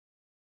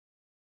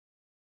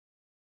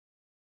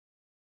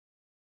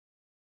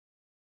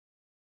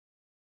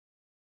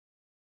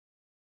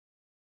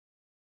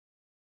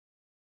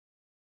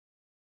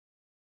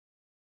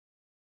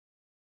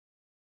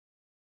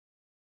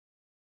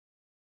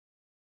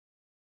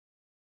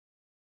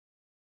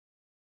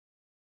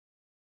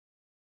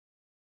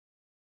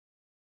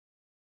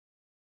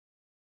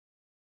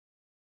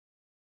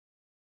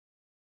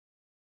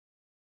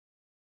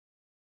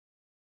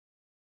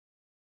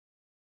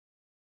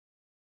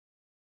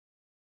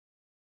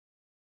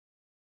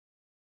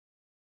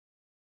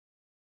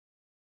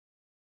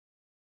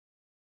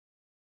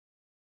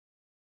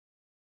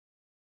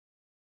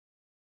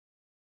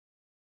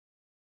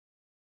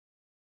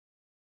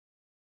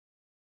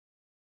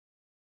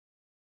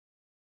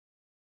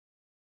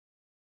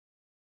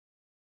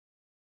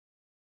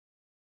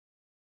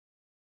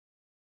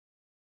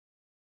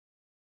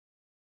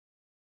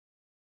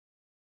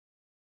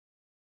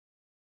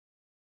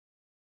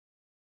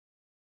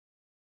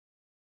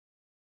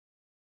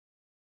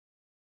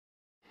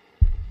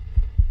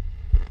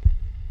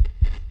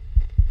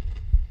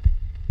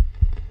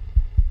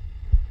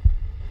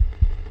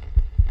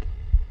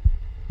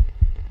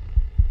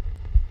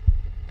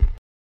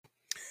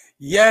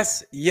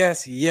Yes,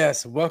 yes,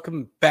 yes.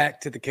 Welcome back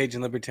to the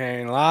Cajun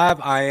Libertarian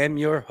Live. I am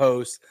your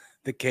host,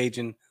 the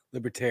Cajun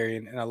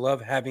Libertarian, and I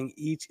love having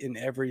each and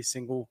every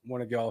single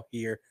one of y'all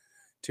here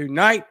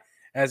tonight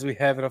as we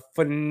have a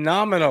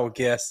phenomenal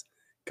guest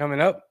coming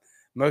up.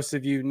 Most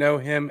of you know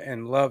him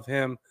and love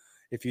him.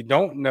 If you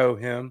don't know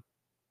him,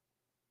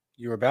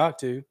 you're about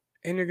to,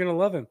 and you're going to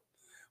love him.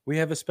 We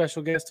have a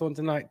special guest on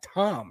tonight,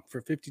 Tom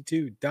for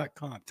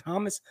 52.com,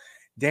 Thomas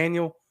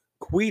Daniel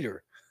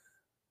Queter,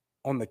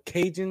 on the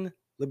Cajun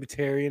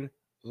Libertarian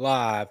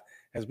Live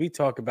as we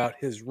talk about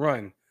his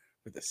run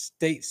for the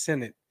state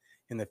senate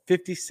in the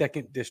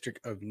 52nd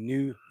district of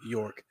New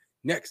York.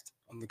 Next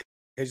on the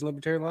Cajun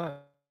Libertarian Live.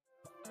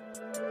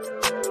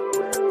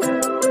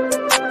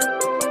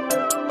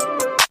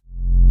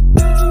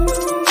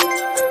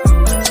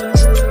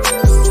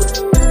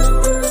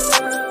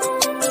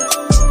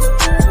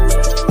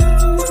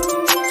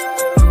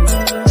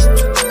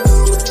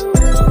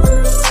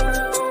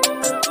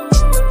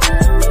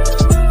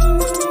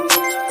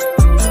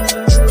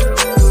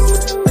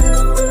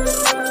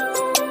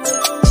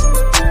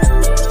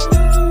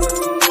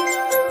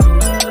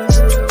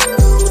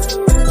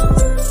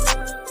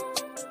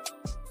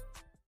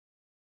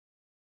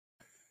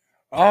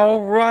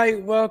 All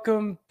right,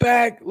 welcome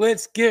back.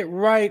 Let's get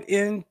right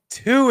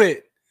into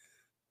it.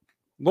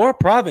 Laura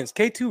Province,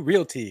 K2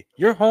 Realty.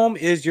 Your home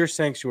is your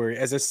sanctuary.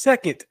 As a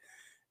second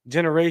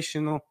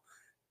generational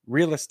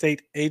real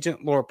estate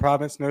agent, Laura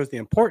Province knows the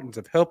importance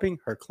of helping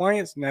her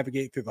clients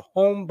navigate through the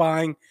home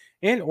buying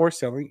and or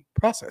selling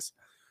process.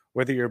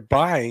 Whether you're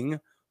buying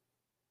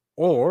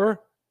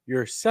or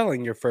you're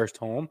selling your first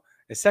home,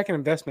 a second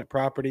investment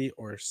property,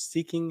 or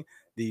seeking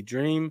the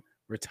dream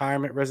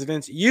retirement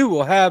residence, you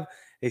will have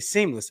a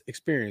seamless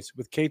experience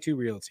with K2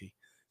 Realty.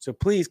 So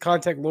please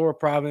contact Laura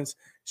Province.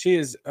 She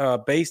is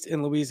based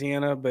in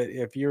Louisiana, but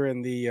if you're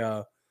in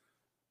the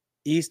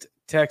East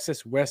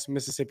Texas, West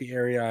Mississippi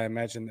area, I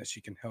imagine that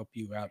she can help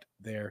you out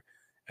there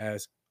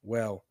as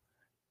well.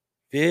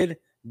 Vid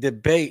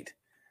Debate.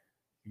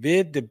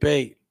 Vid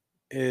Debate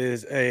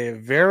is a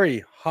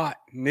very hot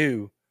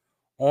new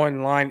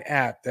online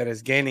app that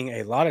is gaining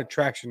a lot of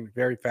traction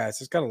very fast.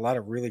 It's got a lot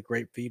of really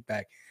great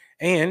feedback.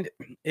 And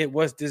it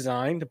was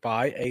designed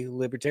by a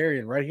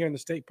libertarian right here in the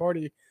state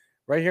party,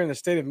 right here in the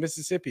state of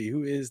Mississippi,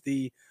 who is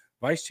the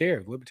vice chair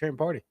of the Libertarian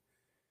Party.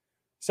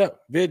 So,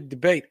 Vid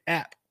Debate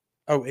app.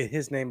 Oh,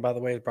 his name, by the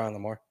way, is Brian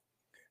Lamar.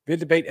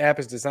 Vid Debate app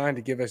is designed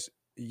to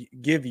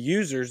give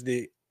users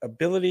the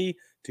ability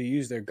to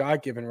use their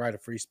God-given right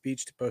of free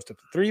speech to post up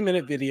to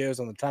 3-minute videos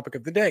on the topic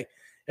of the day.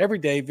 Every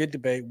day, Vid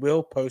Debate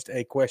will post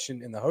a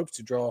question in the hopes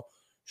to draw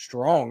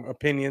strong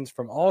opinions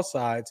from all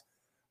sides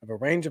of a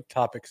range of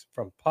topics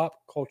from pop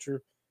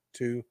culture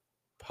to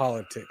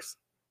politics.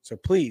 So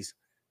please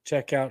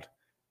check out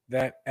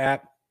that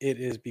app. It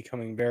is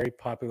becoming very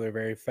popular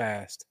very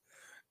fast.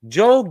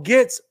 Joel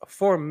Gitz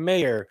for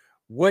mayor.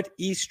 What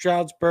East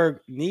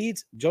Stroudsburg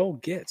needs, Joel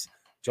Gitz.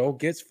 Joel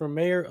Gitz for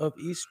mayor of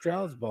East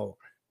Stroudsburg.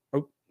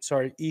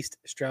 East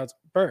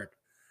Stroudsburg.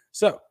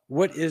 So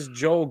what is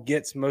Joel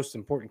Gitz's most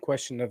important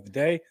question of the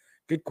day?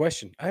 Good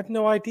question. I have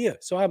no idea,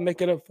 so I'll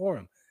make it up for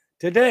him.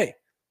 Today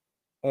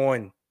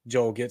on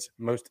Joel Gitz's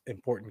most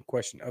important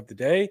question of the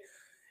day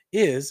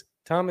is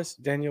Thomas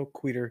Daniel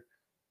Queter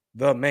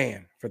the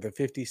man for the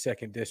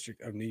 52nd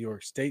District of New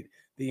York State?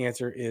 The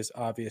answer is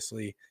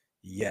obviously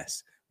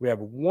yes. We have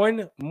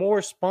one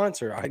more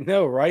sponsor. I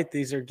know, right?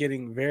 These are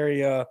getting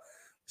very,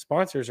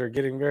 sponsors are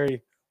getting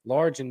very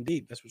large and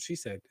deep. That's what she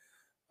said.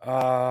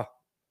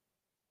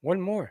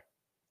 One more,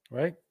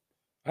 right?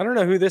 I don't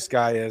know who this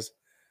guy is,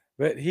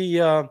 but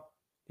he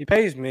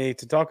pays me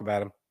to talk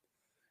about him.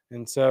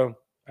 And so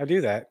I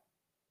do that.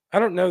 I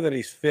don't know that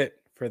he's fit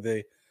for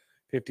the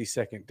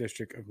 52nd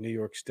District of New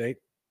York State.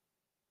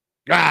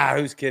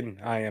 Who's kidding?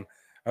 I am.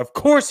 Of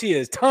course he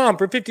is. Tom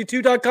for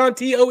 52.com,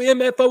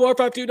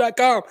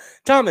 TOMFOR52.com.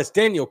 Thomas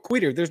Daniel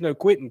Queter. There's no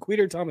quit in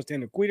Queter. Thomas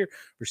Daniel Queter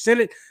for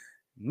Senate,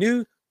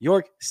 New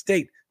York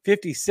State,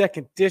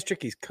 52nd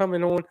District. He's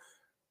coming on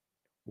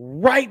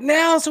right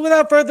now. So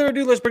without further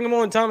ado, let's bring him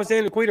on. Thomas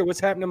Daniel Queter.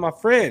 What's happening, my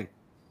friend?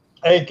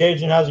 Hey,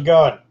 Cajun, how's it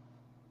going?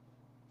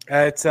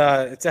 It's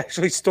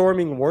actually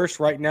storming worse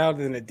right now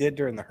than it did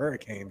during the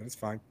hurricane, but it's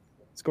fine.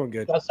 It's going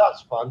good. That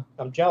sounds fun.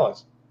 I'm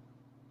jealous.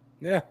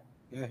 Yeah,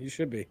 you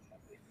should be.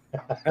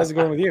 How's it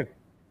going with you?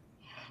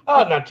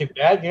 Oh, not too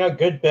bad.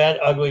 Good, bad,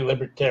 ugly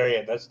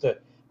libertarian. That's the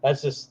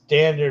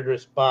standard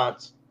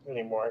response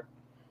anymore.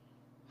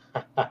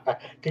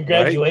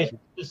 Congratulations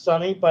to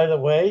Sunny, by the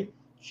way.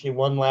 She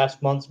won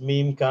last month's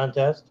meme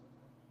contest.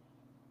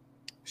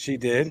 She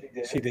did.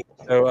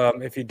 So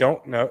if you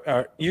don't know,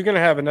 you're going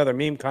to have another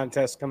meme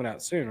contest coming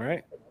out soon,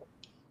 right?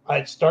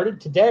 It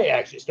started today,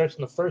 actually. It starts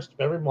on the 1st of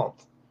every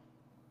month.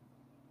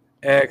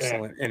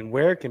 Excellent. And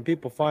where can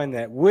people find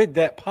that? Would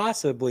that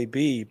possibly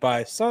be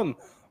by some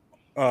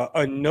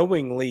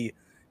unknowingly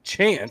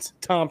chance,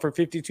 Tom for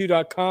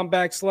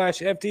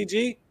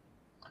 52.com/FTG?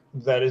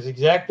 That is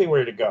exactly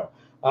where to go.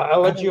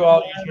 I'll let you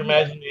all use your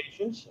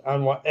imaginations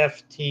on what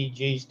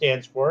FTG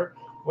stands for.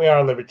 We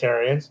are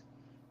libertarians.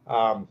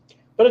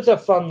 But but it's a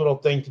fun little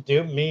thing to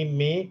do.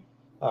 Me.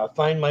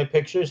 Find my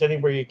pictures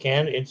anywhere you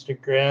can.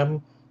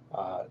 Instagram,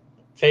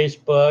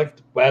 Facebook,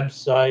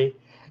 website.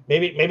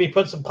 Maybe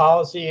put some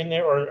policy in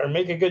there, or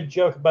make a good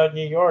joke about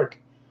New York.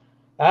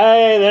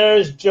 Hey,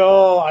 there's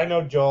Joel. I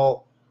know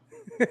Joel.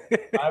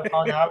 I've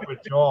hung out with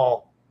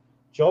Joel.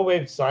 Joel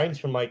waved signs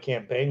from my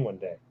campaign one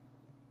day.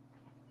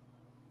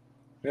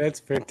 That's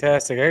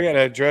fantastic. I got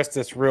to address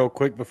this real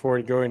quick before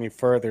we go any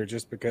further,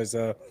 just because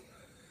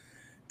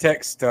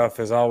tech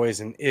stuff is always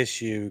an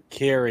issue.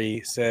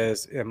 Carrie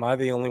says, "Am I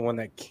the only one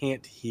that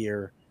can't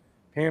hear?"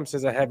 Pam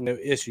says, "I have no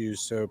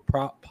issues, so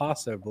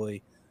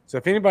possibly." So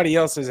if anybody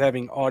else is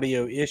having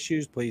audio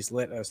issues, please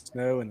let us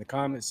know in the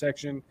comment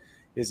section.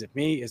 Is it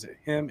me? Is it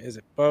him? Is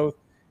it both?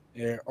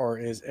 Or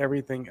is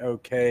everything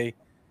okay?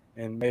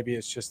 And maybe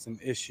it's just an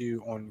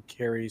issue on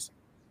Carrie's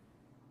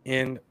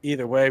end.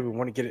 Either way, we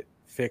want to get it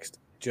fixed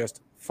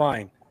just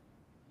fine.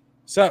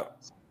 So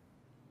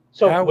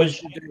how was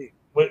your day?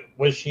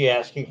 Was she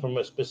asking from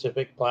a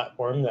specific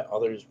platform that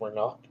others were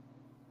not?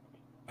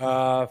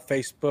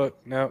 Facebook.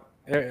 No,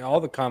 all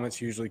the comments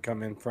usually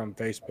come in from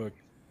Facebook.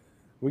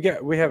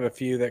 We have a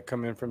few that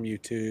come in from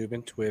YouTube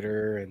and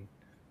Twitter and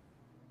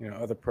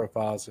other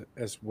profiles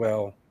as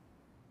well.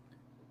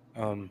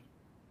 If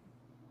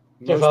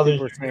Most others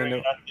people are are saying hearing no,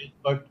 it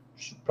on Facebook,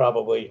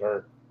 probably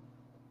her.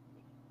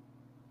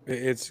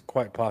 it's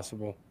quite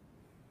possible.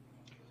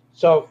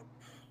 So,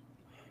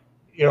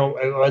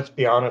 let's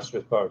be honest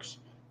with folks.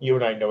 You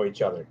and I know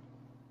each other.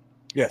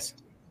 Yes,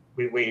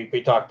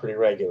 We talk pretty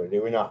regular,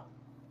 do we not?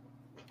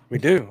 we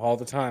do all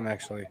the time,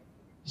 actually.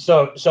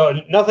 So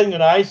nothing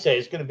that I say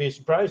is going to be a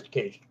surprise to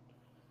Cajun.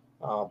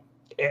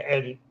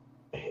 And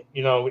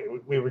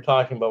we were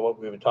talking about what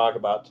we would talk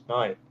about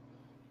tonight.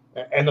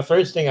 And the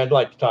first thing I'd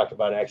like to talk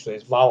about actually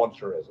is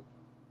volunteerism.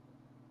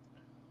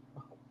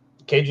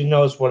 Cajun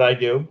knows what I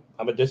do.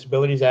 I'm a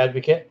disabilities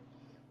advocate.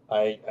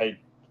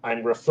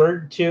 I'm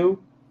referred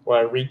to, or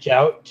I reach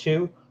out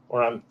to,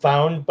 or I'm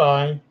found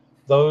by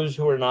those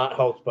who are not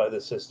helped by the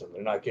system.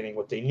 They're not getting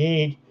what they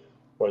need,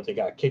 or they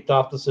got kicked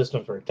off the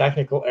system for a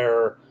technical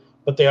error,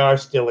 but they are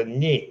still in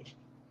need.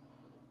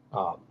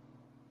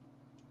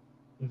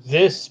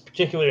 This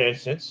particular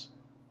instance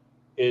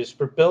is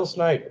for Bill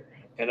Snyder,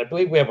 and I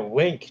believe we have a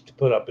link to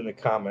put up in the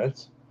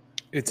comments.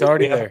 It's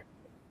already there.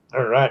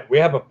 All right. We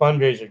have a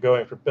fundraiser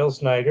going for Bill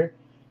Snyder.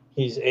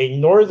 He's a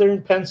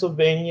Northern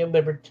Pennsylvania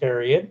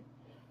Libertarian.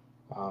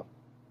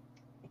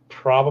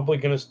 Probably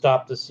going to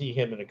stop to see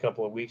him in a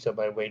couple of weeks on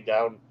my way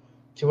down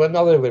to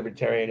another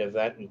Libertarian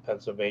event in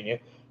Pennsylvania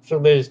for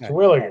Liz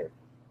Terwilliger,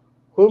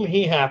 whom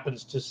he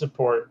happens to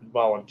support and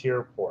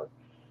volunteer for.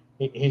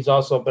 He's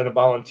also been a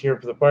volunteer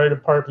for the fire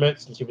department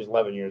since he was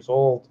 11 years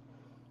old,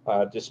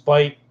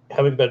 despite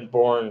having been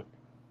born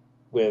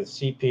with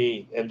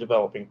CP and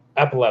developing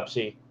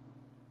epilepsy.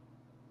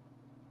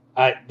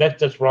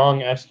 That's wrong,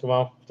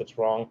 Eskimo. That's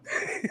wrong.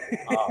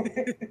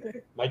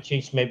 My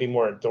cheeks may be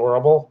more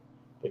adorable,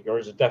 but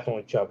yours is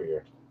definitely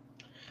chubbier.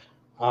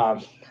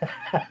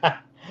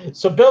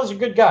 So Bill's a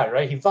good guy,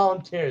 right? He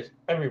volunteers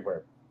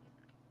everywhere.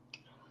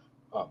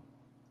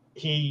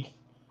 He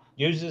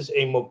uses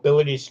a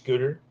mobility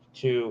scooter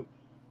to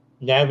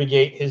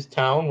navigate his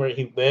town where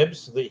he lives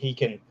so that he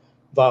can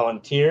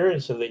volunteer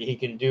and so that he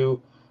can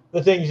do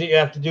the things that you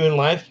have to do in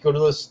life. You go to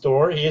the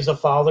store. He is a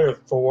father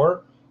of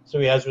 4, so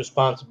he has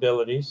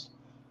responsibilities.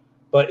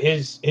 But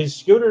his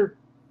scooter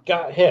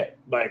got hit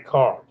by a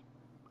car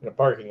in a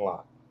parking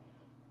lot.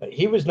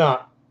 He was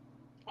not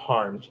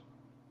harmed,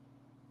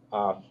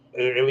 at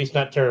least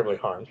not terribly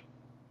harmed.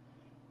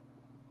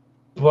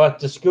 But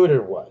the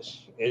scooter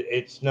was.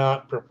 It's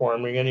not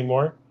performing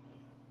anymore.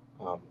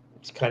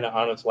 It's kind of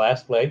on its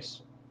last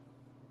legs.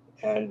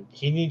 And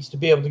he needs to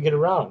be able to get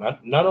around,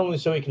 not only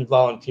so he can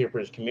volunteer for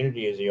his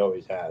community as he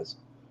always has,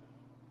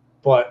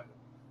 but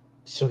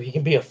so he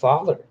can be a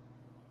father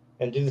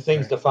and do the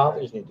things the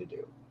fathers need to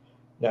do.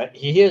 Now,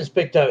 he has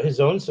picked out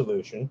his own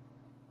solution,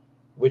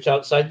 which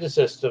outside the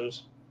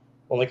systems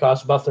only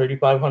costs about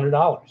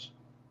 $3,500.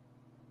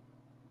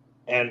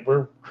 And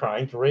we're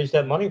trying to raise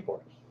that money for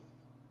him.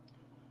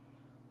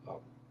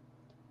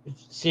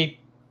 See,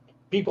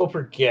 people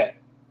forget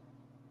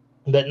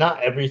that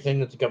not everything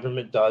that the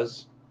government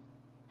does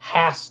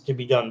has to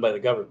be done by the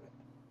government.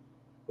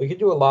 We can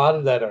do a lot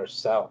of that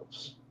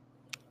ourselves.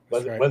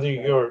 Whether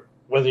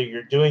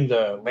you're doing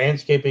the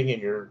landscaping in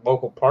your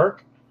local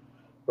park,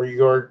 or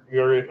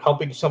you're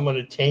helping someone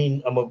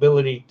attain a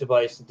mobility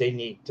device that they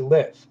need to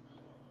live.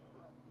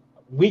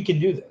 We can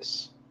do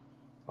this.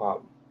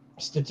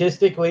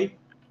 Statistically,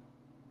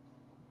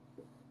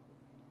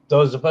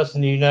 those of us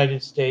in the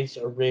United States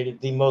are rated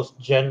the most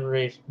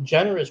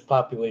generous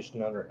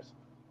population on Earth.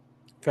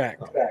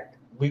 Fact.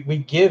 We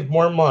give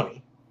more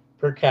money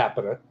per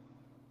capita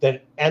than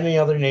any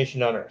other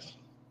nation on Earth.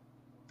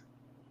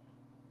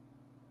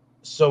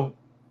 So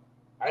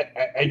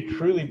I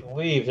truly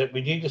believe that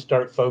we need to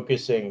start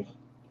focusing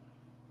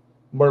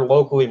more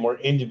locally, more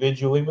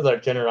individually with our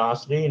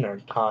generosity and our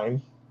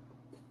time,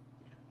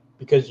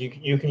 because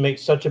you can make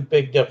such a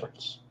big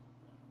difference.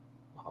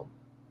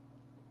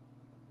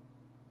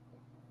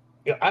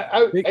 You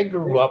know, I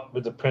grew up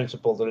with the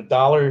principle that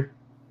 $1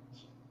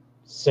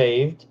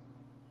 saved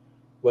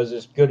was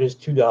as good as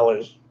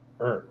 $2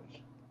 earned,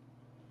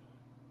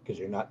 because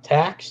you're not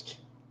taxed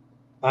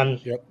on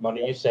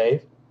money you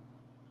save.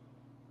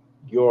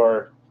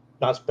 You're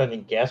not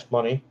spending gas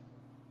money,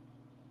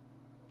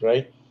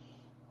 right?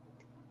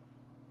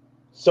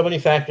 So many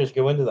factors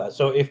go into that.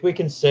 So if we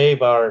can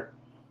save our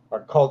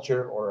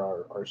culture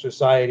or our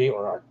society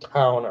or our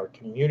town, our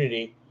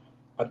community,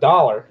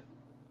 $1,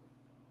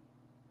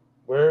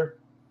 we're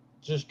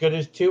just good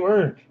as 2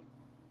 earned,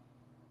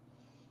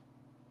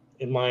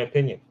 in my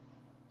opinion.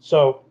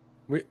 So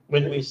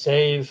when we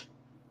save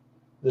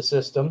the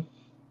system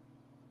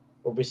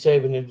or we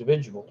save an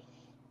individual,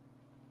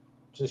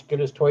 it's as good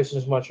as twice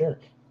as much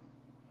earned.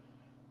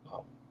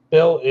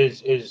 Bill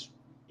is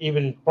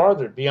even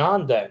farther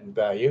beyond that in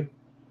value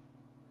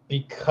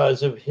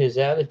because of his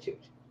attitude,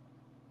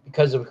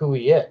 because of who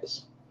he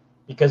is,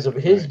 because of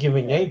his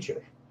giving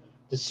nature.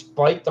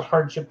 Despite the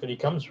hardship that he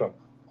comes from,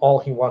 all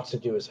he wants to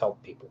do is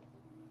help people.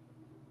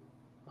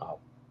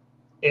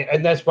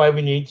 And that's why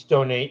we need to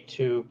donate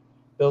to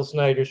Bill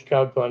Snyder's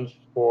crowd fund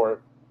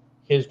for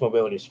his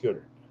mobility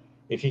scooter.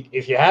 If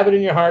you have it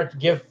in your heart to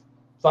give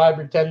 $5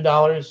 or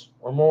 $10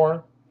 or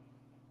more,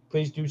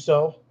 please do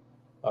so.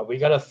 We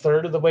got a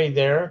third of the way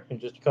there in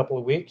just a couple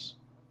of weeks.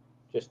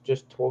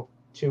 Just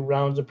 2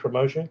 rounds of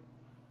promotion,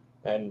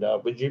 and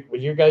with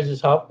your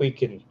guys' help, we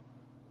can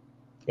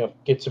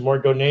get some more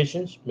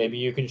donations. Maybe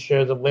you can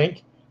share the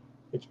link.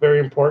 It's very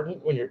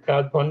important when you're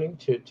crowdfunding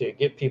to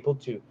get people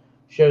to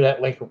share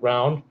that link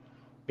around,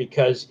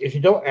 because if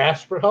you don't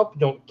ask for help, you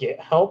don't get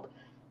help.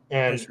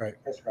 And That's right.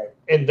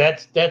 And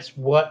that's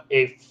what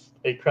a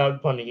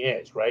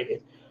crowdfunding is, right?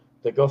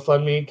 The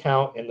GoFundMe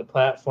account and the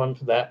platform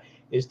for that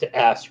is to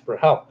ask for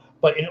help.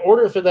 But in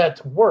order for that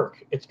to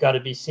work, it's got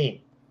to be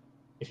seen.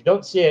 If you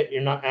don't see it,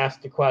 you're not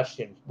asked the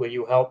question, will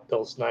you help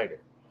Bill Snyder?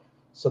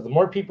 So the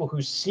more people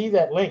who see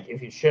that link,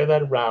 if you share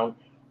that around,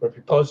 or if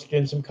you post it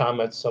in some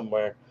comments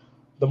somewhere,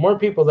 the more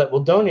people that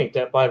will donate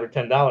that $5 or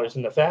 $10,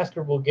 and the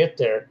faster we'll get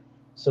there,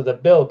 so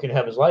that Bill can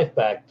have his life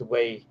back the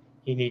way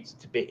he needs it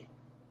to be.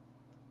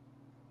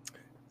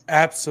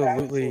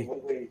 Absolutely,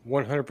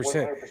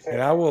 100%.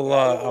 And I will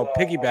I'll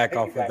piggyback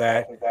off of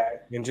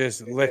that and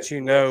just let you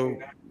know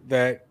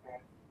that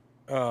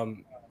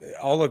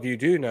all of you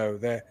do know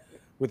that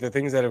with the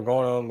things that have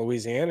gone on in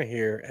Louisiana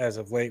here as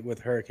of late with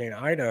Hurricane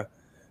Ida,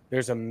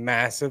 there's a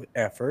massive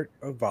effort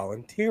of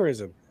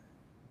volunteerism.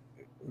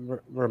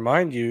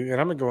 Remind you, and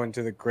I'm going to go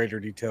into the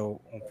greater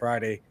detail on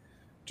Friday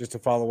just to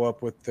follow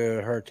up with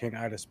the Hurricane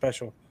Ida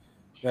special,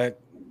 that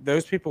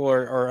those people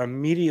are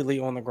immediately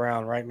on the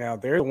ground right now.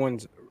 They're the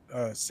ones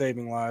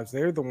saving lives.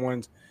 They're the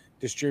ones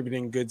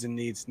distributing goods and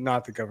needs,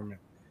 not the government.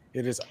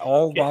 It is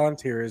all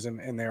volunteerism,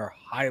 and they are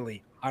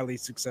highly, highly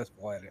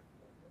successful at it.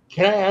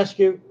 Can I ask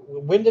you,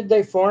 when did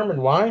they form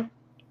and why?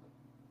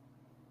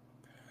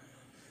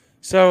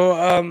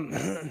 So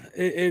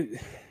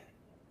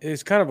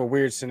it's kind of a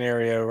weird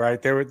scenario,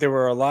 right? There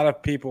were a lot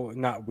of people,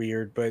 not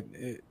weird, but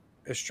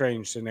a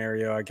strange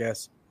scenario, I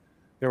guess.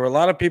 There were a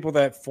lot of people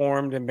that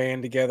formed and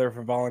band together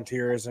for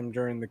volunteerism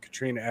during the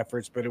Katrina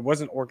efforts, but it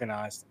wasn't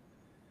organized.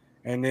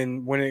 And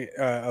then when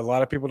a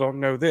lot of people don't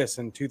know this,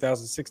 in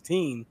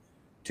 2016,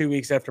 2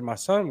 weeks after my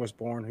son was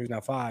born, who's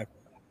now 5,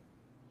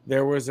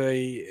 there was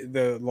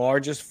the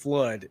largest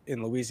flood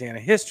in Louisiana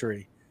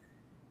history.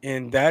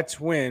 And that's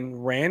when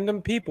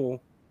random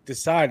people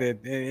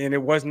decided, and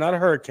it was not a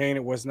hurricane,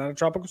 it was not a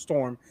tropical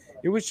storm,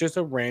 it was just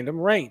a random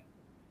rain.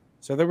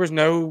 So there was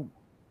no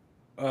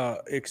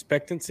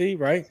expectancy,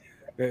 right?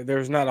 There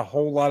was not a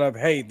whole lot of,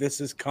 hey,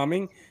 this is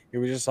coming. It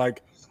was just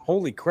like,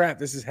 holy crap,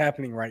 this is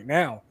happening right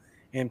now.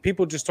 And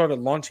people just started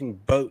launching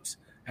boats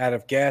out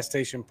of gas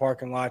station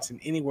parking lots and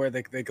anywhere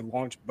they could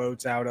launch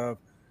boats out of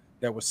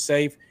that was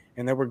safe.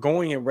 And they were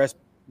going and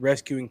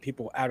rescuing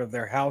people out of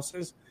their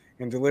houses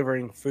and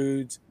delivering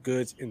foods,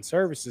 goods, and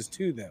services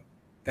to them.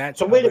 That's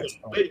so wait a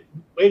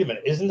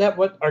minute. Isn't that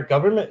what our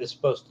government is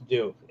supposed to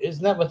do?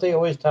 Isn't that what they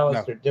always tell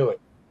us they're doing?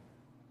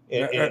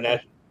 I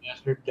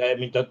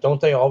mean,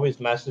 don't they always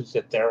message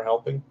that they're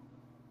helping?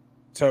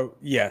 So,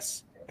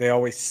 yes, they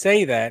always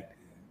say that.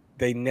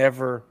 They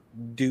never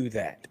do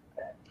that.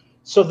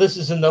 So this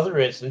is another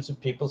instance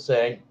of people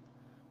saying,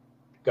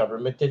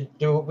 government didn't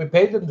do what we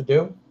paid them to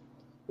do.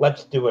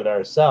 Let's do it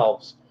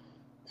ourselves.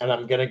 And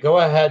I'm going to go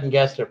ahead and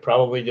guess they're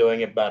probably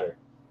doing it better.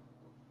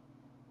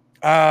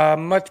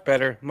 Much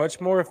better, much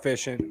more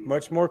efficient,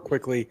 much more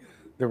quickly.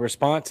 The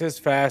response is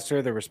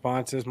faster. The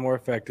response is more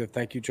effective.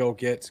 Thank you, Joel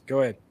Getz.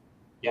 Go ahead.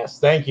 Yes,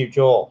 thank you,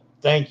 Joel.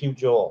 Thank you,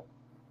 Joel.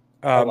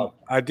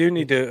 I do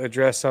need to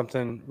address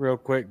something real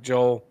quick,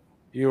 Joel.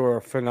 You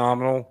are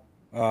phenomenal.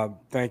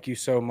 Thank you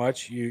so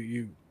much.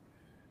 You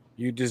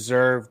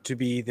deserve to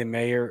be the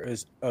mayor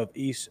of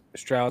East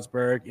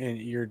Stroudsburg, and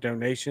your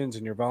donations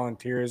and your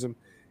volunteerism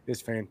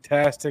is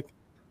fantastic.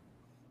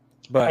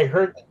 But I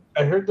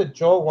heard that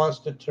Joel wants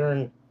to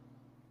turn.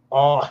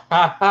 Oh, ha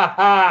ha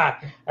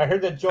ha! I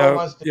heard that Joel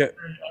wants to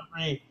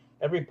turn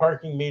every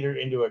parking meter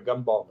into a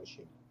gumball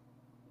machine.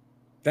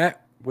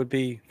 would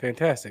be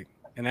fantastic,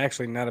 and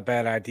actually not a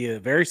bad idea.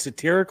 Very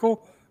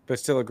satirical, but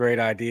still a great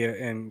idea,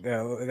 and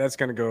that's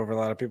going to go over a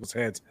lot of people's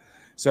heads.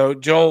 So,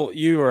 Joel,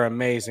 you are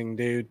amazing,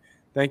 dude.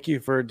 Thank you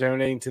for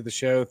donating to the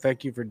show.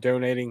 Thank you for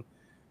donating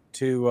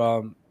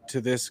to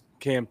this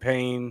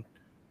campaign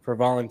for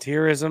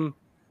volunteerism.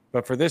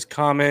 But for this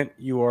comment,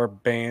 you are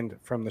banned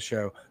from the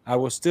show. I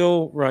will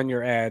still run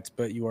your ads,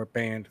 but you are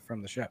banned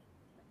from the show.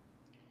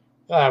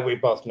 We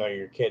both know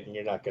you're kidding.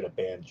 You're not going to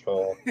ban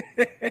Joel.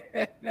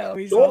 No,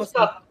 he's Joel's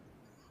awesome.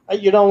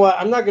 you know what?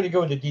 I'm not going to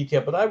go into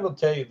detail, but I will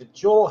tell you that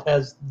Joel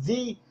has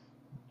the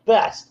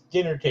best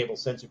dinner table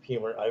sense of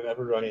humor I've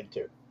ever run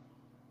into.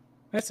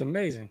 That's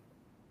amazing.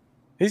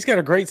 He's got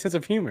a great sense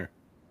of humor.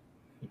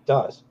 He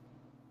does.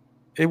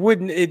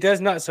 It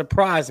does not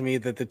surprise me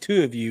that the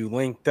two of you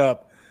linked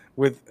up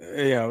with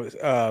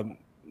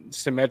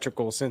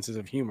symmetrical senses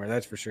of humor.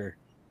 That's for sure.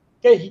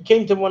 Yeah, he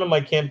came to one of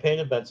my campaign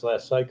events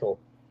last cycle,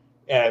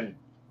 and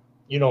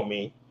you know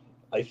me,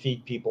 I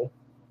feed people,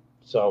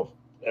 so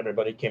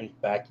everybody came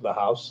back to the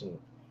house, and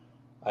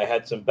I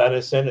had some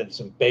venison and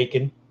some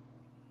bacon.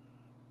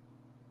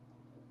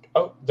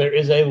 Oh, there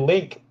is a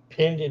link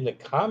pinned in the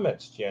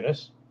comments,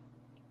 Janice.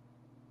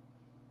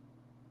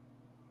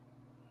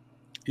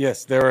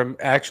 Yes, there are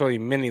actually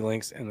many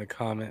links in the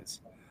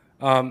comments.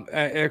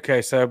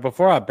 Okay, so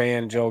before I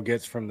ban Joel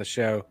Gets from the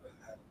show,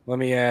 let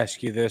me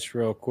ask you this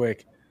real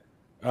quick.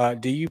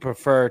 Do you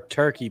prefer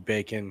turkey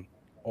bacon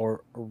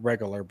or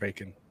regular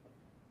bacon?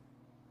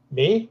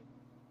 Me?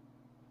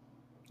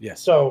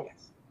 Yes. So,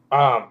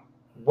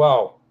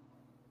 well,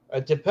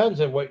 it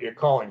depends on what you're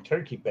calling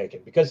turkey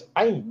bacon, because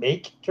I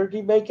make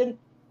turkey bacon.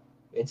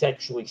 It's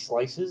actually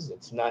slices.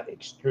 It's not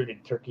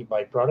extruded turkey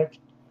byproduct.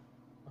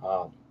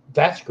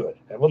 That's good.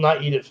 I will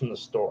not eat it from the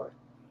store.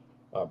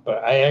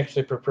 But I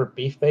actually prefer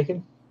beef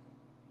bacon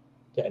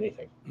to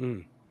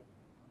anything.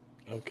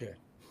 Okay.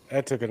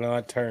 That took an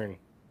odd turn.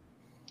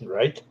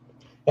 Right?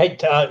 Hey,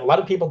 a lot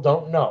of people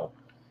don't know.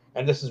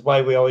 And this is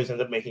why we always end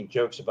up making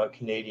jokes about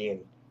Canadian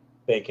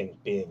bacon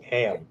being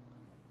ham.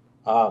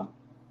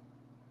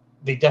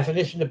 The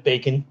definition of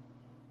bacon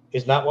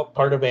is not what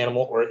part of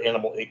animal or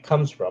animal it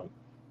comes from.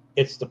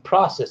 It's the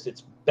process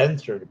it's been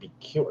through to be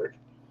cured.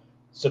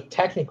 So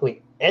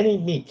technically, any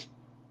meat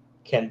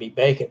can be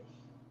bacon.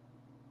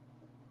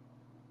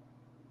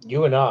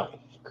 You and I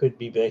could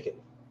be bacon.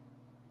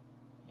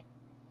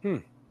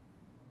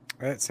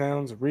 That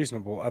sounds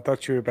reasonable. I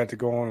thought you were about to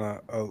go on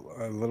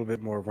a little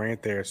bit more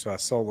rant there, so I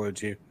soloed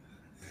you.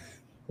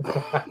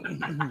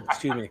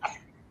 Excuse me.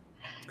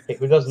 Hey,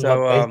 who doesn't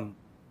love bacon?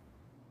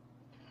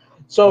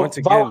 So once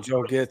again,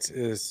 Joel Gets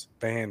is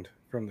banned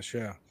from the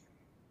show.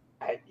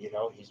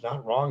 He's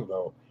not wrong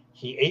though.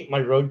 He ate my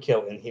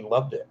roadkill and he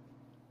loved it.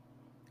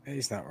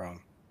 He's not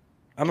wrong.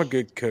 I'm a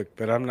good cook,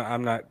 but I'm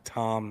not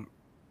Tom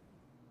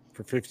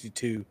for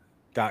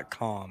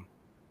 52.com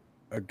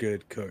a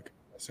good cook.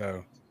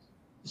 So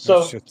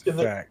that's just a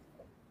fact.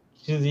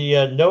 To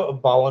the note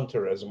of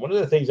volunteerism, one of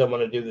the things I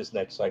want to do this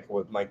next cycle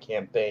with my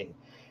campaign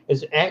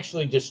is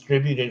actually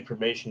distribute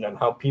information on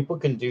how people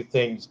can do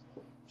things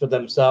for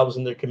themselves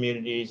and their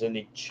communities and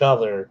each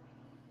other,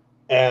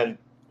 and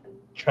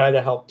try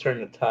to help turn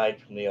the tide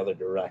from the other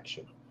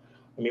direction.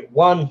 I mean,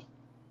 one,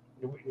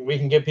 we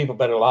can give people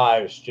better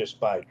lives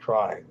just by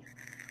trying.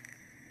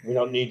 We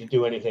don't need to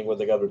do anything with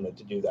the government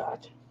to do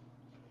that.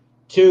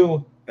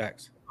 Two,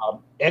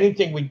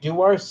 anything we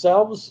do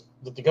ourselves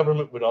that the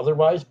government would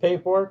otherwise pay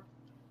for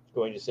is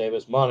going to save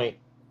us money.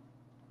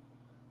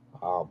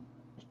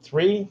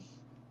 Three,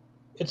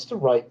 it's the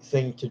right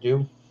thing to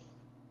do.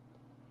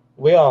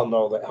 We all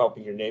know that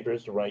helping your neighbor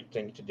is the right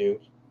thing to do.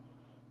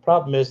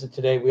 Problem is that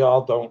today we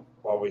all don't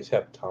always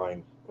have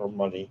time or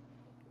money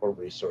or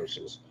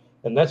resources.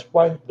 And that's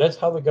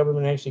how the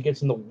government actually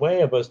gets in the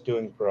way of us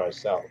doing for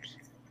ourselves.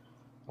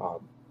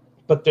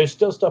 But there's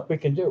still stuff we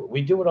can do.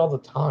 We do it all the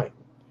time.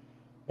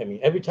 I mean,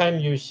 every time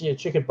you see a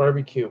chicken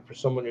barbecue for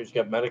someone who's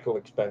got medical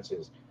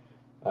expenses,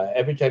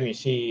 every time you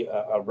see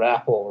a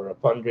raffle or a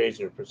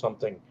fundraiser for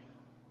something,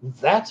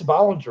 that's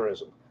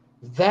volunteerism.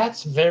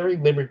 That's very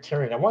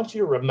libertarian. I want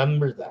you to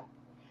remember that.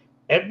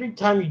 Every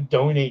time you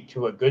donate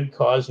to a good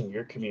cause in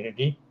your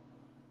community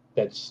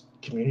that's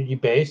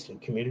community-based and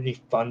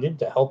community-funded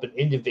to help an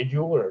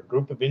individual or a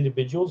group of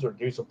individuals or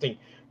do something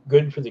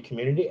good for the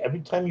community, every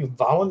time you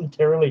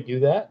voluntarily do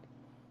that,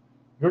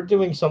 you're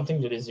doing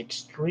something that is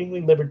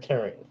extremely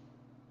libertarian.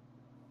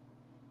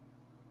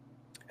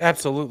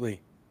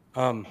 Absolutely.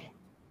 And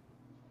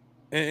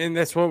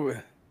that's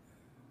what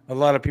a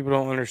lot of people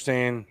don't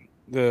understand,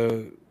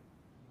 the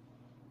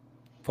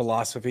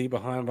philosophy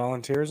behind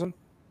volunteerism.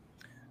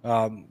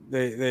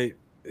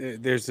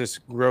 There's this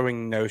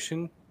growing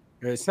notion.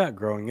 It's not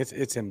growing.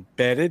 It's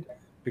embedded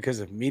because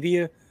of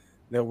media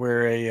that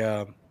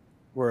we're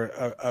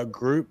a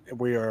group.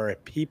 We are a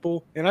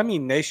people, and I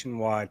mean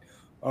nationwide,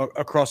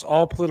 across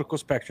all political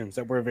spectrums.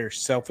 That we're very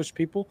selfish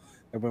people.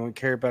 That we only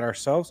care about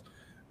ourselves.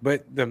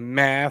 But the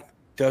math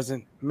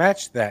doesn't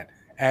match that.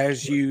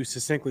 As you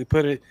succinctly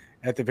put it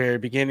at the very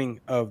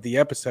beginning of the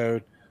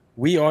episode,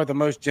 we are the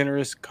most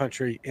generous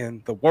country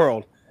in the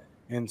world.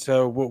 And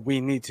so what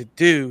we need to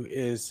do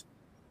is,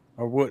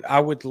 or what I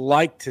would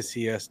like to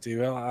see us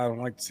do, I don't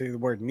like to say the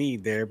word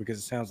need there because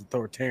it sounds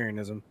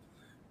authoritarianism.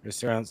 It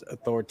sounds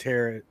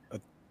authoritarian,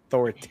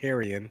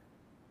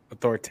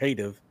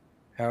 authoritative,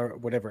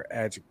 whatever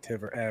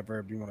adjective or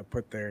adverb you want to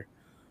put there.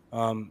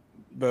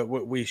 But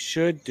what we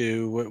should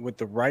do, what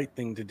the right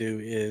thing to do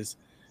is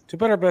to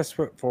put our best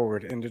foot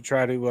forward and to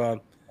try to,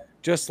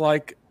 just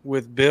like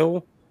with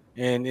Bill.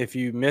 And if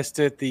you missed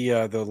it,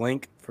 the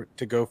link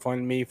to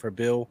GoFundMe for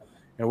Bill,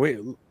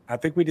 and I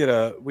think we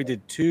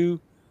did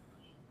 2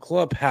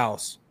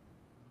 Clubhouse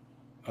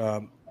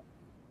um,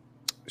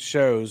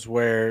 shows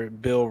where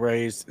Bill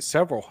raised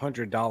several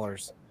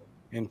 $100s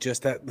in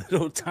just that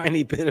little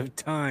tiny bit of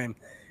time.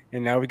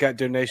 And now we got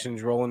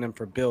donations rolling in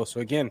for Bill. So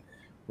again,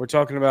 we're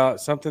talking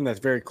about something that's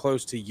very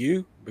close to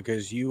you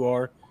because you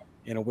are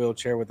in a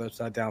wheelchair with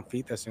upside down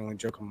feet. That's the only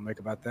joke I'm gonna make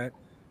about that.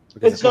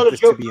 Because It's I want not a this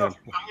to joke. be I'm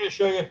going to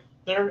show you.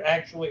 They're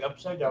actually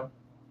upside down.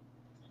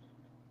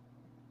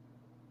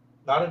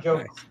 Not a joke.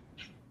 nice.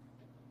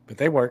 But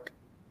they work.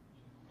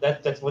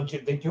 That's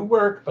legit. They do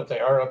work, but they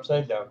are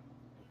upside down.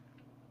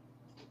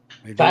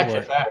 They do Facts are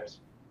work. facts.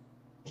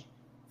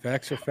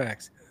 Facts are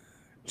facts.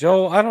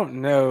 Joel, I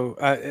don't know.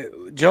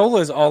 Joel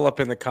is all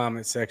up in the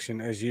comment section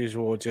as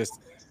usual, just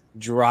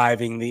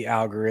driving the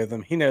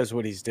algorithm. He knows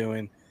what he's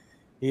doing.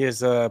 He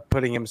is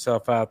putting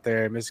himself out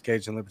there. Miss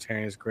Cajun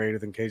Libertarian is greater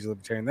than Cajun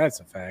Libertarian.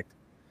 That's a fact.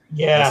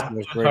 Yeah.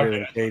 Eskimo's greater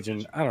than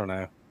Cajun. I don't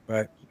know,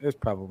 but it's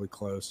probably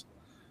close.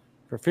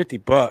 For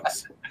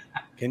 $50,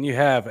 can you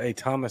have a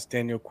Thomas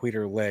Daniel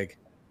Queter leg?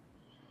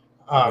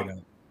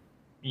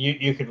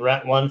 You could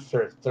rent one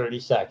for 30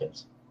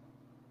 seconds.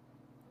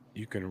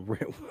 You can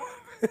rent one.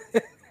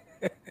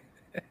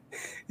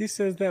 He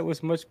says that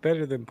was much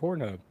better than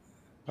Pornhub.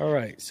 All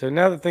right, so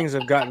now that things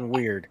have gotten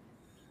weird,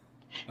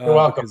 You're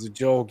welcome. because of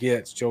Joel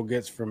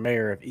gets for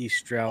mayor of East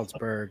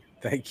Stroudsburg.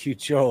 Thank you,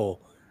 Joel,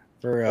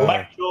 for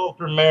elect Joel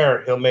for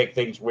mayor. He'll make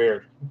things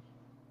weird.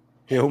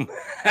 He'll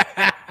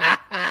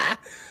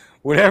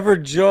whatever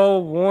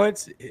Joel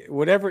wants,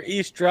 whatever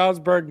East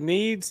Stroudsburg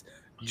needs,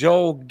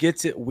 Joel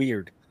gets it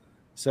weird.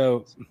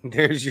 So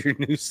there's your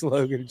new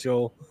slogan,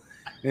 Joel.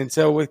 And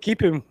so with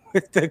keeping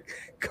with the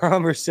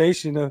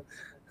conversation of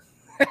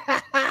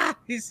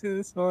he said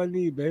that's all I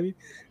need, baby.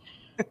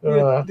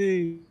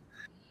 Indeed.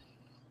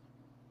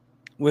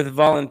 With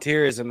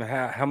volunteerism,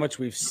 how much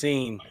we've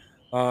seen.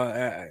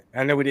 I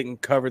know we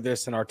didn't cover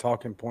this in our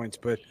talking points,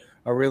 but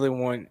I really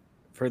want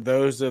for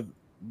those of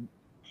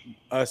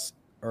us,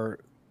 or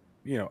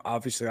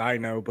obviously I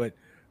know, but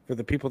for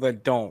the people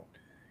that don't,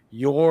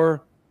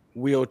 your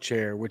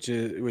wheelchair, which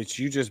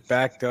you just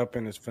backed up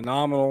and is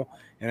phenomenal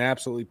and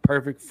absolutely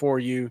perfect for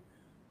you.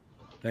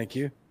 Thank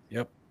you.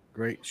 Yep,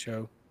 great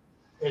show.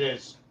 It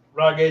is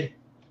rugged.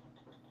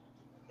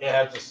 It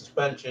has a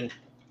suspension.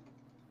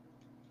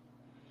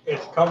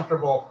 It's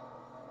comfortable.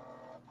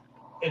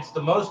 It's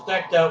the most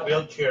decked out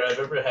wheelchair I've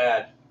ever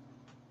had.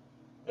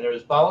 And it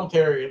was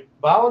voluntarily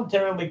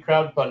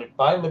crowdfunded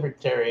by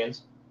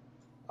libertarians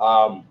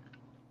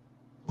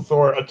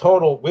for a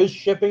total, with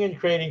shipping and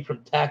trading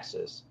from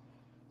Texas,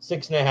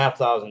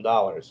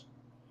 $6,500,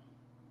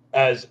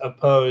 as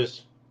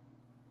opposed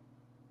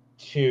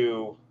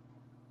to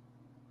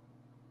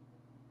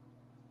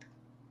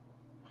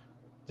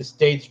the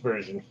state's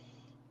version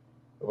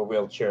of a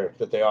wheelchair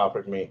that they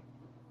offered me,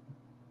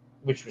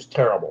 which was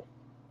terrible.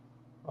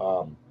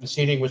 The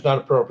seating was not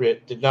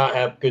appropriate, did not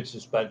have good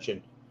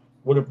suspension,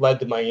 would have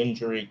led to my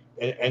injury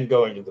and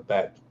going to the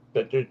bed.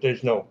 But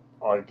there's no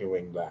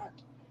arguing that.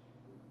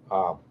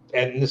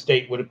 And the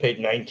state would have paid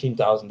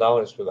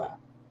 $19,000 for that.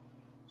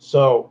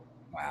 So,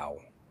 wow,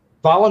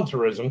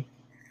 voluntarism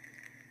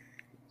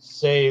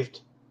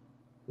saved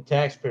the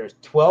taxpayers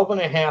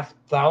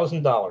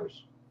 $12,500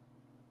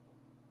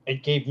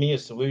 and gave me a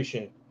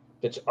solution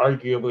that's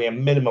arguably a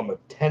minimum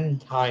of 10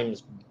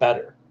 times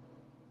better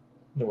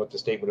than what the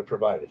state would have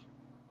provided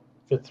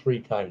for 3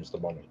 times the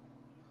money.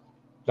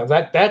 Now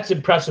that's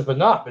impressive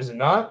enough, is it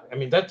not? I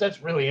mean,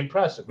 that's really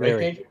impressive, right,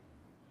 KJ?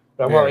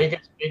 But well, it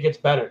gets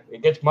better.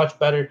 It gets much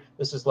better.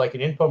 This is like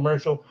an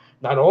infomercial.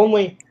 Not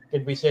only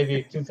did we save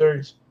you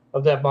 2/3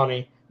 of that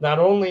money, not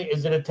only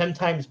is it a 10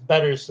 times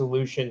better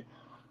solution,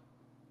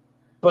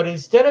 but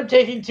instead of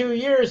taking 2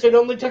 years, it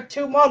only took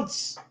 2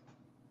 months.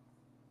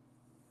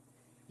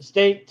 The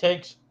state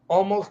takes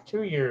almost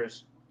 2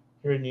 years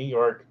here in New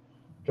York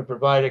to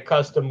provide a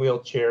custom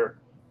wheelchair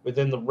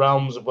within the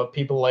realms of what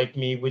people like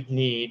me would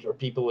need, or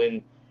people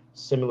in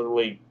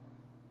similarly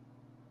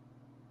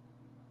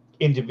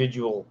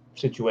individual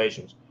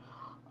situations.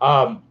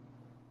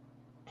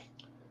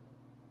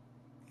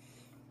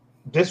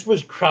 This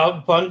was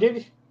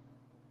crowdfunded,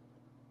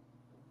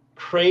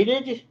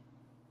 created,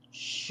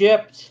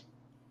 shipped,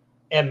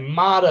 and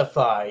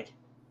modified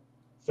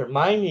for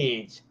my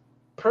needs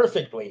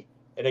perfectly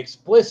and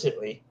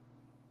explicitly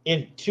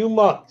in 2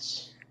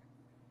 months.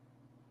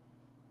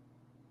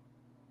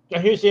 Now,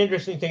 here's the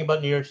interesting thing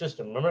about New York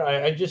system. Remember,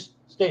 I just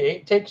stated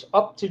it takes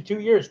up to 2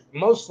 years,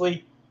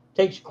 mostly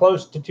takes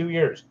close to 2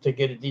 years to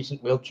get a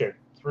decent wheelchair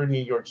through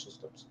New York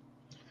systems.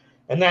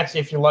 And that's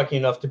if you're lucky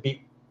enough to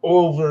be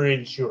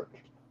overinsured.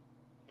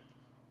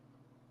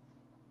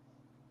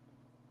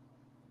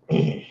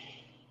 In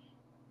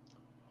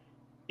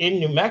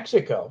New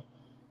Mexico,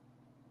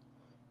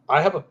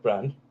 I have a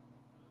friend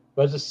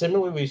who has a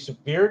similarly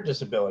severe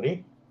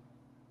disability.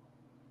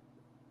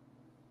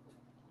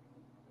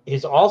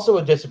 He's also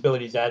a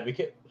disabilities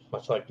advocate,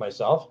 much like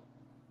myself.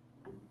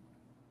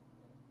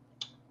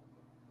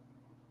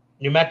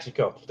 New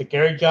Mexico, the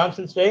Gary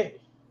Johnson state,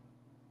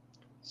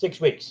 6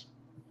 weeks.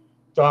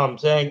 From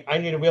saying, I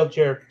need a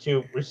wheelchair,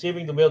 to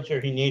receiving the wheelchair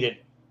he needed,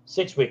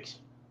 6 weeks.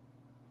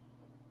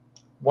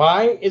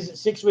 Why is it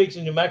 6 weeks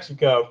in New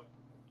Mexico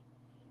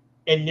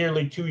and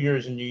nearly 2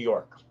 years in New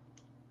York?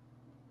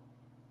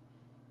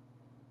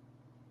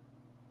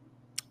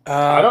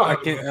 I don't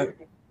have an answer.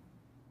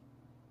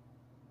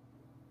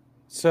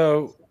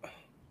 So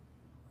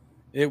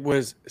it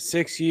was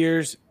 6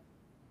 years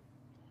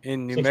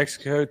in New 6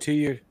 Mexico, 2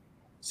 years,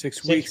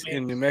 6 weeks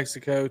in New weeks.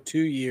 Mexico, 2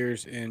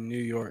 years in New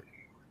York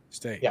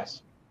State.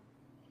 Yes.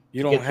 You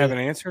To don't get have through-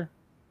 an answer?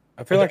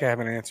 I feel like I have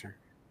an answer.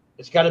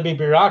 It's got to be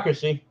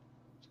bureaucracy.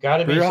 It's got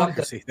to be something.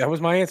 Bureaucracy. That was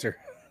my answer.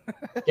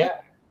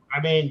 Yeah. I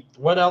mean,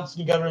 what else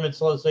in government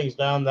slows things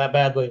down that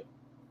badly?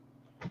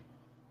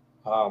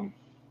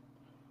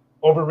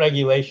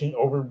 Over-regulation,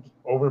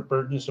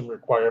 over-burdensome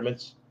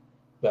requirements.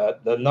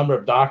 The number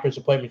of doctor's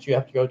appointments you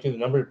have to go to, the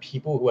number of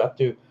people who have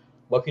to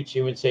look at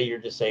you and say you're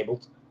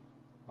disabled.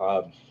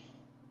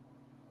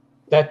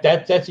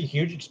 That's a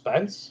huge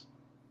expense.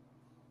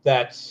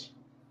 That's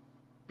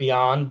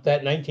beyond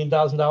that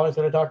 $19,000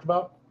 that I talked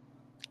about.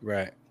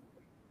 Right.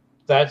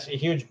 That's a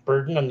huge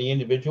burden on the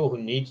individual who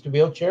needs the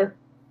wheelchair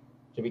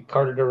to be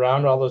carted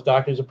around all those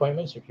doctor's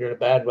appointments if you're in a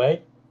bad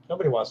way.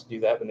 Nobody wants to do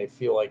that when they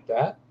feel like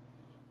that.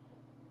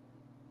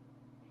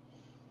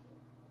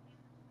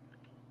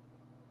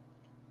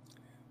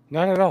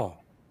 Not at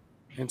all.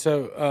 And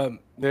so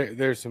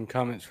there's some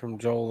comments from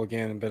Joel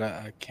again, but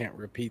I can't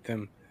repeat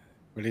them.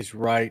 But he's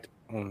right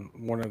on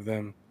one of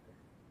them.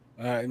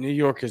 New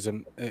York is a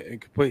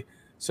complete.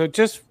 So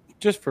just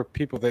for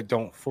people that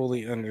don't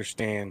fully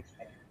understand,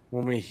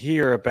 when we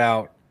hear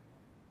about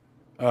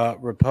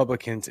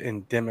Republicans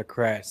and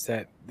Democrats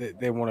that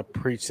they want to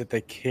preach that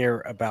they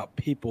care about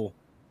people,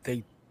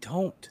 they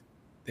don't.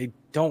 They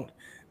don't.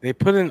 They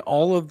put in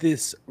all of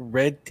this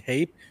red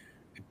tape,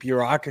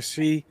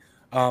 bureaucracy,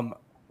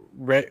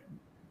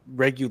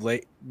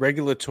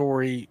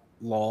 regulatory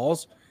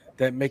laws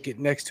that make it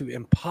next to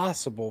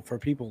impossible for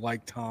people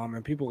like Tom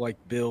and people like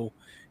Bill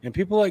and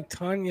people like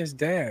Tanya's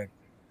dad.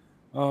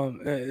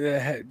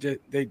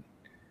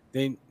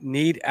 They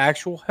need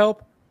actual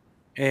help,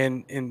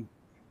 and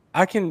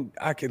I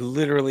could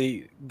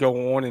literally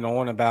go on and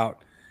on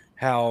about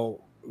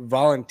how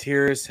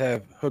volunteers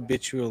have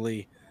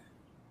habitually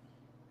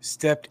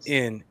stepped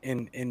in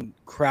and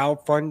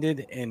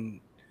crowdfunded and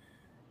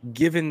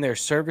given their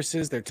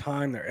services, their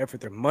time, their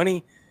effort, their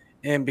money,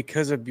 and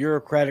because of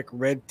bureaucratic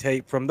red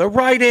tape from the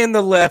right and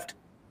the left,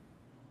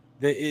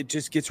 that it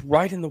just gets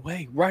right in the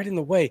way.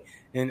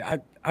 And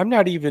I'm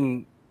not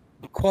even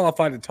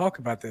qualified to talk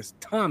about this.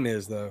 Tom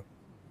is, though.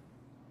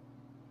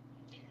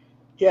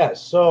 Yeah,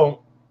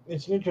 so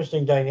it's an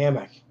interesting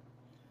dynamic.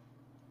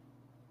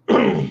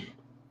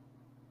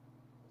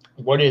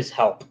 What is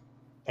help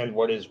and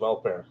what is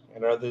welfare?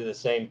 And are they the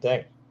same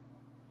thing?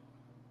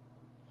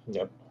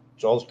 Yep,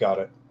 Joel's got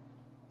it.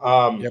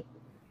 Yep.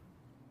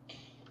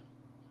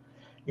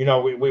 You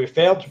know, we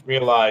failed to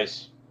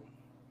realize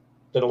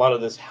that a lot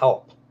of this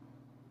help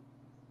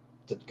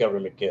that the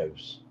government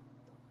gives,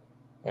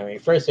 I mean,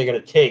 first they got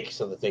to take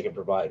so that they can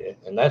provide it,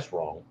 and that's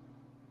wrong.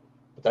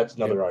 But that's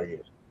another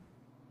argument.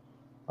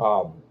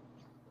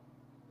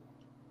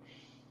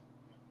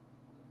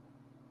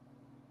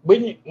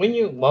 When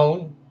you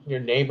loan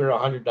your neighbor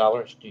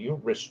 $100, do you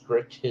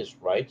restrict his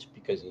rights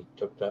because he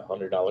took that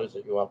 $100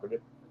 that you offered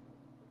him?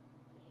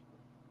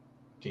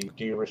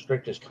 Do you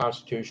restrict his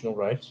constitutional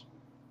rights?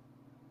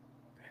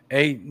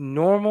 A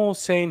normal,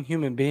 sane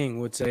human being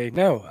would say,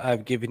 "No,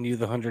 I've given you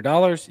the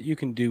 $100. You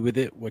can do with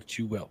it what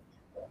you will."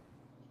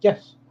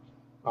 Yes.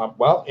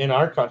 Well, in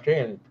our country,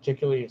 and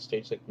particularly in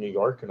states like New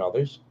York and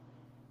others,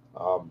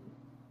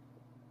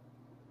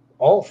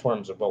 all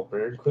forms of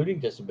welfare, including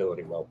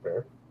disability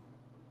welfare,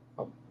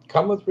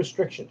 come with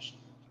restrictions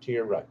to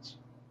your rights.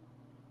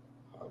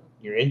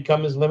 Your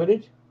income is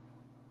limited,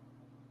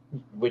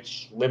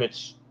 which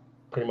limits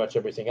pretty much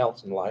everything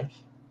else in life.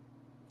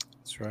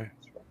 That's right.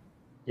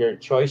 Your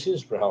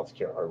choices for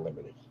healthcare are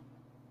limited.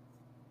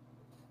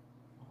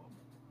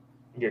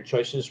 Your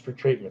choices for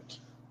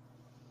treatment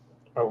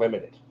are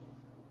limited.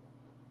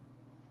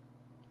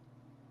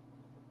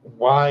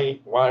 Why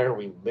are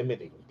we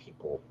limiting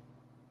people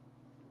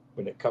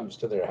when it comes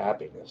to their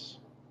happiness?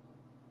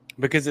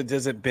 Because it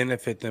doesn't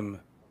benefit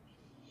them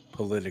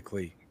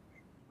politically.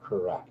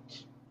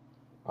 Correct.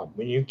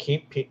 When you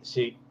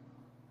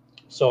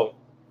so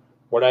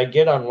what I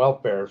get on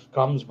welfare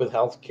comes with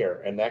health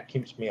care, and that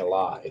keeps me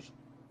alive.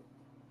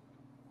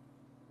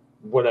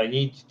 What I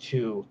need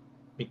to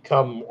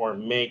become or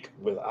make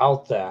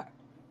without that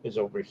is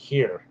over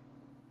here.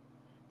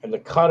 And the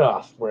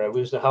cutoff where I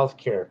lose the health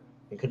care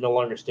and could no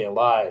longer stay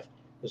alive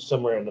is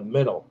somewhere in the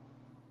middle.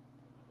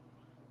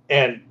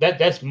 And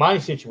that's my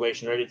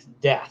situation, right? It's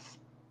death.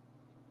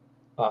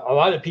 A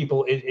lot of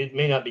people, it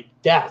may not be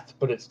death,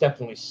 but it's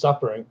definitely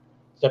suffering.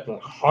 It's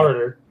definitely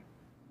harder.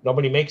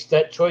 Nobody makes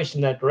that choice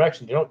in that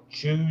direction. They don't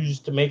choose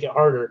to make it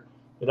harder.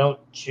 They don't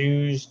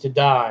choose to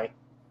die.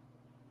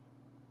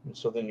 And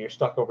so then you're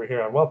stuck over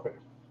here on welfare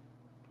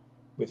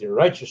with your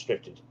rights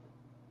restricted,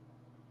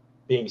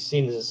 being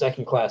seen as a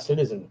second-class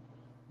citizen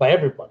by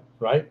everyone,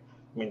 right?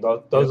 I mean,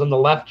 those on the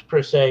left,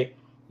 per se,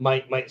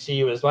 might see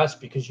you as less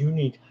because you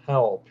need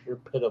help. You're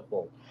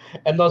pitiful.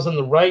 And those on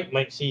the right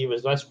might see you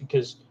as less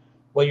because,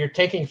 well, you're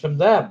taking from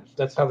them.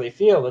 That's how they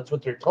feel. That's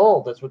what they're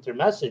told. That's what they're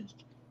messaged.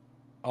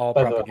 All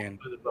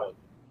propaganda.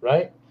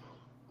 Right?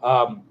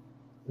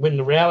 When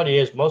the reality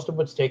is most of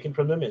what's taken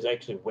from them is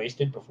actually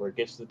wasted before it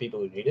gets to the people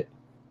who need it.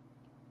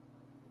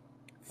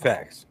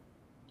 Facts.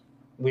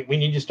 We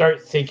need to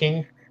start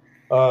thinking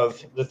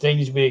of the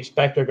things we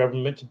expect our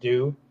government to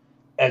do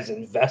as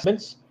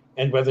investments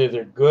and whether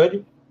they're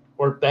good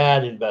or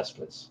bad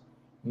investments.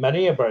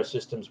 Many of our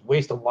systems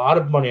waste a lot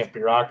of money on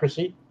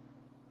bureaucracy.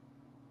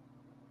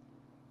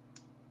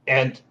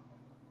 And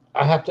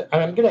I'm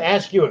going to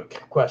ask you a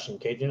question,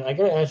 Cajun. I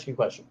got to ask you a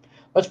question.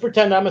 Let's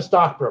pretend I'm a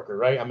stockbroker,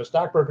 right? I'm a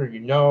stockbroker you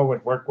know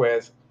and work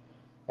with.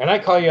 And I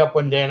call you up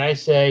one day and I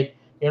say,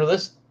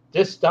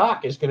 this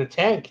stock is going to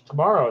tank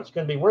tomorrow. It's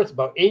going to be worth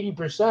about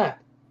 80%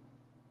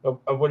 of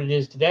what it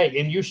is today.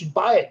 And you should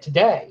buy it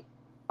today.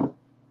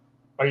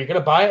 Are you going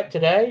to buy it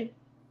today?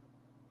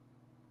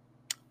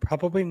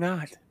 Probably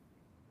not.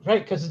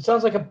 Right, because it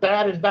sounds like a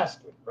bad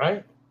investment,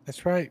 right?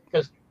 That's right.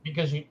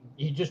 Because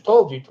he just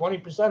told you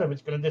 20% of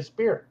it's going to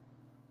disappear.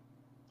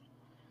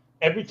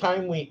 Every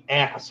time we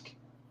ask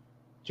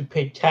to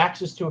pay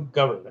taxes to a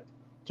government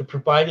to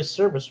provide a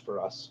service for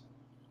us,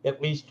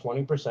 at least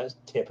 20% is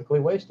typically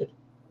wasted.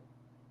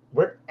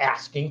 We're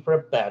asking for a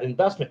bad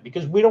investment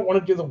because we don't want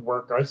to do the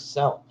work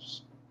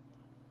ourselves.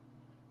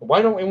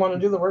 Why don't we want to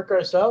do the work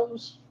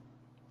ourselves?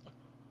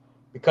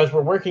 Because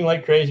we're working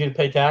like crazy to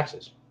pay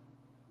taxes.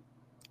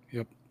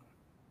 Yep.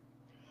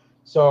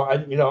 So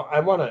I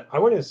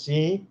want to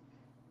see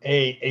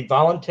a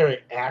voluntary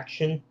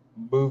action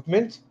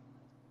movement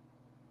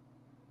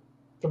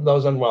from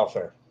those on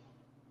welfare.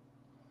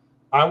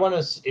 I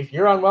want to, if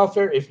you're on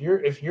welfare, if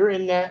you're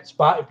in that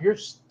spot, if you're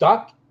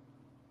stuck,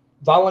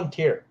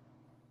 volunteer.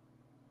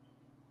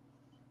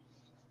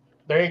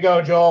 There you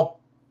go, Joel.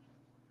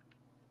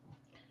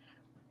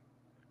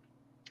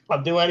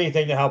 I'll do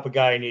anything to help a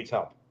guy who needs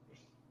help.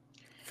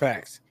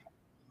 Facts.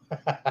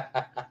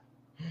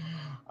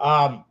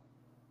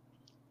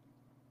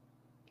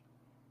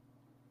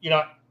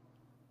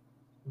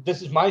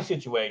 This is my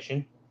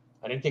situation.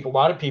 I didn't think a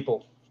lot of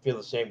people feel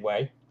the same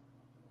way.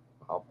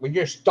 When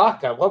you're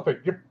stuck on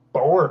welfare, you're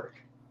bored.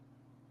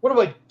 What do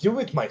I do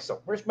with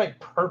myself? Where's my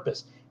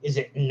purpose? Is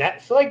it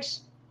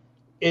Netflix?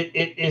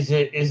 Is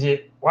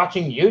it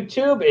watching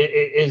YouTube?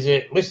 Is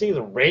it listening to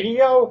the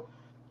radio?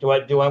 Do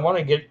I want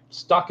to get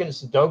stuck in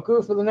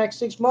Sudoku for the next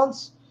 6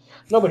 months?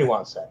 Nobody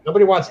wants that.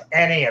 Nobody wants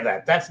any of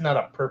that. That's not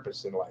a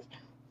purpose in life.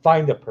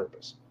 Find a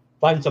purpose.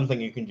 Find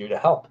something you can do to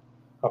help.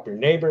 Help your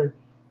neighbor.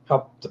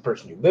 Help the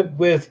person you live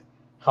with.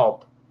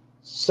 Help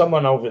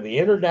someone over the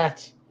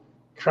internet.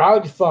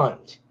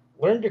 Crowdfund.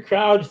 Learn to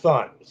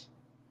crowdfund.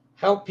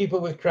 Help people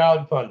with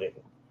crowdfunding.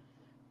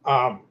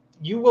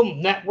 You will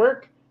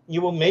network.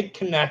 You will make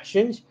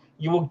connections.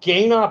 You will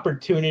gain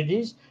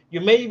opportunities.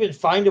 You may even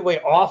find a way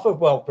off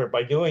of welfare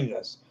by doing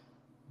this.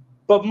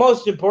 But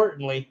most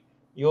importantly,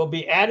 you will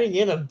be adding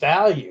in a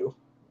value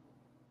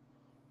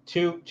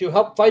to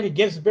help fight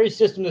against the very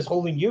system that's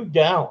holding you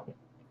down.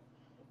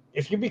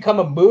 If you become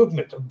a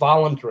movement of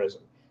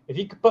voluntarism, if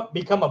you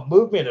become a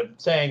movement of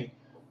saying,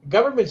 the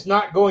government's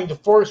not going to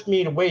force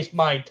me to waste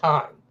my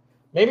time.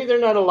 Maybe they're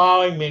not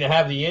allowing me to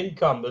have the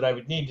income that I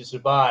would need to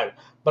survive,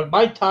 but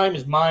my time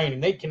is mine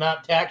and they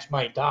cannot tax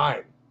my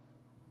time.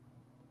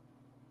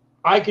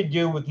 I could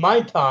do with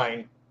my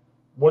time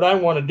what I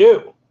want to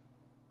do.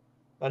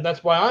 And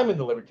that's why I'm in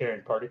the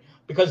Libertarian Party,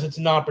 because it's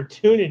an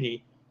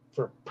opportunity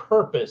for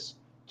purpose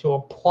to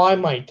apply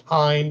my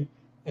time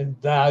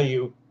and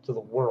value to the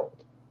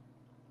world.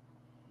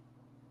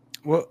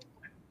 Well,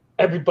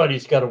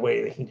 everybody's got a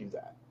way they can do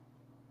that.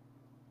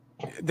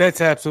 That's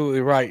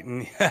absolutely right.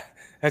 And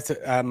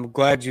I'm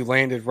glad you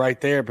landed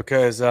right there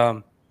because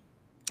that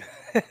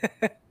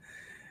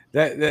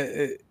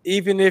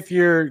even if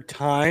your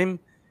time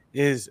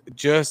is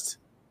just,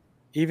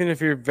 even if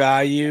your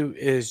value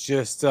is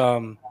just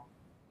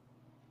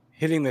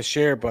hitting the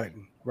share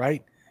button,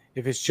 right?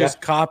 If it's just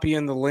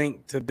copying the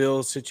link to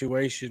Bill's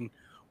situation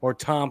or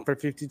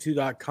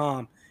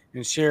TomFor52.com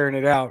and sharing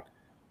it out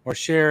or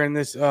sharing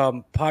this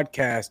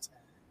podcast,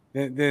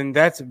 then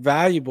that's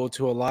valuable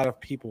to a lot of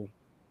people.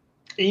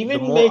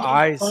 Even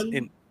making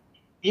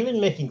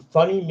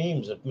funny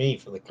memes of me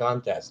for the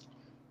contest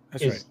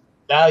is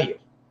value.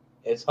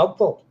 It's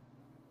helpful.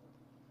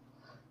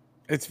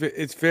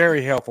 It's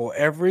very helpful.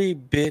 Every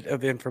bit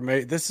of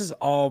information. This is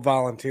all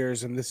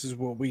volunteers, and this is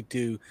what we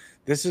do.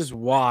 This is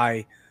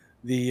why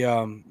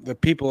the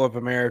people of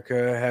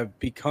America have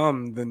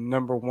become the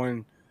number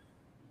one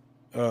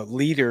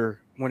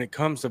leader when it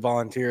comes to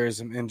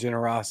volunteerism and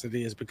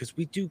generosity, is because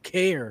we do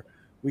care.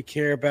 We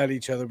care about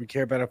each other. We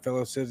care about our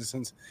fellow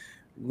citizens.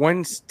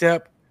 One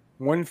step,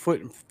 1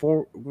 foot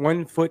for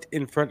 1 foot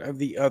in front of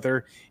the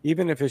other,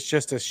 even if it's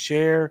just a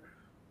share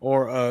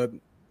or a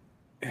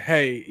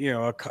hey,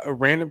 a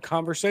random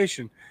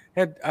conversation.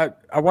 I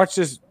watched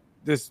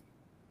this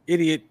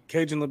idiot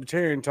Cajun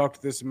Libertarian talk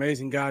to this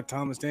amazing guy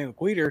Thomas Daniel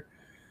Queter,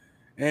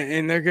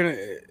 and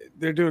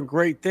they're doing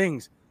great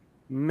things.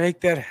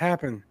 Make that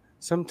happen.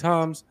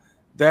 Sometimes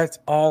that's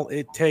all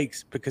it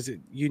takes, because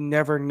you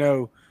never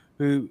know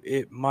who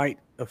it might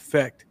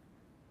affect,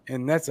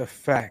 and that's a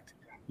fact.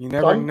 You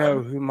never know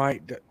who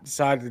might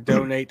decide to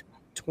donate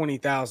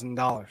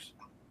 $20,000.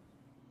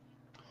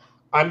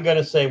 I'm going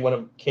to say one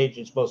of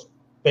Cajun's most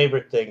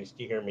favorite things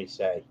to hear me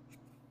say.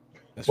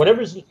 That's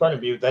Whatever's in front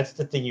of you, that's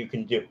the thing you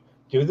can do.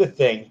 Do the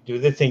thing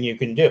you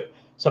can do.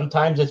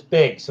 Sometimes it's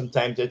big,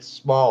 sometimes it's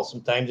small,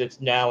 sometimes it's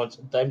now, and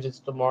sometimes it's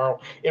tomorrow.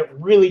 It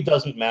really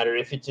doesn't matter.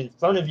 If it's in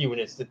front of you and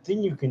it's the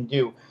thing you can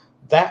do,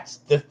 that's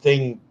the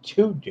thing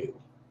to do.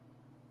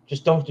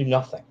 Just don't do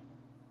nothing.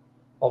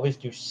 Always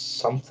do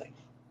something.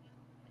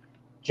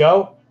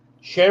 Joe,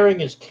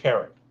 sharing is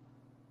caring.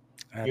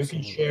 Absolutely. You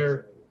can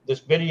share this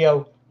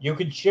video. You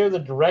can share the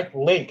direct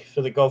link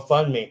for the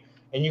GoFundMe,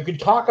 and you can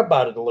talk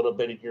about it a little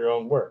bit in your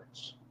own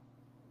words.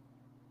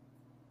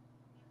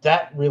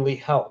 That really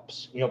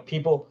helps.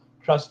 People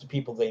trust the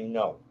people they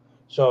know.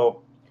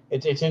 So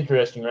it's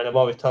interesting, right? I'm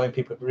always telling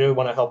people, if you really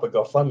want to help a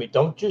GoFundMe,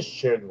 don't just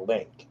share the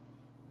link.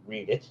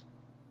 Read it.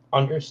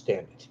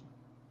 Understand it.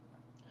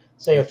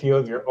 Say a few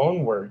of your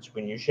own words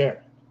when you share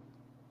it.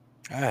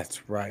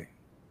 That's right.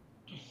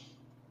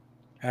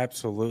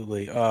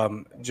 Absolutely.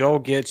 Joel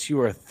Getz, you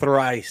are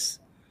thrice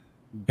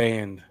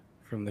banned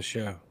from the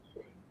show.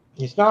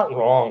 He's not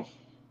wrong.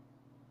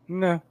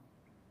 No,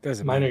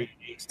 doesn't matter.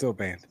 Still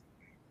banned.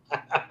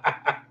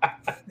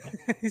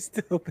 He's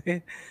still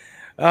banned.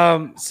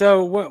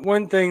 So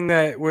one thing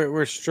that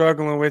we're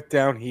struggling with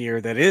down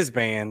here that is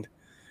banned,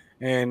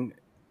 and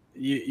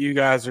you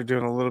guys are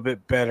doing a little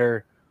bit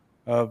better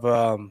of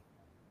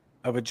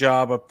a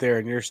job up there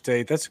in your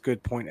state. That's a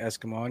good point,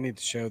 Eskimo. I need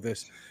to show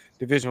this.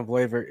 Division of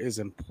labor is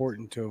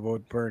important to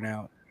avoid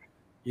burnout.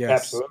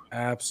 Yes,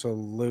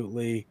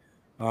 absolutely.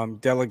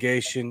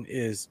 Delegation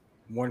is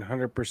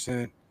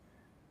 100%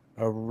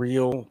 a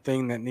real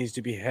thing that needs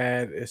to be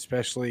had,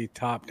 especially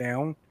top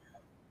down.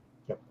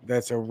 Yep.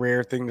 That's a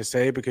rare thing to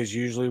say, because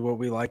usually what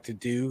we like to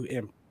do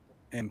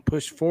and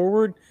push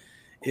forward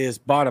is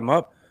bottom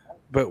up.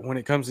 But when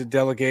it comes to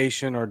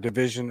delegation or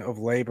division of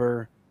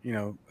labor,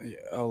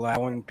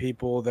 allowing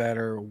people that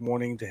are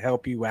wanting to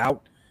help you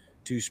out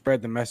to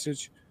spread the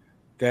message,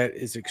 that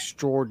is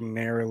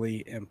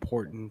extraordinarily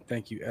important.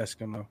 Thank you,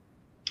 Eskimo.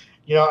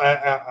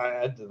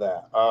 I add to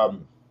that.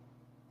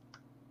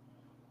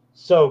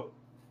 So,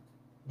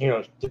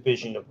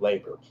 division of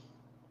labor.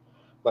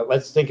 But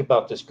let's think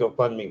about this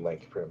GoFundMe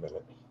link for a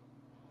minute.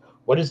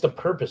 What is the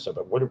purpose of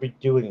it? What are we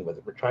doing with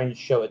it? We're trying to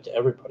show it to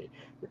everybody.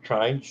 We're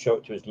trying to show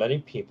it to as many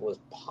people as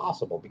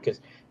possible, because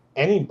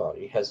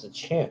anybody has the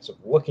chance of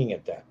looking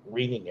at that,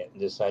 reading it, and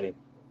deciding,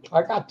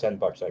 I got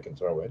 $10 I can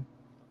throw in.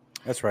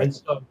 That's right.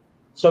 And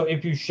so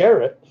if you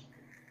share it,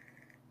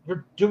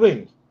 you're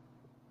doing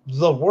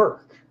the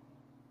work.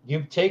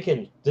 You've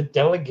taken the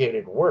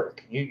delegated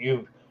work.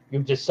 You've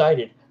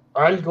decided,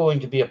 I'm going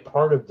to be a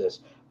part of this.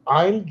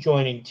 I'm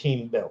joining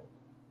Team Bill.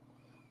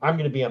 I'm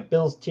going to be on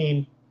Bill's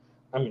team.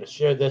 I'm going to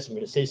share this. I'm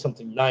going to say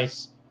something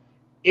nice.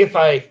 If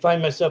I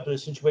find myself in a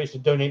situation to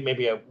donate,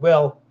 maybe I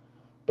will.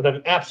 But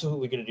I'm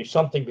absolutely going to do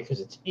something, because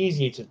it's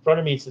easy. It's in front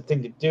of me. It's the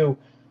thing to do.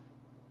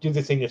 Do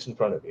the thing that's in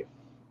front of you.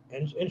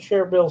 And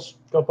share Bill's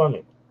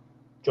GoFundMe.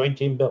 Join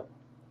Team Bill.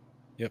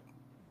 Yep.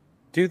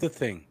 Do the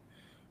thing.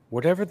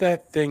 Whatever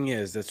that thing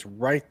is that's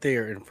right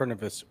there in front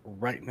of us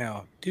right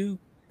now, do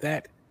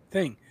that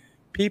thing.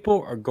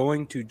 People are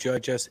going to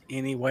judge us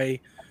anyway.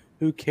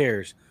 Who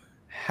cares?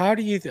 How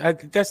do you?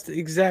 That's the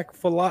exact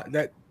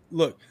philosophy.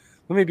 Look,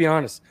 let me be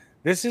honest.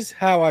 This is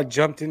how I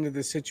jumped into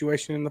this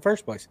situation in the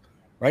first place,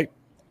 right?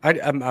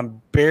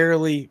 I'm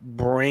barely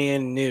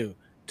brand new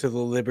to the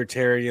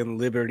libertarian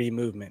liberty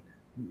movement.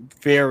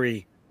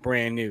 Very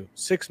brand new.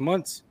 6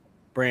 months,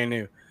 brand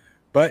new.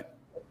 But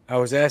I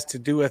was asked to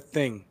do a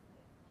thing,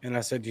 and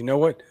I said, you know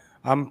what?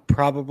 I'm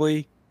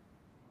probably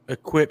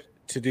equipped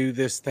to do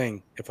this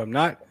thing. If I'm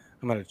not,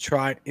 I'm going to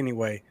try it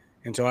anyway.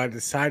 And so I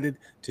decided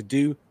to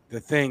do the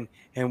thing.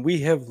 And we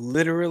have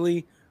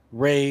literally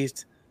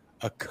raised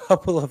a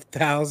couple of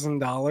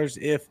 $1,000s,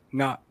 if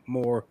not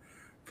more,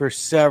 for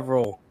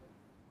several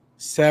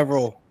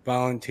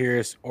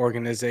volunteers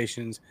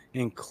organizations,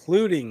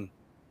 including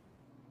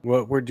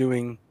what we're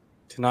doing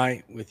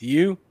tonight with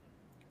you,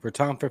 for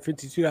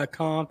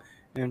TomFor52.com,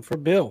 and for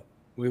Bill.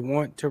 We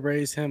want to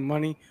raise him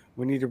money.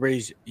 we need to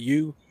raise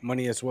you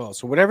money as well.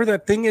 So whatever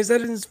that thing is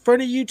that is in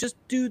front of you, just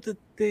do the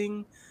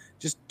thing.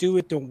 Just do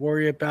it. Don't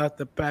worry about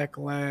the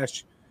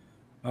backlash.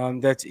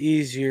 That's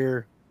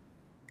easier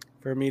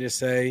for me to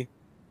say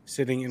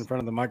sitting in front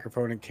of the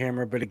microphone and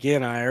camera. But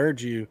again, I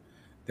urge you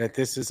that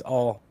this is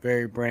all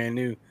very brand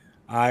new.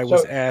 I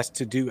was So, asked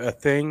to do a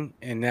thing,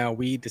 and now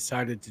we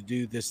decided to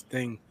do this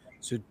thing.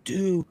 So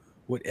do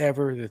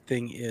whatever the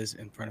thing is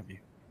in front of you.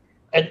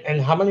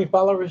 and how many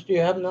followers do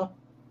you have now?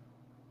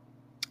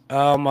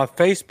 My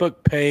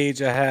Facebook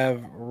page, I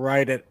have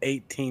right at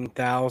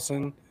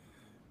 18,000.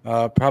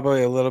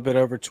 Probably a little bit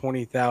over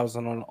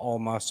 20,000 on all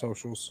my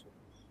socials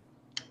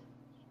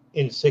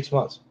In 6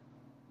 months,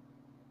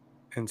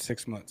 in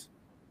 6 months.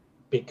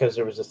 because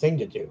there was a thing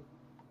to do,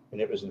 and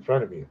it was in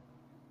front of you,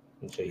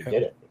 and so you Yep.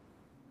 did it.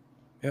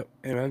 Yep.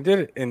 And I did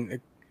it. And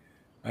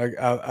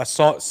I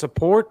sought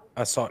support.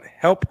 I sought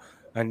help.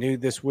 I knew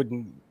this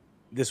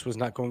was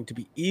not going to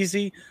be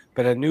easy,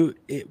 but I knew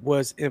it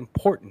was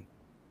important.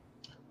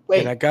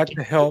 And I Wait, got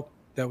the help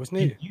that was did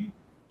needed. you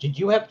did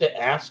you have to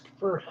ask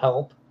for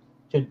help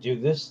to do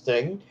this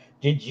thing?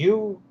 Did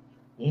you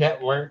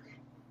network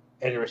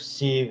and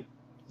receive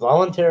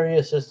voluntary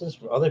assistance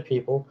from other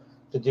people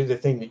to do the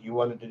thing that you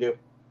wanted to do?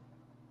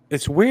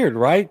 It's weird,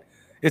 right?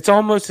 It's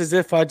almost as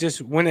if I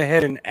just went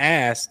ahead and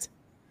asked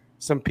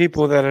some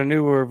people that I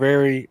knew were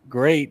very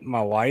great.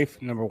 My wife,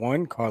 number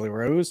one, Carly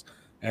Rose,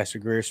 Astor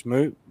Greer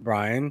Smoot,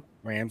 Brian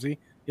Ramsey.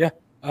 Yeah,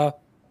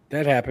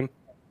 that happened.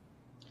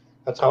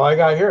 That's how I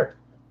got here.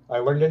 I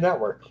learned to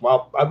network.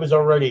 Well, I was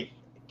already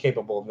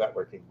capable of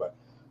networking, but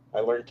I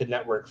learned to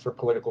network for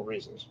political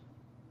reasons.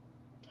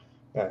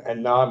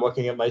 And now I'm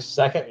looking at my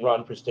second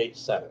run for state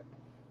senate.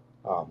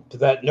 To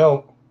that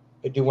note,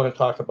 I do want to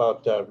talk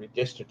about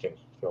redistricting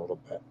for a little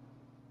bit.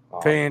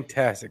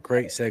 Fantastic.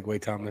 Great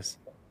segue, Thomas.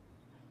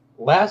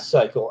 Last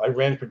cycle, I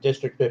ran for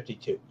District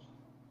 52.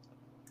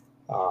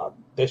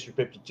 District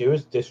 52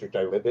 is the district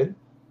I live in.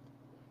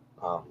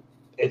 Um,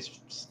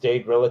 it's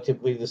stayed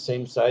relatively the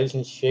same size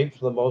and shape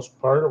for the most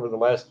part over the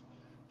last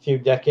few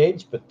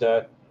decades,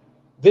 but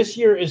this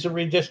year is a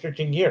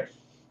redistricting year.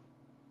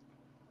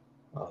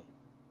 Um,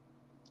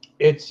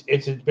 it's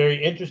a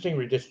very interesting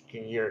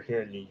redistricting year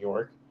here in New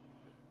York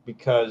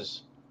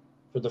because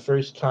for the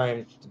first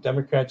time, the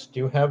Democrats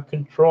do have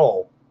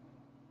control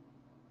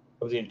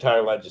of the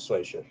entire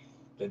legislature.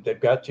 They've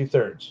got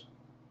 2/3.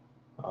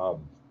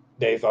 Um,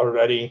 they've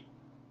already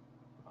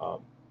um,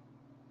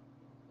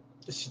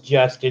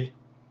 suggested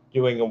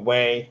doing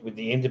away with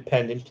the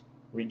independent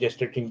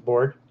redistricting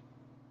board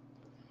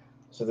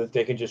so that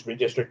they can just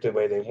redistrict the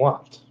way they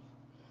want.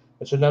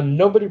 And so now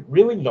nobody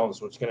really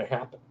knows what's going to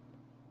happen.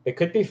 They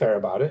could be fair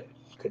about it.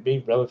 It could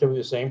be relatively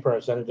the same for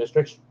our Senate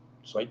districts,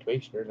 slight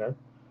tweaks here and there.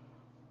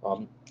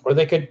 Or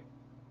they could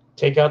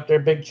take out their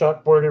big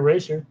chalkboard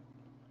eraser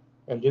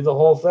and do the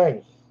whole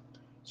thing.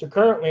 So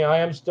currently, I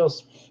am still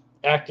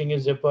acting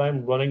as if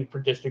I'm running for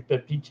District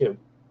 52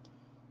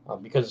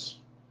 because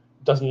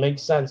it doesn't make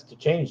sense to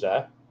change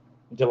that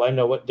until I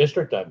know what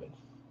district I'm in.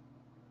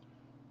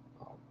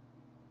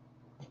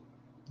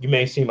 You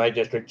may see my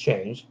district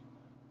change.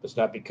 That's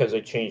not because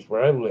I changed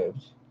where I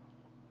lived.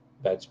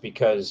 That's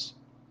because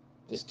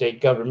the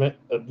state government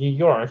of New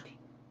York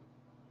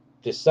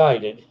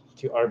decided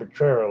to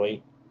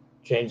arbitrarily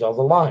change all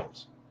the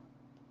lines.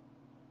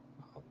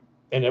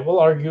 And it will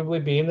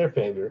arguably be in their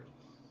favor.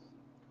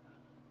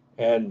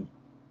 And,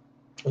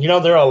 you know,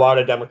 there are a lot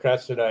of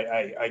Democrats that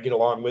I get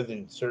along with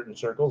in certain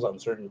circles on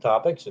certain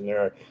topics. And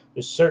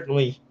there's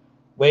certainly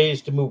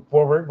ways to move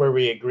forward where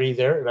we agree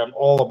there. And I'm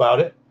all about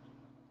it.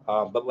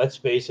 But let's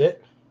face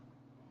it,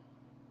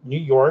 New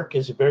York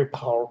is a very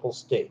powerful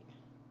state,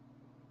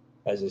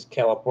 as is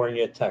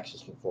California,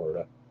 Texas, and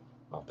Florida.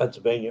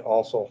 Pennsylvania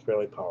also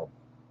fairly powerful.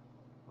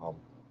 Um,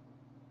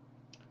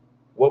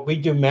 what we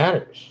do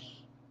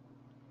matters.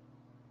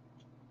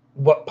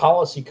 What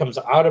policy comes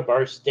out of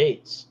our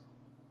states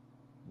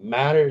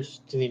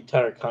matters to the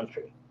entire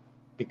country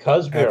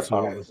because we are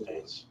powerful Absolutely.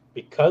 states.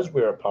 Because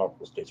we are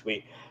powerful states,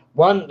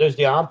 there's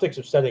the optics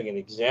of setting an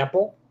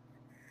example,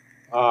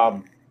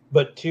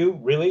 but two,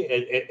 really,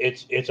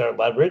 it's our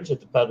leverage at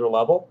the federal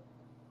level.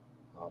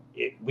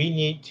 We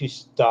need to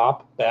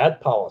stop bad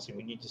policy.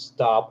 We need to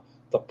stop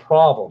the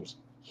problems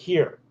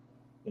here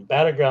in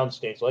battleground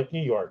states like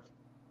New York.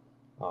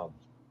 Um,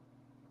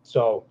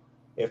 so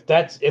if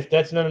that's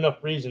not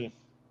enough reason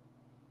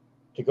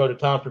to go to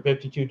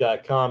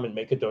tomfor52.com and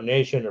make a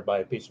donation or buy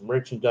a piece of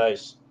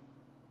merchandise,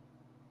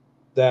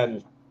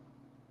 then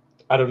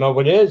I don't know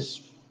what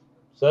is.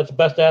 So that's the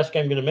best ask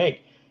I'm going to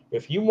make.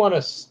 If you want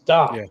to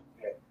stop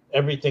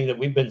everything that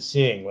we've been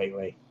seeing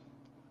lately,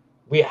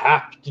 we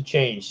have to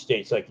change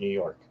states like New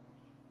York.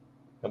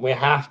 And we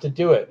have to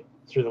do it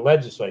through the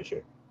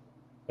legislature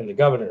and the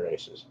governor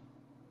races.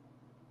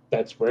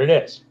 That's where it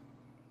is.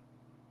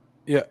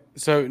 Yeah.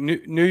 So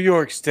New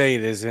York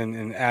State is in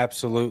an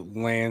absolute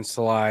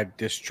landslide,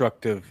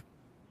 destructive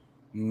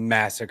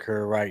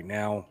massacre right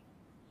now.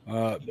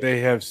 They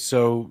have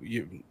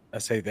I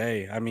say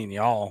they, I mean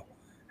y'all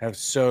have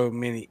so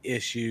many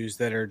issues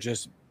that are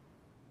just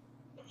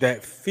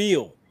that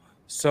feel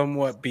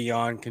somewhat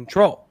beyond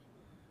control.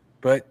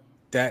 But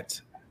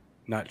that's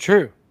not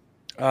true.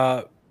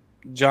 Uh,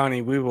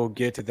 Johnny, we will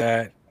get to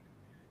that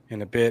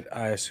in a bit.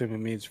 I assume it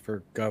means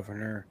for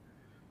governor.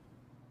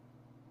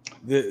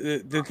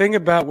 The thing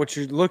about what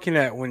you're looking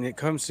at when it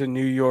comes to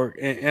New York,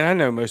 and I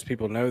know most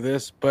people know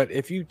this, but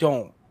if you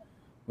don't,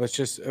 let's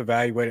just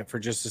evaluate it for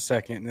just a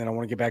second, and then I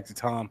want to get back to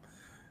Tom.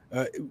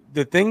 Uh,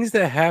 the things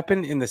that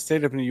happen in the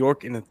state of New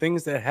York and the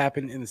things that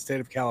happen in the state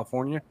of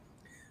California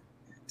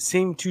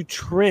seem to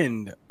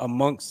trend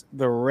amongst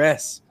the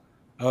rest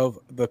of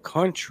the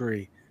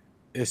country,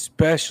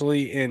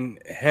 especially in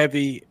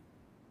heavy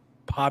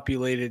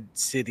populated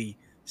city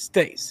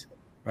states,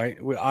 right?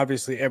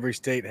 Obviously, every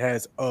state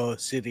has a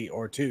city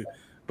or two,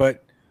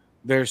 but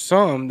there's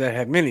some that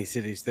have many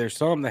cities. There's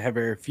some that have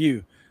very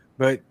few,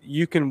 but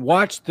you can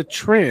watch the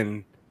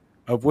trend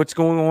of what's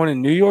going on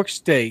in New York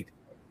State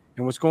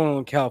and what's going on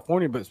in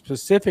California, but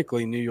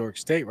specifically New York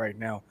State right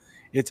now.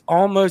 It's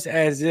almost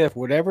as if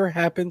whatever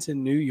happens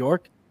in New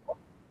York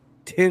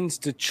tends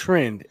to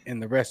trend in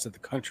the rest of the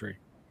country.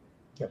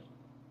 Yeah.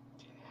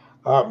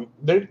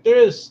 There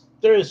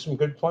is some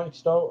good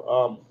points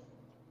though.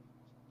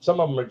 Some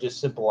of them are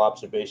just simple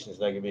observations.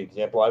 And I'll give you an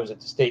example. I was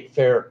at the state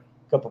fair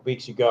a couple of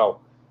weeks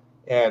ago,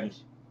 and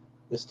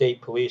the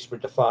state police were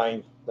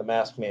defying the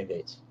mask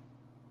mandates.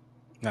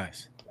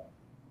 Nice.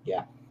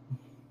 Yeah,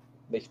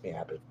 makes me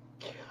happy.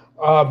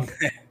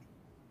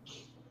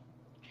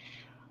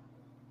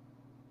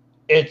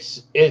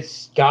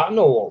 It's gotten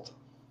old,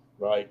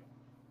 right?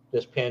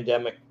 This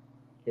pandemic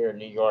here in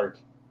New York,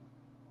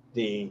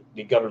 the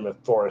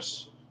government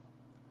force,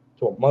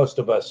 to most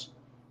of us,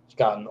 it's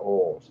gotten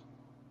old.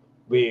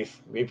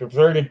 We've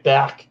reverted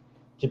back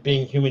to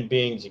being human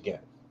beings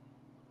again.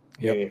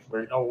 Yep.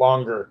 We're no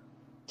longer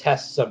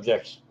test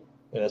subjects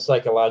in a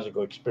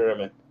psychological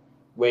experiment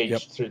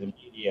waged through the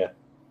media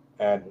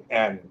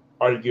and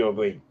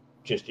arguably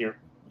just your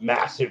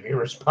massive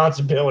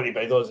irresponsibility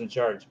by those in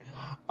charge.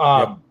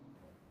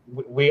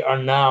 We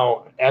are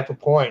now at the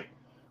point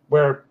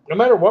where no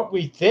matter what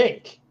we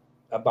think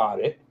about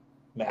it,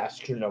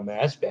 masks or no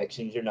masks,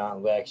 vaccines or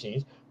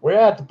non-vaccines, we're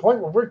at the point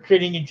where we're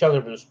treating each other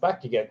with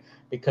respect again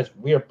because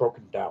we are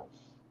broken down.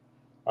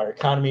 Our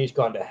economy has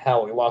gone to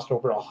hell. We lost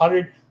over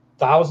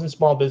 100,000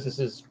 small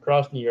businesses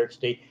across New York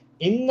State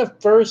in the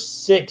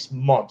first 6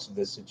 months of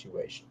this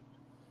situation.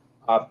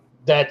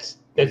 That's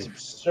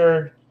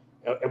absurd,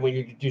 and we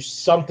need to do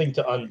something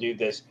to undo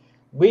this.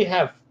 We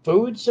have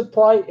food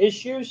supply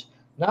issues,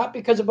 not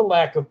because of a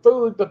lack of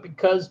food, but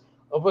because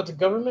of what the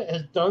government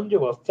has done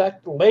to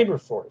affect the labor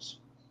force.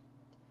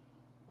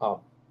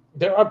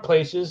 There are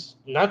places,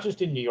 not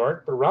just in New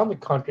York, but around the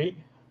country,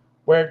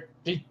 where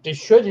they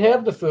should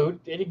have the food.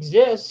 It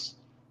exists.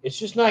 It's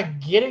just not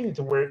getting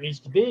to where it needs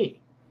to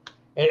be.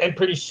 And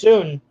pretty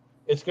soon,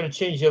 it's going to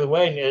change the other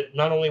way. And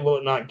not only will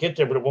it not get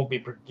there, but it won't be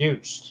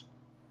produced.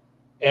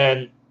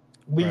 And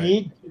we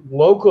need to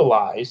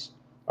localize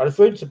our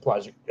food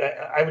supplies.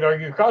 I would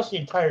argue across the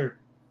entire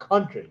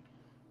country,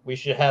 we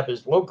should have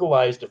as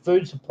localized a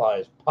food supply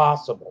as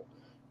possible.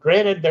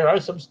 Granted, there are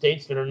some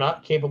states that are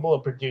not capable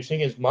of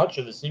producing as much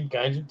of the same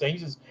kinds of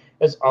things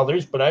as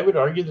others, but I would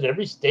argue that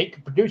every state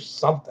could produce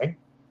something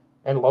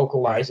and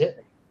localize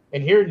it.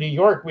 And here in New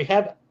York, we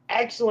have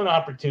excellent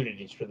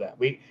opportunities for that.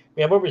 We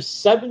have over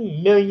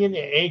 7 million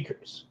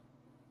acres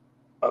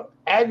of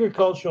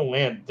agricultural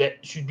land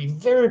that should be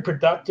very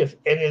productive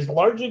and is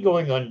largely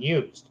going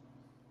unused.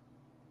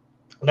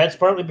 And that's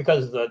partly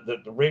because of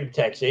the rate of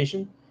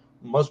taxation.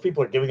 Most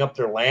people are giving up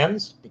their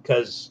lands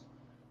because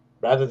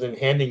rather than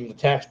handing the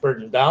tax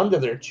burden down to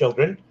their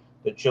children,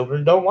 the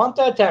children don't want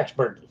that tax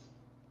burden.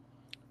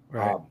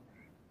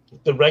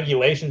 The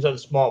regulations on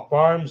small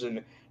farms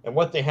and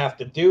what they have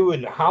to do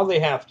and how they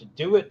have to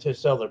do it to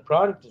sell their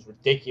product is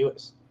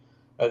ridiculous.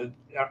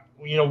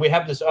 We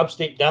have this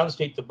upstate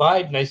downstate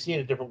divide, and I see it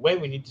a different way.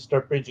 We need to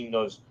start bridging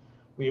those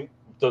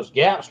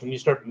gaps. We need to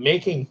start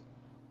making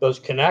those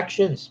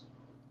connections.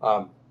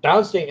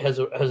 Downstate has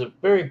a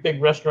very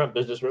big restaurant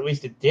business, or at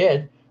least it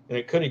did, and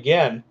it could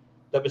again,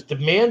 that was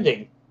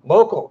demanding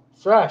local,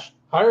 fresh,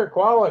 higher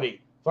quality,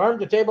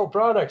 farm-to-table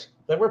products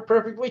that we're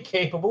perfectly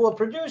capable of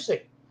producing.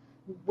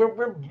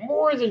 We're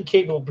more than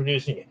capable of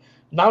producing it.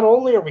 Not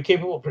only are we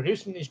capable of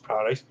producing these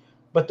products,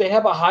 but they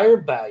have a higher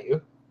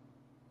value,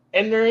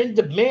 and they're in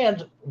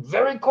demand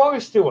very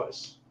close to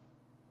us.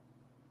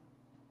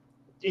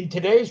 In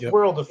today's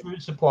world of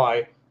food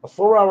supply, a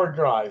 4-hour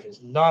drive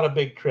is not a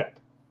big trip.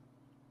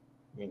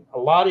 I mean, a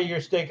lot of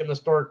your steak in the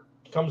store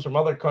comes from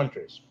other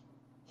countries.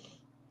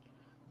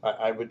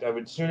 I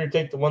would sooner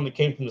take the one that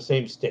came from the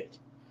same state.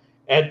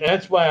 And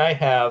that's why I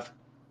have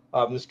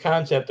this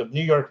concept of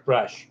New York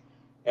Fresh.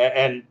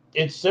 And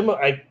it's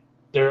similar.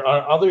 There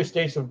are other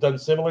states that have done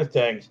similar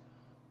things.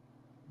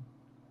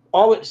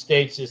 All it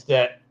states is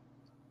that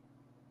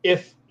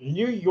if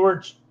New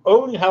York's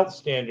own health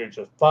standards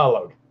are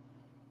followed,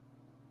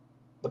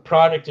 the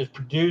product is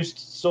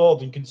produced,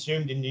 sold, and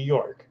consumed in New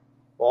York.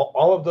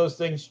 All of those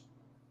things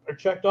are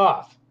checked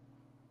off.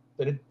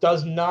 That it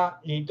does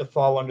not need to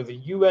fall under the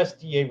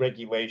USDA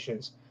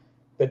regulations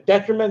that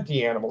detriment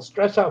the animal,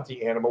 stress out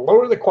the animal,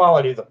 lower the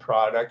quality of the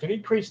product, and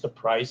increase the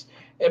price,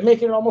 and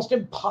make it almost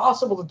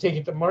impossible to take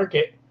it to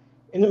market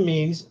in a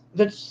means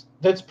that's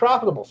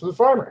profitable for the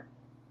farmer.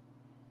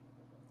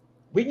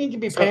 We need to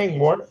be paying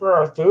more for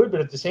our food,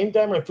 but at the same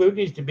time, our food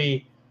needs to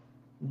be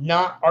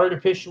not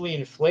artificially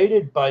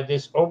inflated by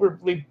this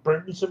overly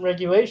burdensome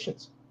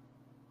regulations.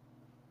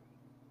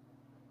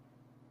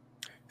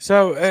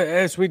 So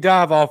as we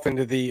dive off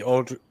into the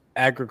old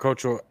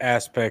agricultural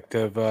aspect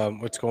of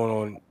what's going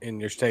on in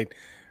your state,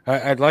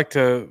 I'd like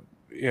to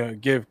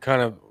give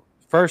kind of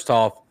first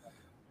off,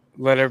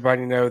 let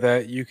everybody know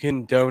that you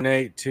can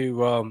donate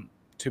to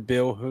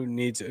Bill, who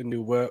needs a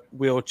new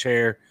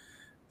wheelchair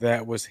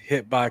that was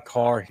hit by a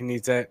car. He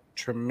needs that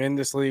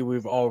tremendously.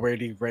 We've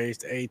already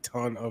raised a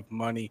ton of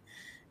money,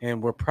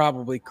 and we're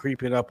probably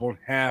creeping up on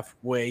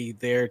halfway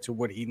there to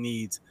what he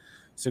needs.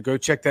 So go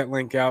check that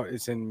link out.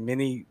 It's in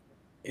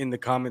the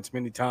comments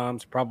many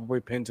times,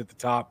 probably pinned at the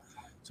top.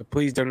 So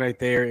please donate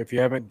there. If you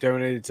haven't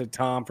donated to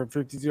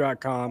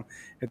TomFrom52.com,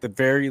 at the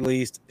very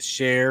least,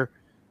 share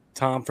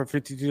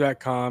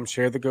TomFrom52.com,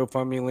 share the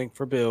GoFundMe link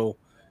for Bill,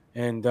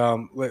 and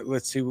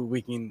let's see what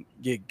we can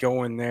get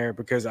going there,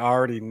 because I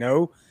already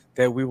know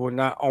that we will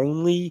not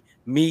only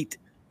meet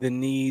the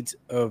needs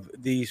of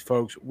these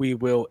folks, we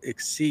will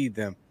exceed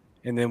them.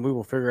 And then we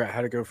will figure out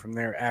how to go from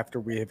there after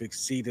we have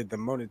exceeded the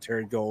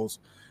monetary goals,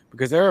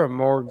 because there are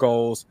more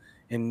goals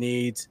and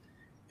needs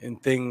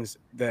and things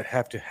that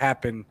have to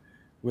happen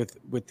with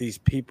these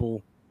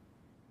people.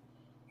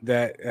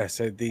 That I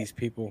said these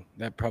people,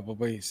 that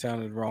probably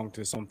sounded wrong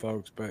to some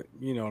folks, but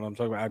you know what I'm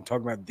talking about. I'm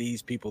talking about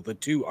these people, the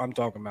two I'm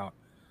talking about.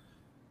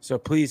 So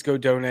please go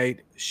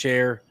donate,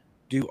 share,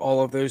 do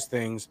all of those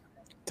things.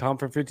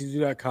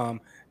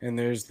 TomFrom52.com, and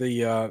there's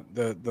the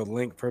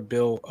link for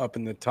Bill up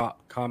in the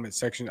top comment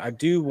section. I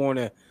do want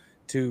I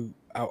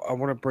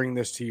want to bring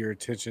this to your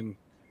attention,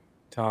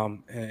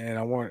 Tom, and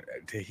I want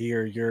to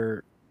hear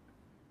your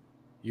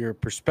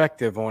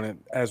perspective on it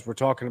as we're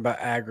talking about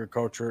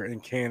agriculture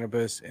and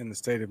cannabis in the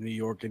state of New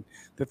York and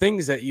the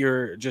things that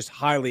you're just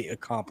highly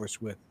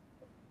accomplished with.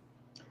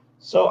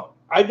 So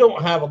I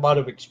don't have a lot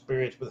of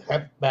experience with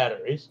hemp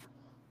batteries,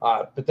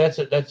 but that's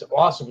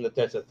awesome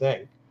that's a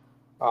thing.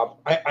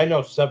 I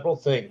know several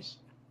things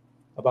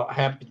about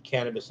hemp and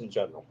cannabis in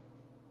general.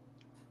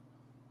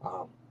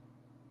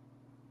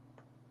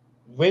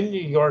 When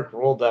New York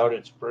rolled out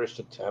its first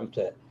attempt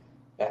at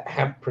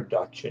hemp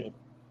production,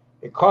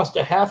 it cost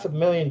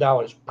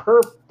 $500,000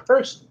 per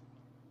person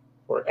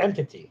or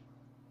entity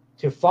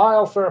to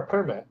file for a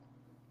permit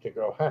to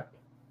grow hemp.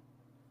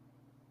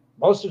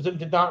 Most of them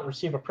did not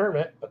receive a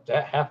permit, but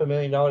that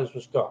 $500,000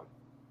 was gone.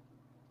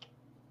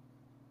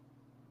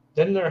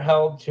 Then they're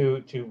held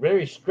to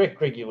very strict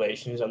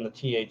regulations on the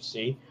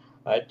THC.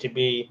 To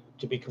be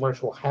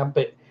commercial hemp,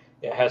 it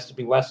has to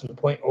be less than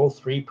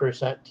 0.03%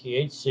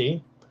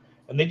 THC.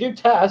 And they do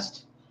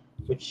test,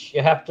 which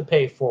you have to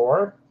pay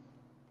for.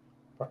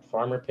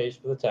 Farmer pays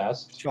for the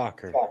test.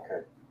 Shocker.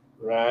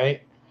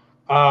 Right.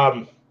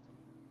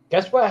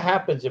 Guess what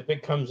happens if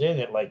it comes in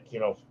at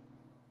 0.04%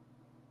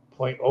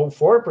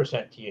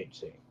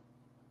 THC?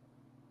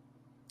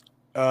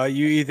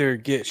 You either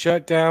get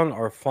shut down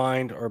or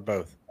fined or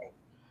both.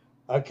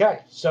 Okay,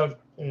 so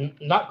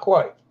not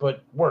quite,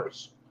 but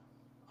worse.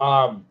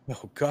 Oh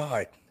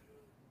God.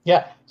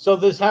 Yeah, so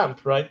this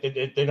hemp, right?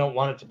 They don't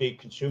want it to be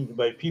consumed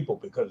by people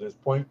because it's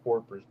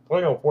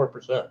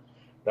 0.04%,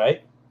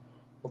 right?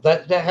 Well,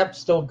 that hemp's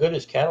still good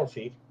as cattle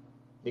feed.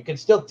 You can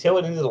still till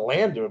it into the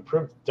land to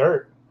improve the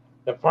dirt.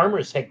 The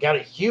farmers had got a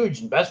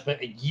huge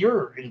investment, a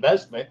year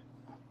investment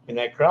in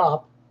that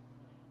crop.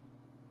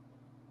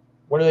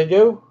 What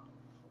do?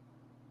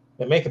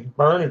 They make them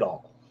burn it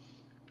all.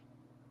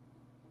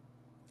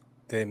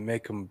 They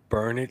make them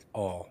burn it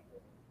all.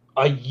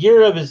 A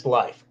year of his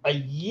life, a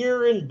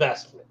year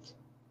investment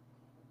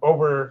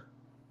over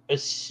a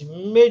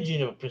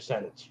smidgen of a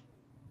percentage.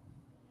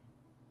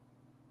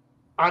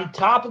 On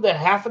top of the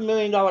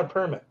 $500,000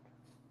 permit.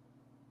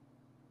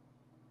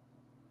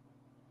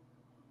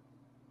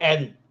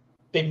 And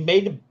they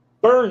made him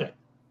burn it.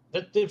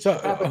 That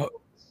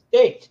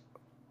state.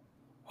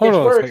 Hold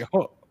on a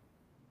second.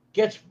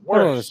 Gets worse.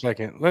 Hold on a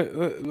second.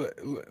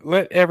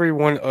 Let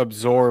everyone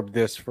absorb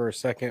this for a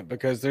second,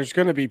 because there's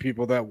going to be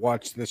people that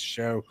watch this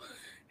show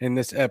in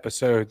this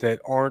episode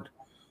that aren't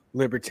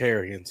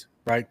libertarians,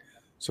 right?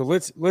 So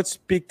let's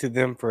speak to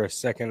them for a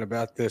second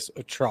about this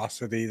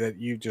atrocity that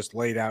you just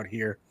laid out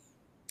here.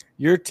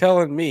 You're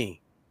telling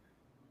me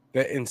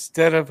that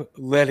instead of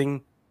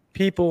letting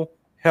people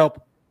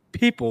help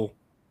people,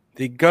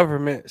 the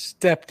government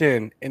stepped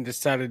in and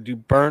decided to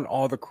burn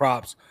all the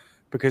crops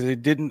because they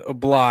didn't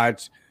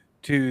oblige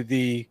to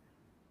the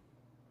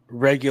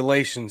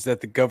regulations that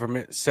the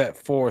government set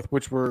forth,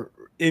 which were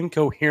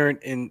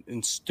incoherent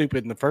and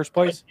stupid in the first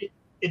place.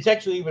 It's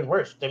actually even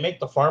worse. They make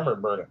the farmer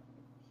burn it.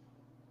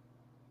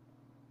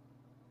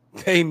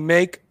 They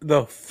make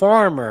the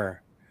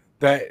farmer,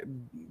 that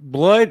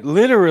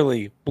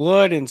literally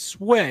blood and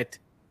sweat,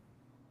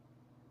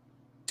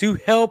 to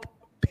help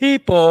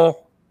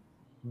people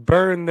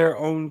burn their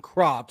own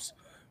crops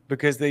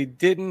because they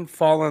didn't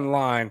fall in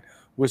line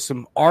with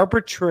some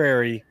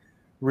arbitrary,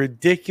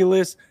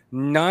 ridiculous,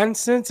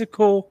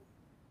 nonsensical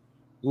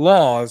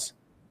laws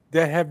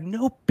that have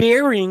no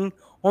bearing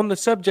on the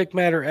subject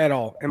matter at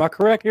all. Am I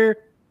correct here?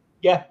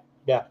 Yeah,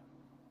 yeah.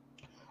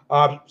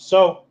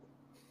 So,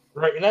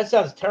 right, and that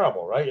sounds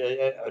terrible, right?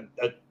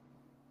 A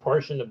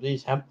portion of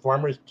these hemp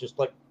farmers just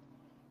like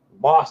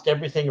lost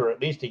everything, or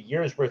at least a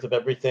year's worth of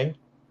everything.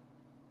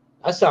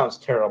 That sounds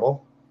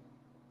terrible.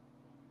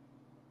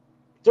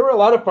 There were a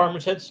lot of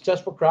farmers had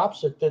successful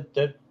crops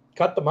that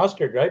cut the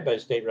mustard, right, by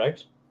state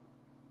regs.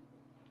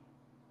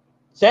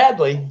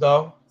 Sadly,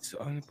 though, It's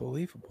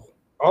unbelievable.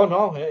 oh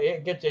no,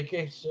 it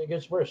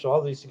gets worse. So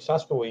all these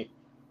successfully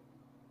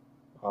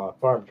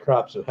farmed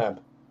crops of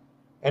hemp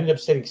ended up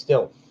sitting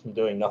still and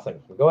doing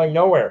nothing, going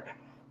nowhere,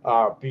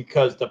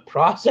 because the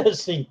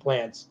processing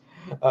plants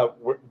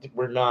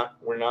were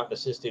not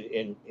assisted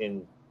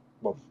in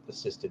well,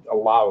 assisted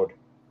allowed,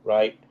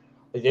 right?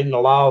 They didn't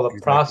allow the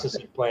Exactly.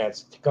 processing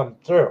plants to come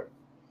through.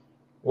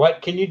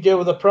 What can you do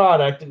with a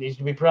product that needs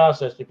to be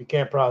processed if you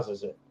can't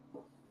process it?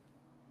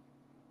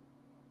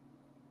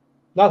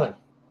 Nothing.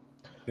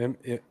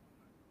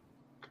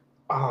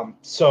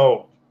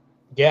 So,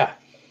 yeah,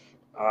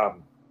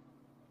 um,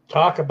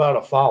 talk about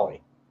a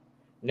folly.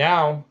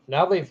 Now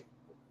they've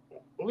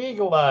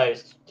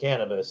legalized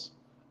cannabis,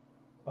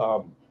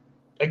 um,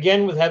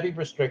 again with heavy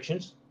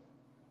restrictions.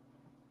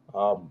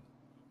 Um,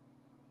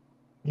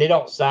 they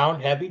don't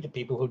sound heavy to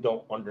people who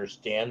don't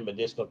understand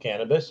medicinal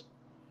cannabis,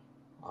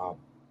 um,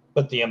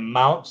 but the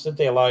amounts that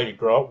they allow you to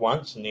grow at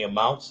once and the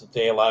amounts that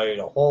they allow you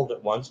to hold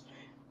at once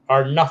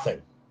are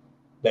nothing.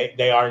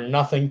 They are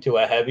nothing to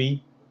a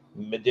heavy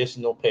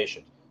medicinal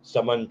patient.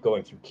 Someone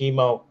going through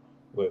chemo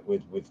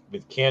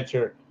with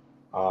cancer,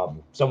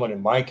 someone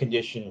in my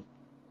condition,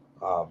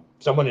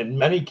 someone in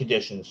many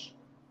conditions.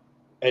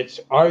 It's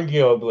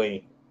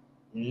arguably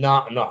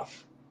not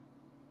enough.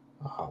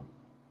 Um,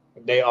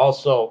 they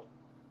also,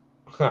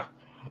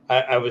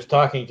 I was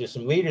talking to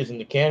some leaders in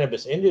the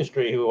cannabis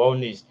industry who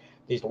own these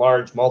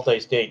large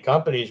multi-state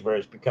companies where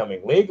it's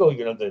becoming legal.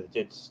 You know,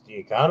 it's the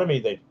economy.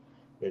 They're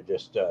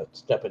just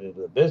stepping into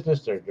the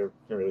business. They're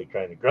really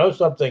trying to grow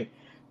something.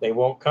 They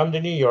won't come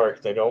to New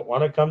York. They don't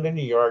want to come to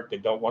New York. They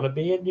don't want to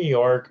be in New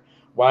York.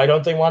 Why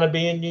don't they want to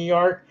be in New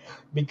York?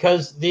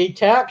 Because the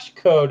tax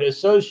code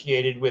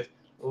associated with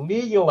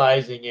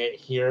legalizing it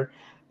here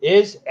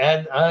is,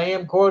 and I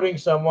am quoting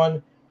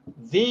someone,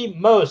 the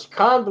most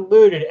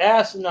convoluted,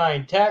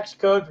 asinine tax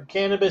code for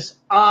cannabis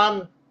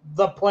on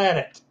the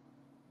planet.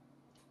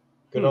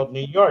 Good old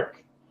New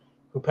York,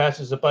 who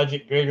passes a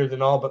budget greater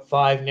than all but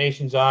 5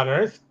 nations on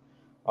earth,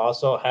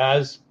 also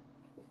has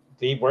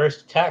the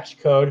worst tax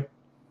code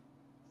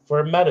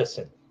for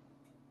medicine.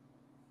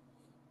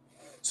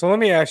 So let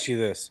me ask you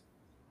this,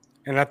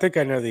 and I think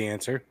I know the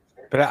answer,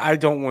 but I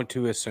don't want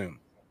to assume.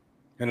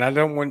 And I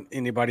don't want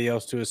anybody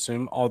else to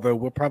assume, although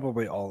we're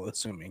probably all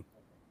assuming.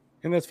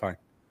 And that's fine.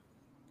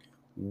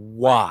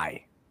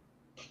 Why?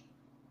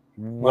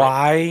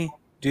 Why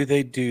do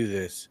they do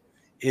this?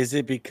 Is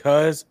it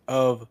because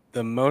of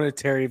the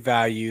monetary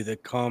value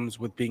that comes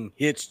with being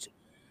hitched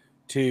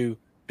to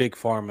big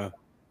pharma?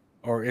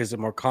 Or is it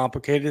more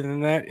complicated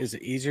than that? Is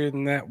it easier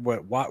than that?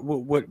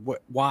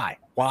 Why?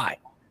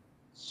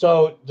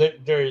 So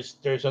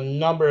there's a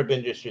number of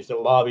industries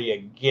that lobby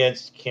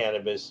against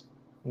cannabis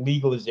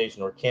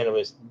legalization or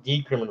cannabis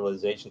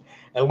decriminalization,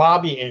 and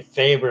lobby in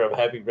favor of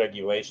heavy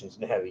regulations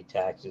and heavy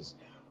taxes.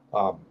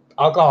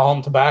 Alcohol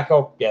and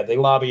tobacco, yeah, they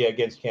lobby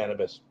against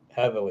cannabis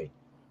heavily.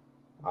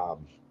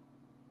 Um,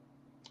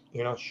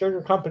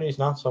 sugar companies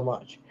not so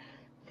much.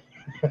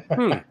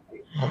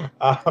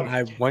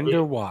 I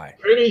wonder why.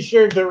 Pretty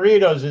sure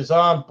Doritos is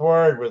on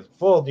board with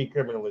full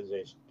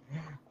decriminalization.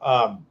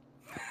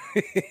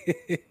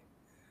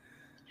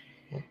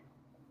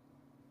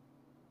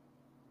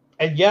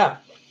 And yeah,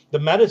 the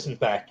medicine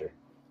factor.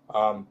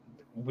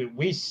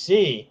 We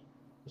see,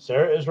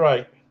 Sarah is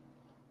right.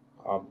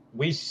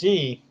 We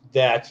see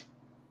that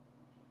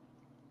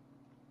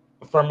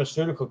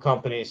pharmaceutical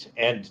companies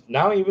and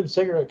now even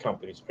cigarette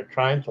companies are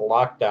trying to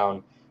lock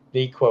down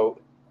the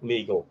quote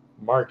legal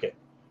market,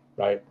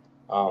 right?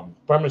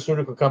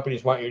 Pharmaceutical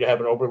companies want you to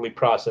have an overly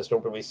processed,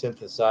 overly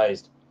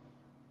synthesized,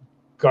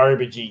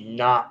 garbagey,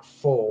 not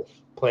full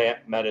plant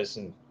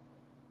medicine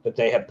that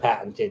they have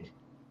patented.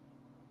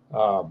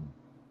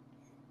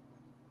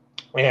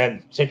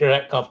 And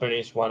cigarette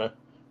companies want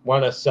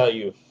to sell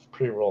you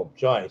pre-rolled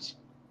joints,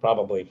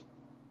 probably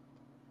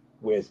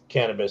with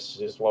cannabis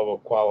as low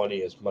of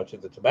quality as much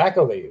of the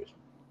tobacco they use.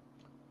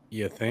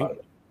 You think?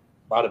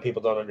 A lot of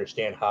people don't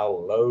understand how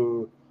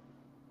low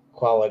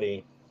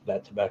quality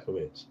that tobacco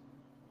is.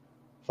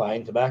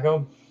 Fine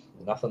tobacco,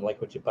 nothing like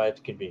what you buy at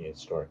the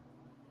convenience store.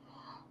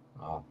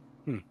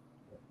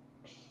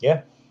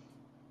 Yeah,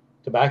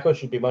 tobacco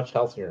should be much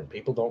healthier, and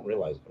people don't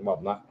realize it. Well,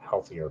 not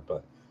healthier,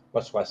 but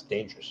much less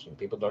dangerous, and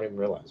people don't even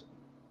realize it.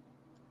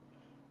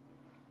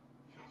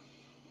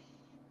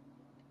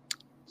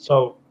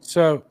 So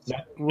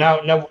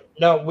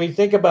now we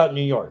think about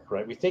New York,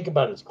 right? We think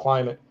about its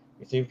climate.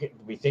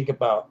 We think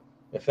about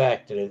the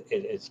fact that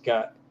it's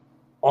got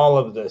all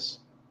of this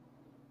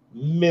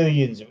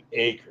millions of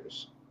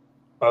acres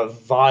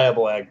of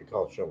viable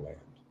agricultural land.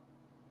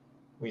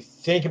 We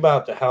think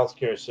about the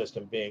healthcare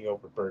system being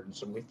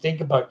overburdensome. We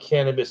think about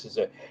cannabis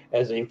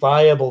as a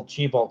viable,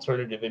 cheap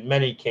alternative in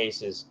many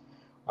cases,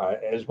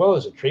 as well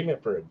as a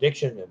treatment for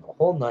addiction and the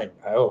whole nine.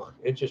 Oh,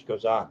 it just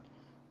goes on.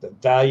 The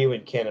value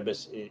in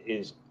cannabis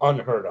is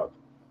unheard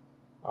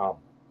of.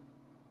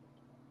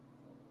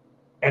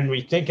 And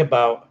we think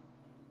about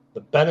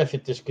the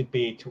benefit this could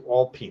be to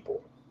all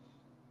people.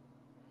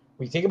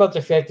 We think about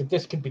the fact that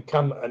this could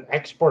become an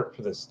export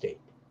for the state.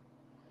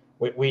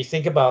 We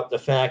think about the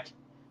fact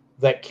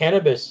that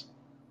cannabis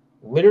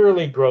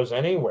literally grows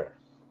anywhere.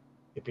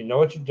 If you know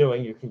what you're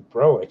doing, you can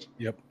grow it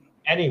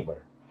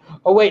anywhere.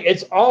 Oh, wait,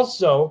 it's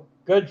also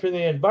good for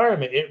the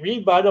environment. It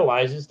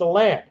revitalizes the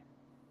land.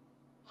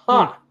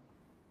 Huh.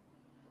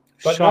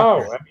 But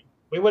Shocker. no, I mean,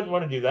 we wouldn't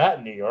want to do that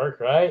in New York,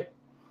 right?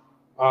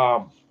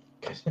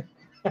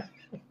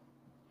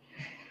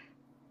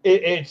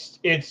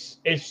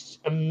 It's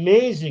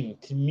amazing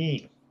to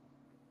me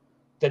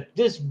that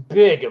this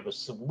big of a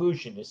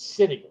solution is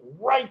sitting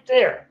right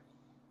there,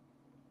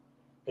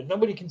 and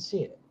nobody can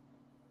see it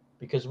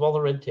because of all the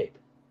red tape.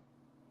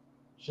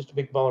 It's just a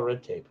big ball of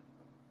red tape,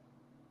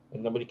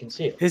 and nobody can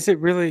see it. Is it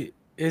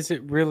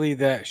really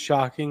that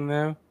shocking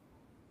though?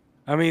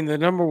 I mean, the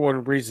number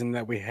one reason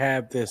that we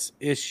have this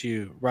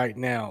issue right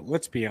now,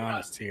 let's be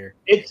honest here,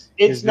 it's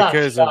not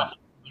shocking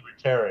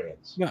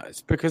libertarians. No,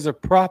 it's because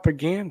of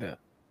propaganda.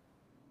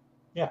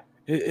 Yeah.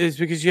 It's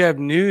because you have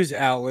news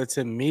outlets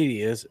and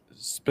medias,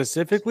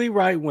 specifically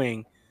right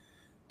wing,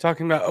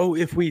 talking about, oh,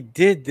 if we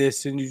did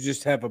this, and you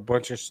just have a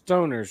bunch of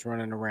stoners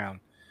running around.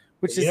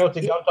 Which you know what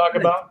they don't talk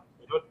about?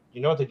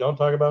 You know what they don't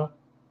talk about?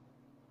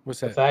 What's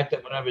that? The fact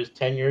that when I was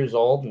 10 years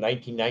old in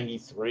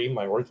 1993,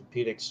 my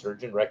orthopedic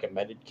surgeon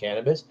recommended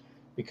cannabis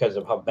because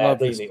of how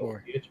badly the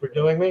opiates were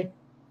doing me.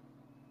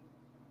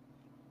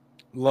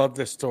 Love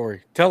this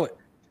story. Tell it.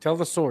 Tell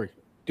the story.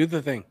 Do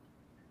the thing.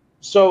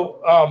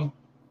 So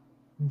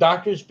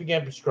doctors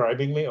began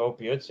prescribing me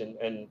opiates,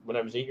 and when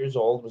I was 8 years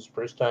old was the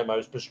first time I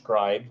was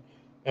prescribed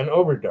an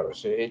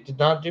overdose. It did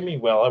not do me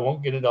well. I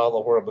won't get into all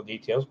the horrible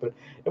details, but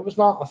it was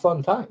not a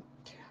fun time.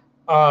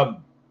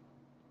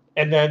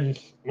 And then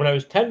when I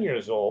was 10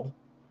 years old,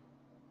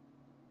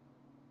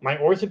 my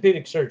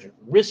orthopedic surgeon,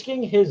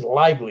 risking his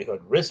livelihood,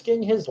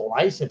 risking his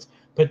license,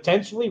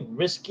 potentially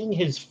risking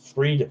his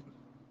freedom,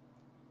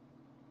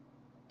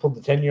 pulled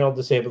the 10-year-old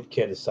disabled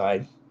kid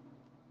aside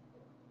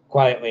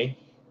quietly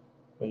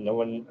when no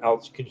one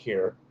else could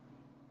hear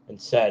and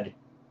said,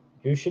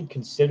 "You should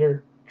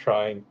consider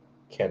trying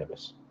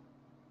cannabis."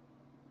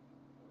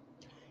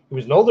 He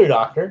was an older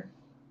doctor.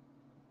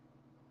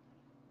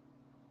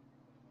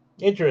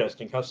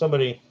 Interesting how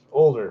somebody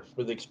older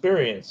with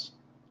experience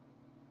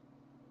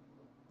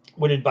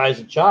would advise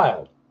a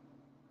child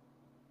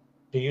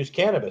to use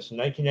cannabis in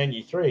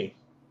 1993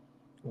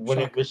 when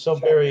it was so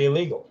very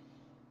illegal.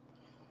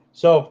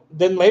 So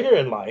then later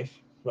in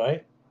life,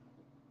 right,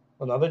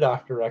 another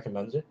doctor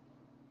recommends it,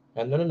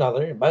 and then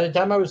another. And by the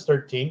time I was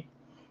 13,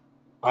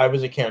 I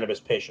was a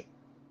cannabis patient.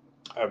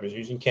 I was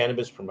using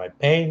cannabis for my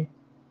pain.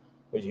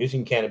 I was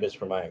using cannabis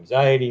for my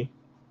anxiety.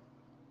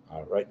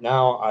 Right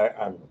now,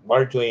 I'm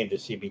largely into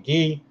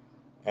CBD,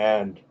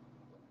 and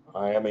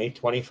I am a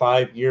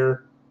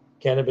 25-year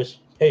cannabis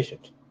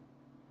patient.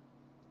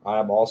 I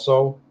am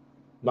also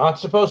not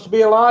supposed to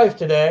be alive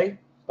today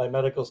by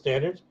medical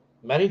standards,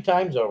 many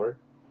times over,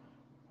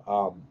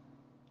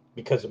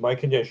 because of my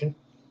condition.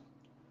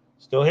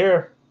 Still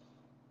here.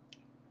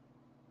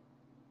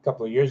 A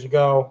couple of years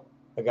ago,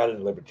 I got in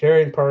the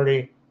Libertarian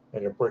Party,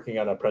 ended up working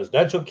on a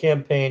presidential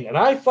campaign, and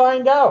I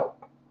find out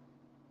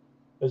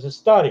there's a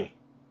study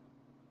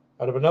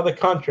out of another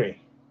country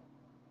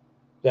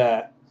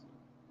that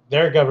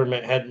their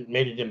government had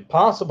made it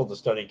impossible to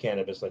study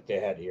cannabis like they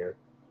had here,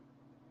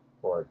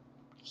 or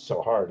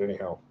so hard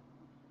anyhow.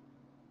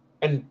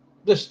 And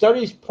the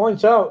studies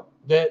points out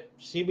that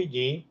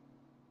CBD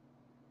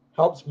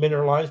helps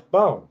mineralize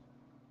bone,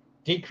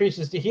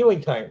 decreases the healing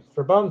time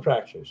for bone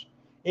fractures,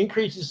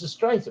 increases the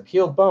strength of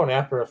healed bone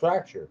after a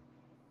fracture.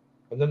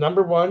 And the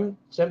number one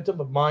symptom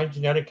of my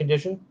genetic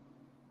condition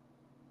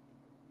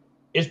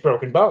is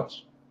broken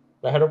bones.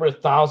 I had over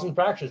 1,000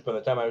 fractures by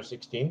the time I was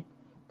 16.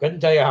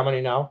 Couldn't tell you how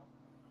many now.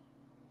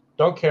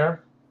 Don't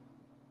care.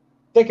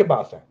 Think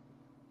about that.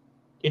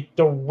 It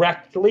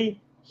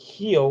directly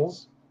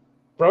heals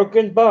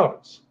broken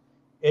bones.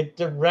 It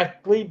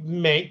directly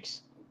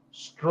makes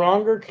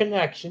stronger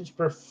connections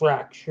for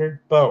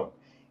fractured bone.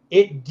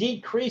 It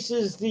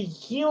decreases the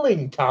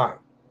healing time.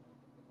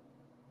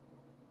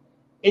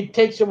 It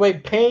takes away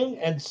pain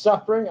and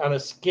suffering on a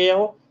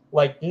scale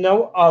like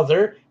no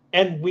other,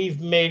 and we've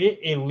made it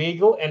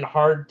illegal and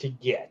hard to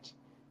get.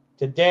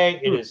 Today,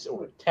 it is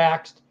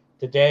overtaxed.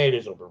 Today, it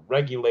is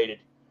overregulated.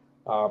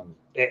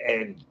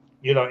 And,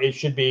 you know, it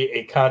should be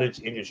a cottage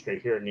industry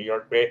here in New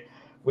York.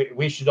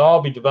 We should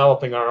all be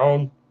developing our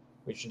own.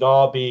 We should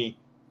all be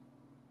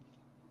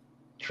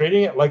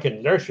treating it like a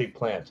nursery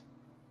plant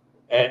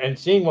and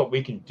seeing what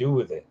we can do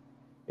with it.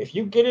 If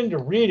you get into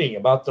reading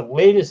about the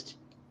latest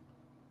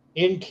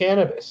in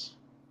cannabis,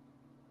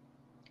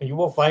 you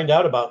will find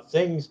out about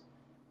things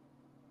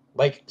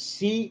like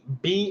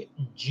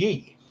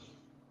CBG.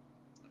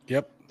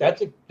 Yep.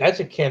 That's a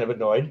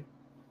cannabinoid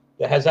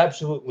that has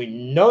absolutely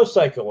no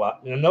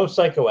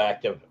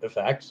psychoactive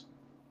effects.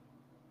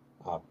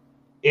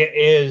 It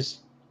is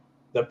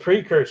the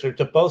precursor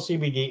to both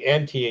CBD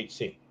and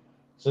THC.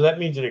 So that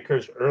means it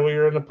occurs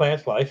earlier in the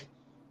plant's life.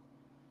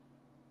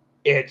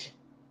 It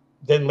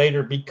then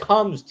later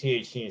becomes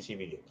THC and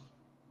CBD.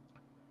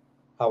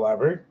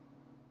 However,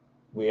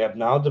 we have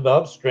now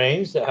developed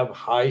strains that have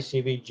high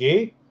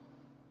CBG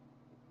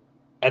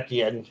at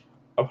the end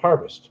of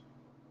harvest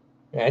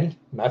and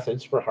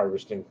methods for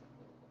harvesting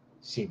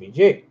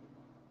CBG.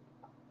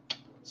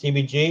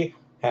 CBG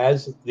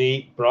has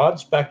the broad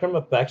spectrum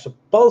effects of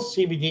both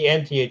CBD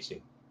and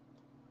THC,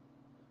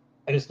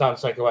 and it's not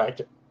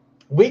psychoactive.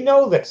 We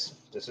know this.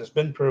 This has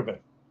been proven.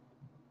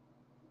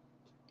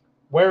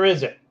 Where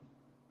is it?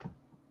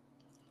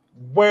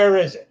 Where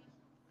is it?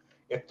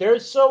 If they're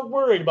so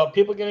worried about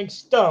people getting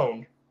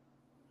stoned,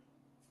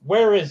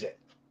 where is it?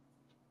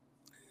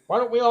 Why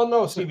don't we all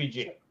know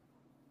CBG?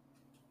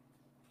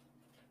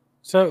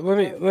 So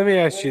let me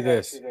ask you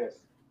this.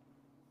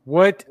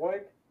 Let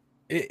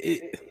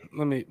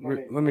me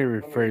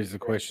rephrase the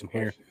question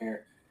here.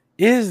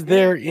 Is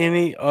there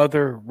any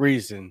other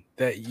reason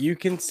that you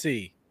can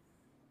see,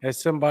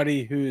 as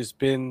somebody who has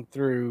been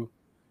through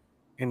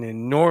an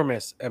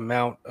enormous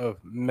amount of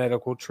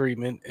medical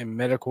treatment and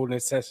medical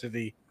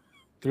necessity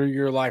through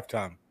your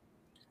lifetime,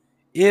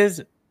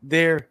 is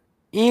there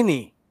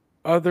any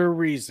other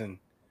reason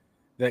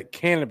that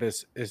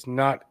cannabis is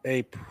not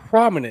a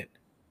prominent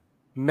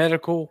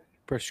medical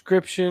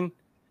prescription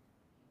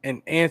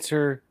and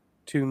answer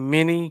to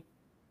many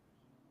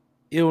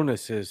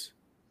illnesses,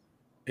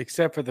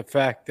 except for the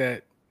fact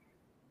that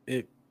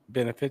it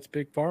benefits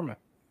big pharma?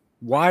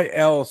 Why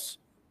else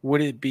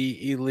would it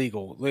be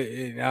illegal?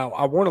 Now,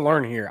 I want to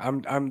learn here.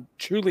 I'm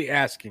truly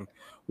asking,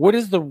 what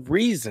is the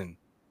reason?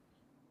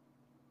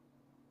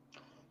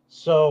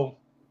 So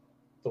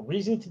the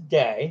reason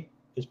today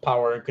is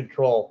power and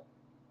control.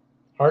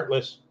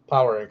 Heartless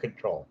power and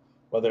control,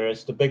 whether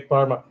it's the big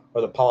pharma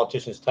or the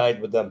politicians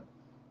tied with them,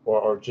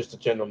 or just the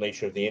general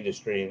nature of the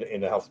industry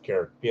in the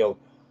healthcare field.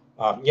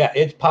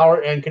 It's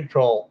power and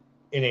control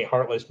in a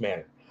heartless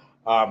manner.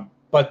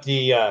 But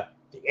the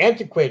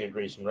antiquated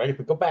reason, right, if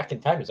we go back in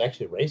time, is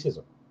actually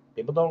racism.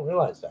 People don't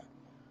realize that.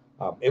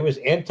 It was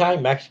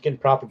anti-Mexican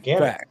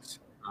propaganda. Facts.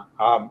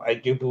 I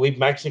do believe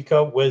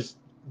Mexico was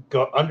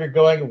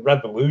undergoing a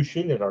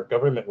revolution, and our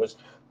government was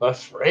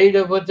afraid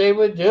of what they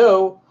would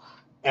do.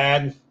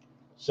 And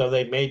so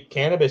they made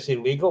cannabis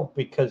illegal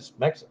because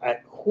I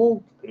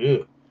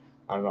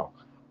don't know.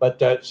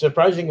 But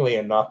surprisingly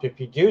enough, if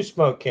you do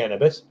smoke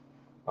cannabis,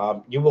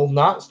 you will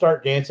not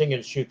start dancing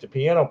and shoot the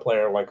piano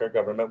player like our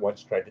government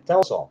once tried to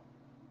tell us all.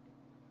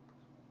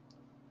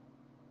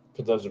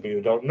 For those of you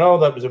who don't know,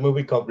 that was a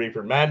movie called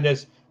Reefer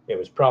Madness. It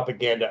was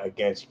propaganda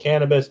against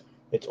cannabis.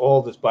 It's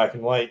old, it's black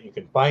and white. You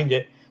can find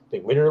it.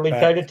 They literally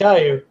try to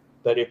tell you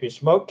that if you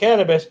smoke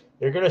cannabis,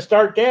 you're going to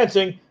start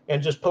dancing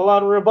and just pull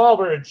out a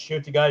revolver and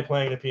shoot the guy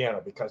playing the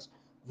piano, because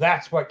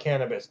that's what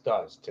cannabis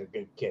does to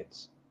good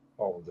kids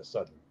all of a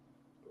sudden.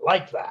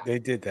 Like that. They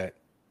did that.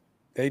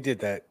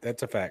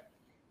 That's a fact.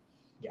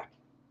 Yeah.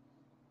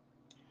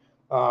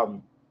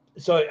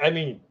 So, I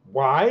mean,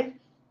 why?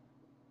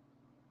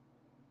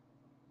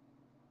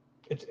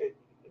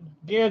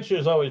 The answer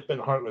has always been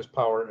heartless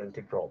power and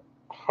control.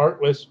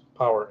 Heartless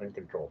power and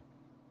control.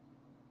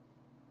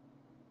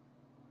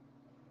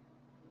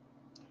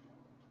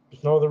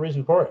 There's no other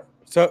reason for it.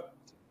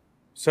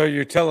 So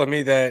you're telling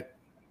me that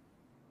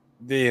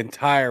the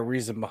entire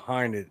reason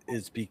behind it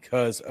is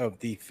because of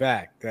the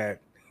fact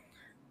that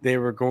they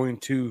were going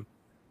to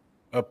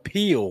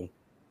appeal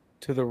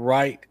to the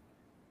right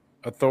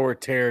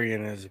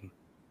authoritarianism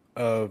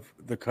of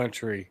the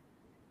country,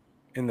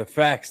 and the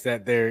facts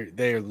that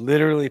they're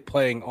literally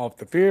playing off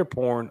the fear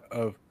porn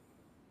of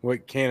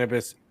what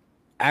cannabis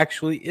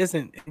actually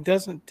isn't. It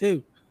doesn't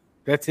do.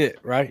 That's it,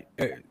 right?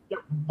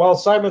 While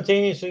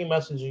simultaneously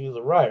messaging you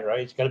the right?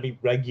 It's got to be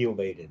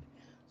regulated.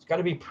 It's got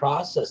to be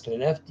processed in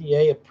an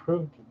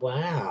FDA-approved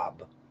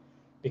lab,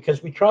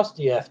 because we trust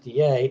the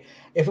FDA.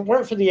 If it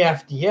weren't for the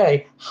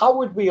FDA, how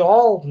would we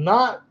all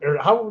know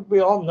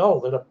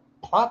that a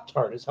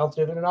Pop-Tart is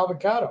healthier than an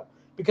avocado?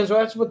 Because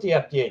that's what the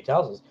FDA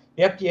tells us.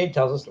 The FDA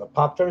tells us that a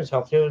Pop-Tart is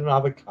healthier than an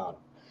avocado.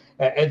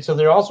 And so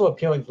they're also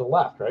appealing to the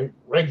left, right?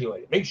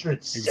 Regulate it. Make sure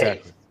it's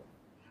safe,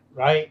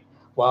 right?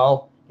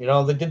 Well,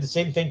 they did the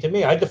same thing to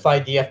me. I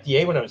defied the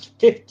FDA when I was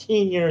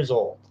 15 years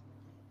old.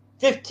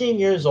 15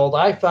 years old,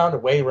 I found a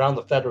way around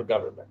the federal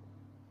government.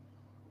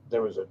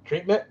 There was a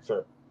treatment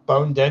for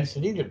bone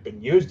density that had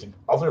been used in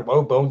other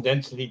low bone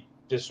density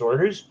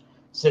disorders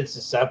since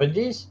the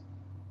 70s.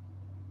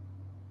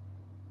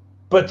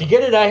 But to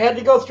get it, I had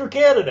to go through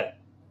Canada.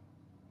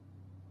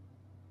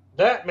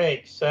 That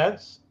makes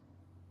sense.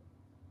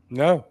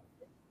 No,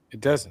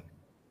 it doesn't.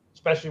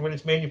 especially when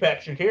it's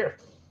manufactured here.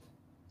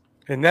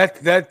 And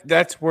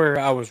that's where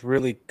I was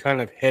really kind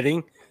of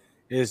heading,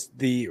 is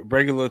the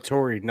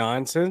regulatory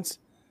nonsense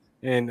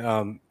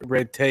and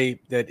red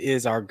tape that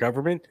is our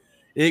government.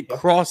 It Yep.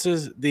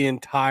 crosses the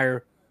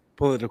entire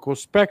political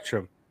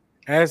spectrum,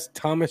 as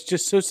Thomas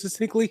just so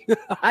succinctly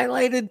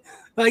highlighted.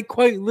 Like,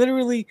 quite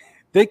literally,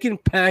 they can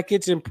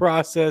package and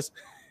process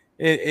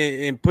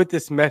and put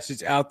this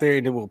message out there,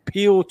 and it will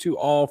appeal to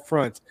all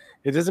fronts.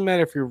 It doesn't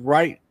matter if you're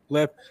right,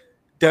 left,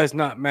 does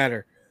not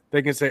matter.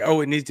 They can say,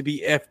 "Oh, it needs to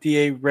be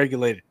FDA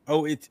regulated.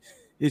 Oh, it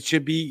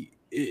should be.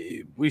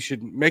 We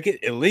should make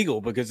it illegal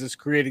because it's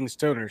creating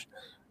stoners."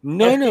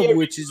 None of FDA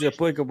which is regulation is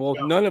applicable. a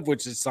joke. None of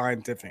which is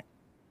scientific.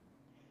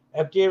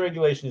 FDA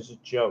regulation is a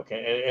joke.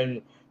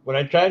 And when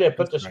I try to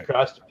put That's this right.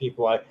 across to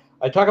people,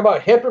 I talk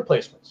about hip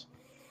replacements.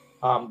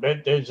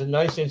 There's a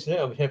nice incident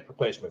of hip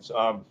replacements.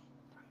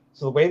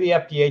 So the way the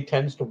FDA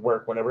tends to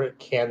work, whenever it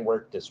can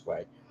work this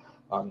way,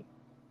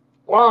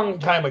 long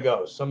time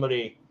ago,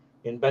 somebody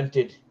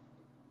invented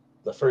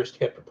the first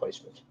hip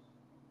replacement.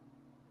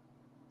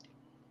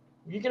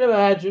 You can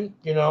imagine,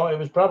 it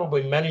was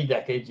probably many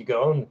decades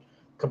ago, and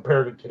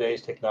compared to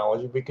today's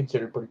technology, we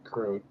consider pretty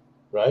crude,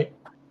 right?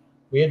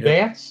 We Yep.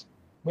 advance,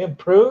 we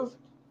improve,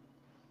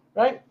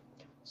 right?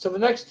 So the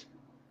next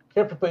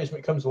hip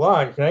replacement comes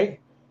along, right?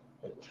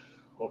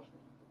 Well,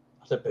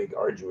 it's a big,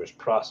 arduous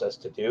process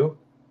to do.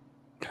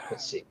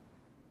 Let's see.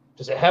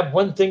 Does it have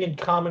one thing in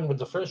common with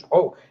the first?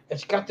 Oh,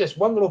 it's got this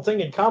one little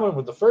thing in common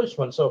with the first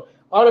one. So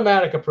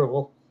automatic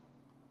approval.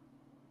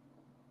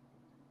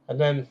 And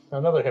then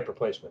another hip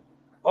replacement.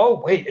 Oh,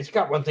 wait, it's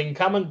got one thing in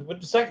common with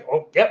the second.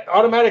 Oh, yep,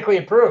 automatically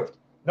approved.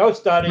 No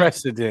study.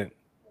 Precedent.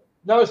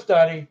 No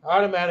study.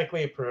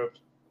 Automatically approved.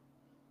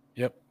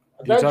 Yep.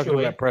 You're talking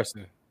Eventually, about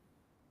precedent.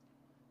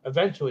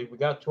 we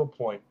got to a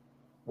point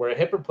where a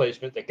hip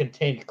replacement that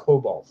contained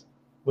cobalt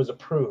was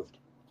approved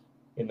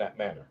in that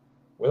manner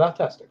without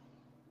testing.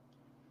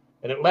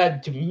 And it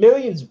led to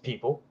millions of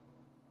people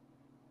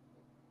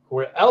who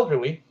were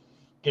elderly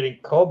getting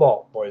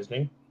cobalt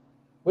poisoning,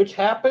 which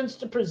happens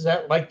to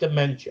present like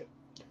dementia.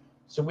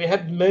 So we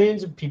had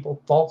millions of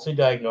people falsely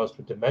diagnosed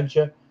with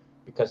dementia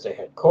because they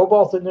had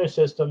cobalt in their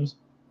systems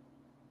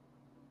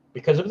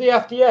because of the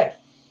FDA.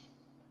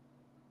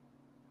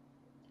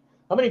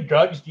 How many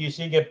drugs do you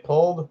see get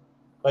pulled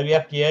by the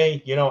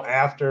FDA,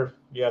 after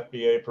the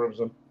FDA approves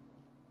them?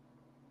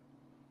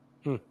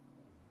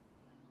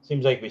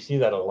 Seems like we see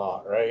that a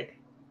lot, right?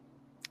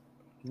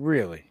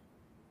 Really?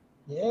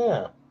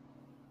 Yeah.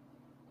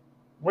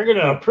 We're going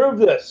to approve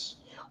this.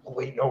 Oh,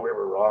 wait, no, we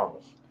were wrong.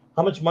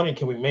 How much money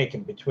can we make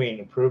in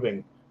between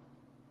approving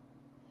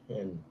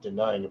and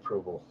denying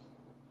approval?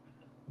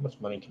 How much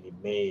money can be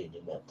made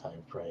in that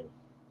time frame?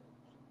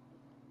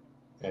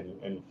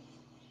 And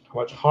how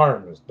much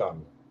harm is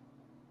done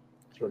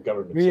to a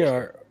government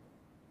system?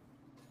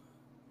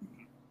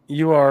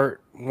 You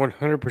are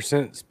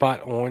 100%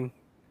 spot on.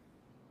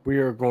 We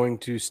are going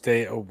to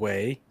stay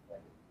away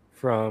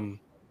from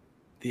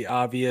the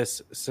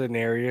obvious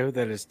scenario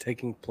that is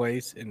taking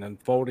place and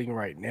unfolding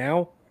right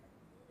now.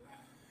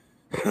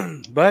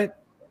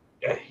 But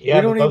yeah,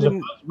 we don't those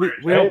even are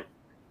buzzwords,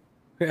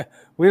 right?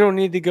 we don't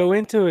need to go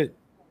into it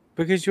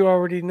because you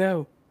already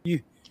know.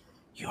 You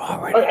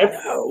already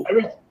know.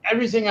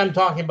 Everything I'm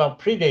talking about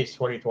predates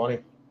 2020.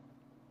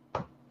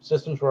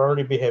 Systems were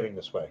already behaving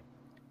this way.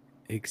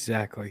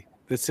 Exactly.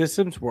 The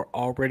systems were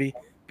already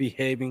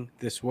behaving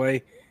this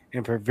way,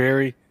 and for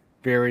very,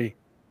 very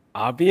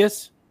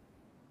obvious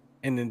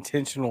and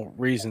intentional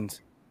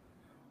reasons.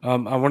 I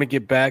want to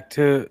get back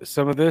to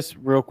some of this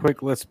real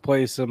quick. Let's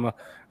play some.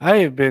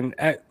 Let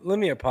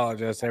me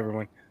apologize to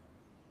everyone.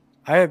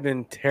 I have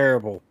been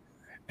terrible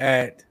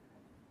at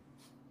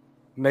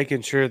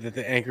making sure that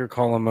the anchor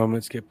column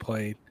moments get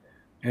played.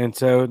 And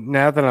so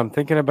now that I'm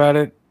thinking about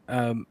it,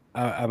 I'm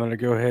going to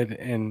go ahead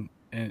and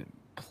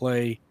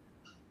play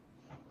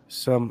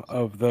some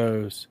of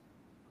those.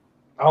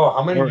 Oh,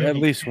 how many? Or at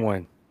least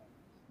one.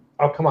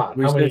 Oh, come on.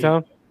 How many?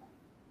 Tom?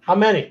 How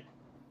many?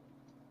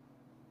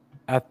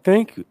 I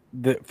think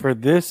that for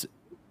this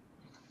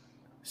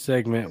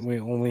segment, we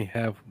only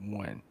have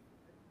one.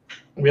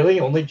 Really?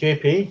 Only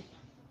JP?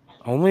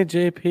 Only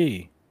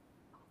JP.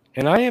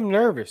 And I am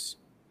nervous.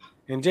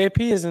 And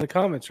JP is in the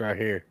comments right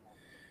here.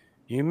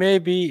 You may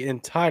be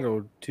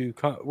entitled to...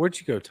 Where'd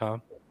you go,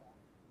 Tom?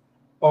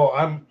 Oh,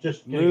 I'm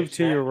just... Move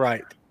to your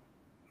right.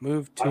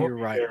 Move to your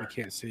right. We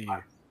can't see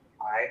you.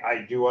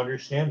 I do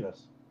understand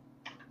this.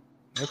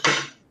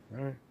 Okay.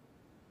 All right.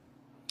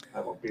 I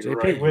will be JP,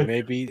 right with you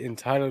may be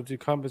entitled to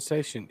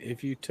compensation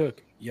if you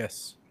took.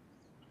 Yes.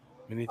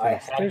 Many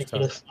thanks. I had to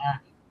get a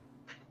snack.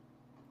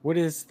 What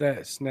is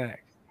that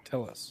snack?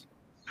 Tell us.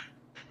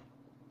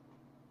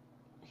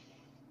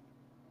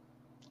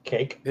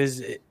 Cake. Is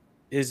it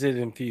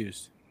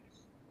infused?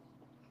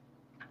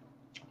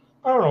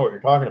 I don't know what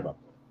you're talking about.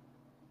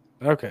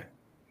 Okay.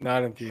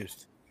 Not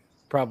infused.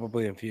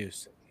 Probably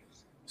infused.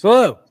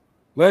 So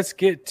let's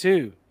get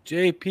to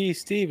JP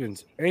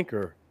Stevens,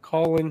 anchor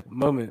call-in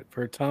moment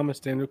for Thomas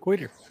Daniel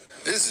Queter.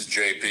 This is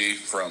JP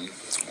from,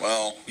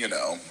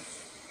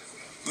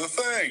 the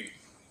thing.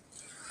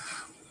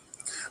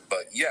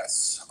 But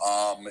yes,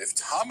 if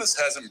Thomas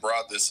hasn't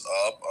brought this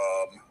up,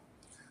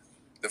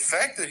 the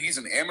fact that he's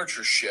an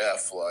amateur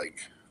chef, like,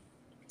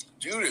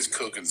 dude is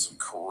cooking some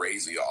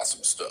crazy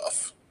awesome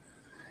stuff.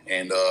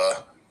 And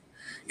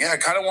yeah, I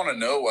kind of want to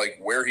know, like,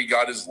 where he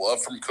got his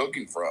love from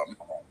cooking from.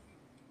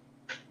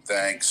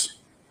 Thanks.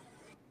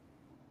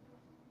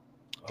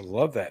 I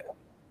love that.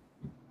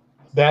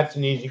 That's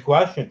an easy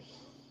question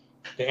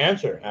to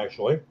answer,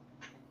 actually.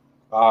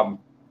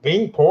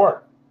 Being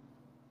poor.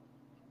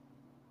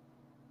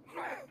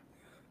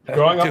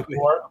 Growing up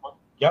poor.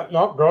 Yep,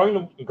 no,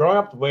 growing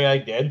up the way I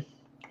did.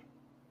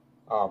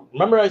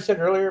 Remember I said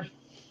earlier,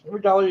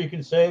 every dollar you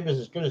can save is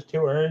as good as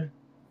two earned.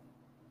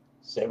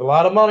 Save a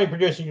lot of money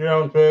producing your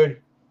own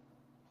food.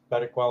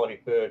 Better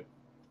quality food.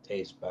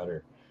 Tastes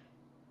better.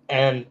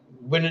 And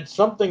when it's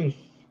something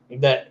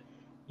that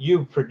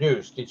you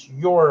produced, it's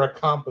your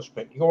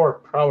accomplishment, you're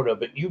proud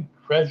of it, you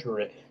treasure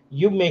it,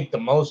 you make the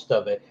most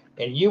of it,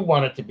 and you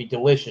want it to be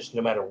delicious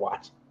no matter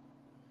what.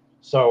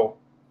 So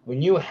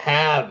when you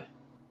have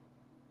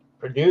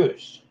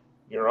produced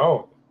your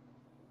own,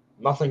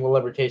 nothing will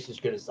ever taste as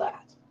good as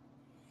that.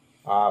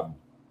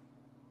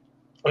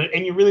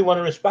 And you really want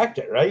to respect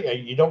it, right?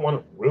 You don't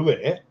want to ruin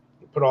it.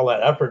 You put all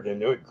that effort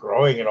into it,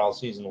 growing it all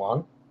season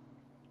long.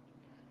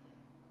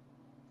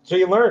 So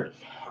you learn.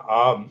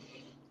 I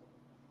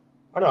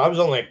don't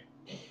know.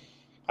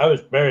 I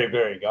was very,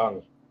 very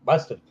young,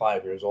 less than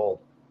 5 years old,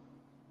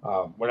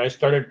 when I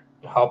started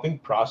helping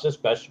process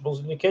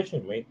vegetables in the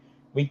kitchen.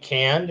 We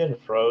canned and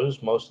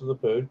froze most of the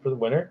food for the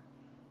winter,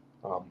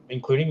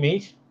 including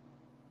meat.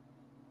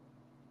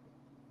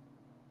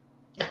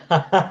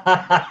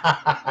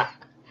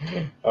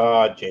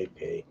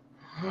 JP.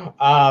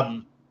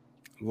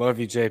 Love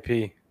you,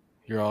 JP.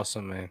 You're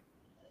awesome, man.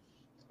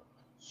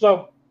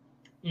 So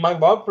my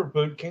love for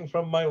food came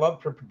from my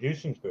love for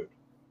producing food.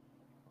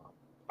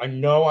 I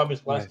know I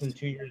was less than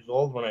 2 years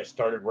old when I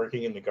started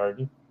working in the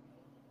garden.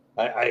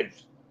 I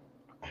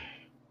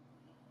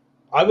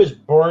was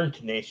born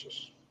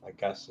tenacious, I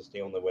guess is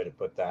the only way to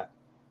put that.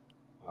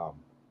 I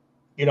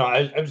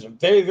was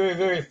very, very,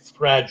 very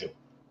fragile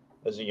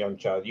as a young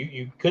child.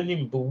 You couldn't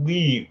even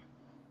believe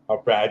how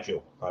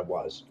fragile I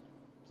was,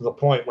 to the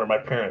point where my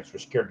parents were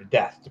scared to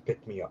death to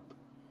pick me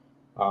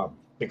up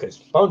because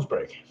bones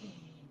break.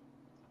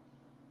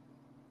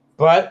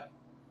 But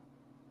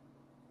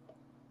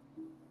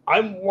I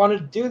want to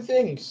do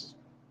things.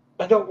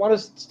 I don't want to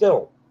sit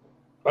still.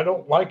 I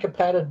don't like a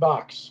padded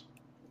box.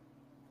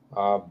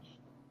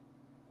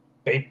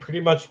 They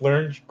pretty much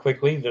learned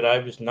quickly that I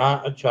was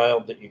not a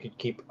child that you could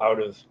keep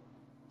out of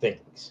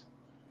things.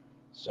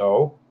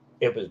 So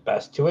it was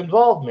best to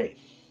involve me.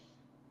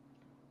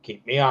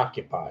 Keep me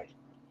occupied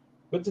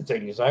with the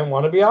things I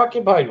want to be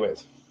occupied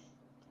with.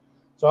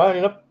 So I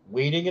ended up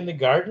weeding in the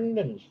garden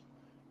and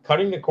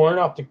cutting the corn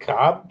off the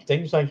cob,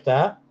 things like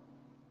that.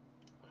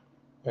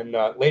 And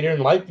later in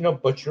life,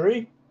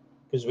 butchery,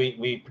 because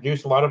we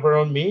produce a lot of our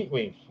own meat.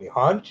 We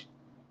hunt.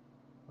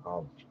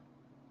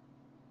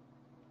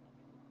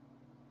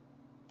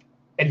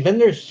 And then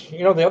there's,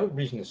 the other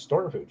reason to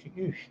store food.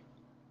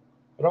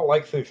 I don't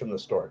like food from the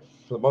store,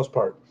 for the most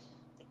part.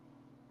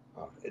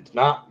 It's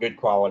not good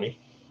quality.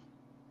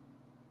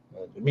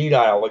 The meat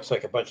aisle looks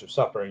like a bunch of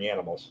suffering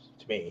animals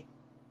to me,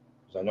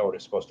 because I know what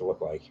it's supposed to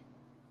look like.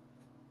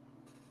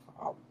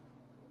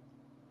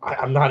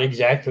 I'm not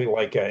exactly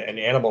like an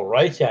animal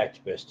rights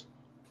activist,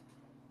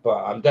 but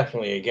I'm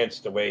definitely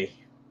against the way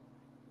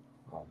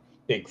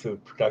big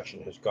food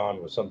production has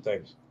gone with some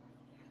things.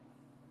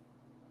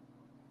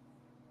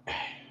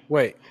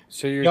 Wait,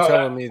 so you're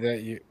telling me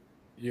that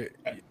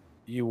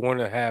you want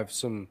to have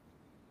some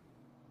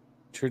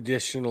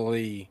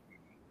traditionally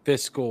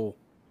fiscal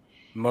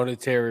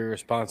monetary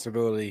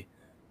responsibility,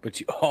 but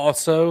you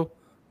also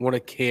want to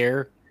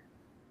care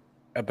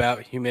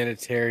about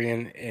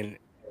humanitarian and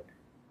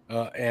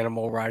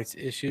animal rights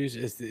issues?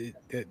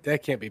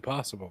 That can't be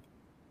possible.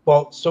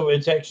 Well, so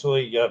it's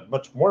actually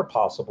much more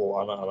possible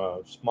on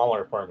a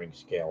smaller farming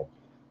scale,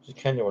 which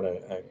is kind of what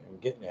I'm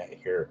getting at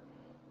here.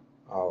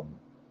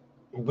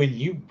 When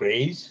you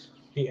raise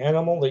the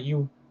animal that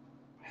you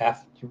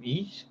have to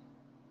eat,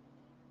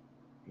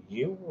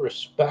 you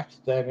respect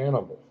that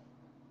animal.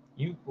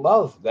 You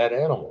love that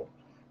animal.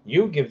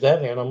 You give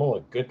that animal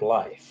a good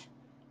life.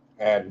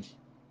 And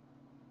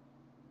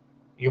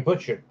you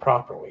butcher it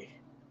properly.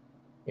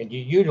 And you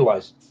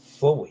utilize it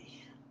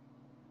fully.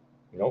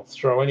 You don't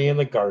throw any in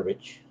the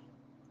garbage.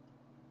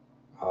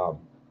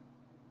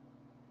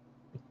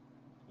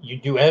 You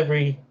do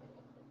every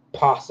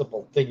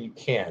possible thing you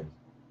can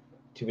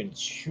to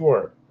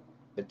ensure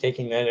that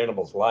taking that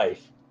animal's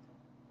life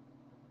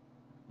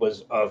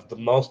was of the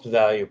most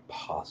value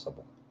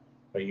possible.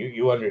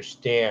 You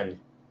understand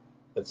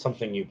that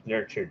something you've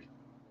nurtured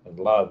and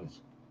loved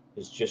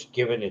is just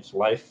given its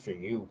life for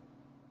you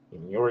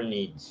and your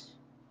needs,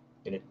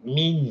 and it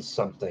means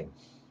something.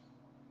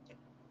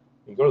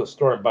 You go to the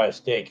store and buy a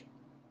steak.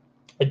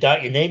 I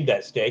doubt you named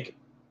that steak.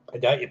 I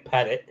doubt you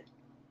pet it.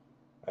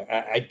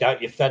 I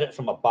doubt you fed it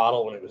from a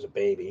bottle when it was a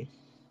baby.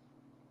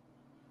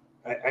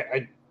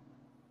 I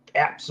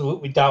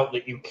absolutely doubt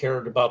that you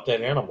cared about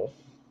that animal.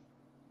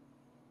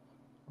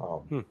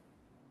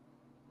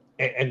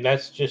 And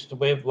that's just the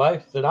way of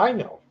life that I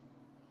know.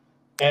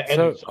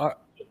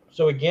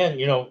 So again,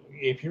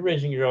 if you're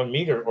raising your own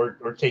meat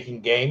or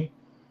taking game,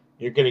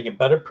 you're getting a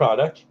better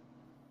product.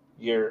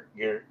 You're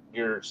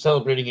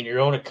celebrating in your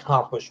own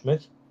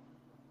accomplishment,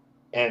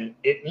 and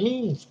it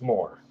means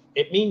more.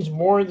 It means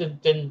more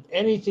than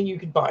anything you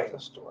could buy in the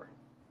store.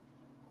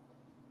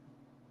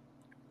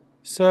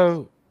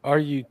 So, are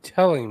you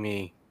telling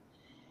me?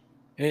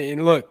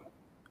 And look,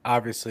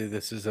 obviously,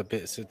 this is a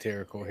bit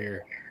satirical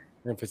here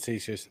and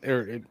facetious,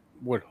 or it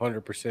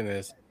 100%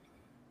 is.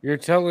 You're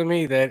telling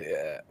me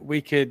that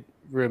we could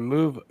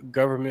remove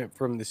government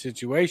from the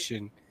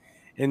situation,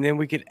 and then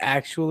we could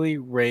actually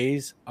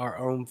raise our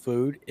own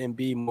food and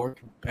be more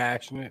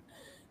compassionate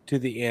to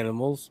the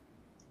animals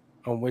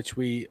on which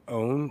we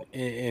own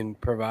and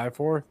provide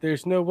for?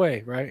 There's no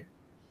way, right?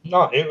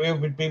 No, it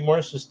would be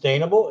more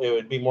sustainable. It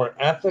would be more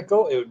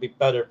ethical. It would be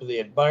better for the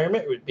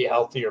environment. It would be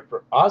healthier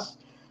for us.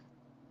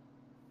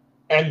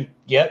 And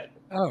yet,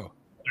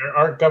 there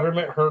are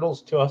government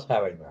hurdles to us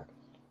having that.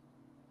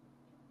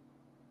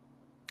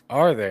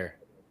 Are there?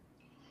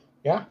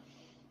 Yeah.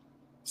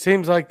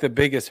 Seems like the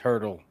biggest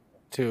hurdle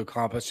to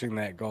accomplishing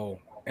that goal.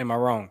 Am I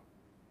wrong?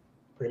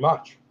 Pretty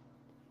much.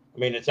 I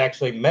mean, it's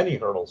actually many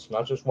hurdles,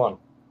 not just one.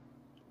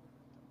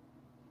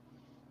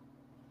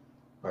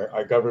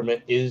 Our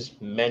government is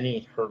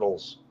many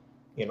hurdles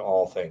in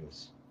all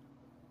things.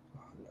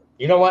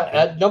 You know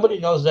what? Nobody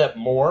knows that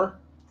more,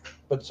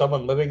 but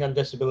someone living on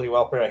disability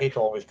welfare, I hate to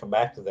always come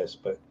back to this,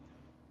 but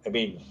I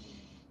mean,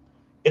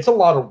 it's a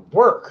lot of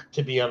work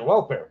to be on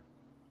welfare.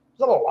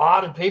 There's a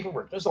lot of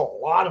paperwork. There's a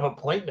lot of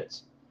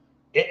appointments.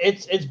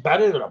 It's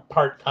better than a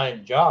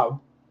part-time job,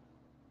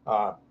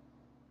 but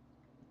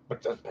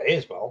doesn't pay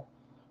as well.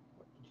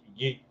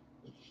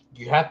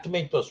 You have to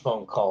make those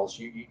phone calls.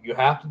 You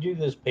have to do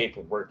this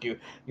paperwork.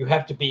 You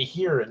have to be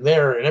here and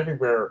there and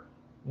everywhere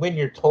when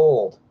you're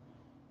told.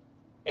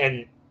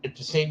 And at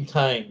the same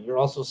time, you're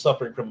also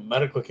suffering from a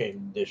medical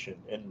condition,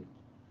 and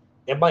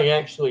it might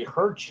actually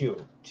hurt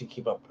you to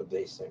keep up with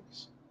these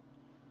things.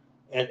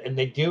 And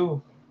they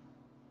do.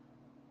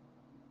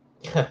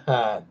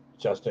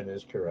 Justin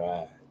is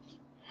correct.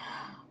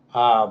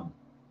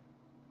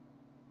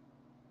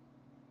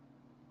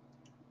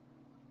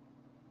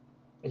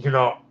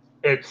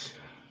 It's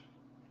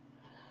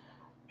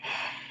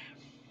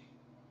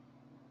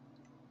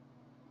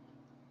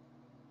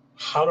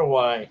how do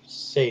I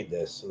say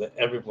this so that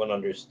everyone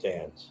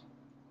understands?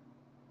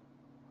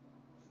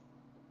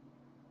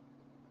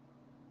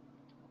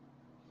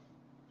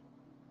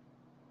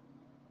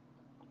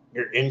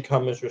 Your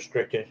income is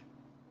restricted.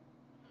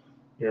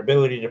 Your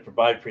ability to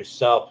provide for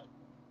yourself,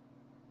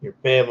 your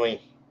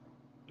family,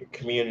 your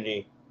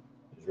community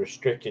is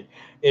restricted.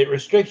 It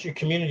restricts your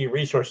community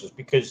resources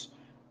because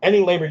any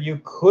labor you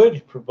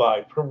could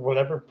provide for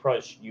whatever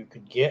price you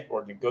could get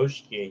or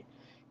negotiate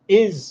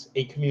is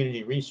a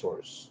community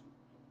resource.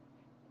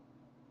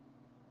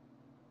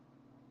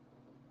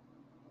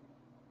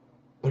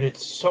 But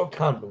it's so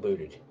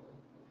convoluted.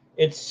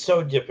 It's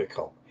so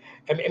difficult.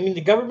 I mean,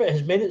 the government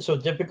has made it so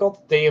difficult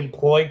that they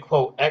employ,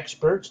 quote,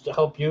 experts to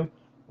help you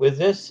with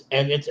this.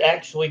 And it's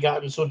actually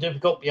gotten so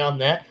difficult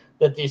beyond that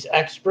these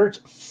experts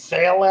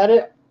fail at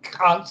it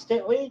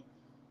constantly.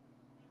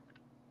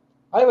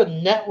 I have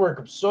a network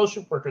of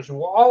social workers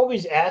who are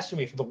always asking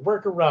me for the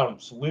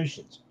workaround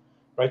solutions,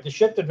 right? The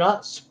shit they're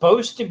not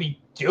supposed to be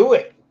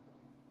doing.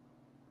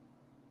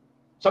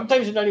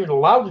 Sometimes they're not even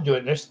allowed to do it,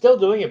 and they're still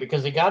doing it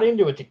because they got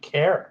into it to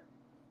care.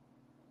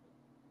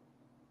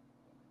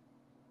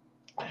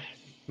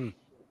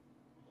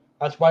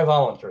 That's why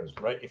volunteerism,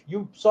 right? If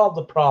you solve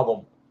the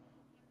problem,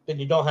 then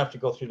you don't have to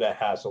go through that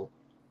hassle.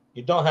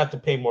 You don't have to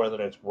pay more than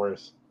it's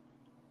worth.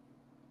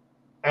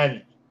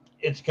 And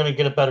it's going to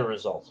get a better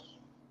result.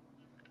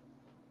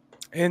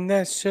 And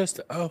that's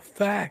just a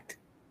fact.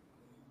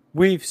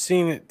 We've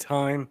seen it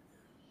time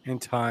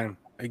and time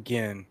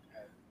again.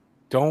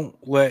 Don't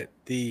let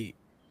the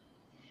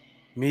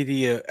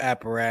media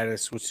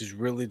apparatus, which is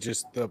really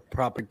just the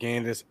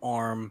propaganda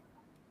arm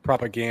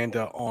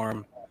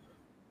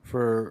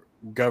for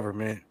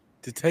government,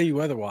 to tell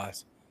you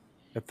otherwise.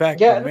 The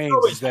fact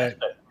remains is that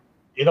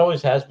it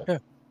always has been.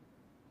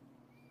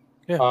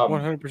 Yeah,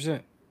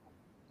 100%.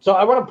 So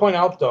I want to point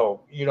out,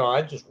 though,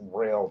 I just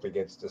railed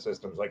against the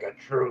systems like a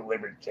true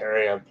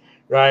libertarian,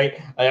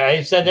 right?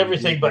 I said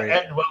everything but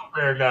end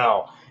welfare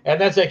now. And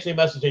that's actually a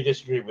message I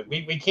disagree with.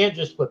 We can't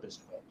just flip a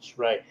switch,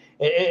 right?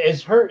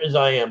 As hurt as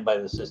I am by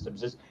the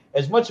systems,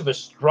 as much of a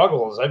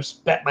struggle as I've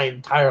spent my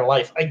entire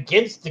life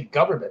against the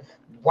government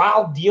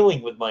while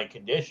dealing with my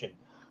condition,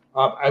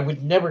 I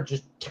would never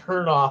just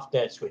turn off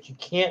that switch. You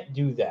can't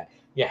do that.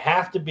 You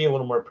have to be a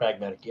little more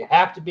pragmatic. You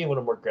have to be a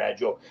little more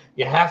gradual.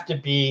 You have to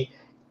be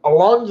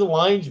along the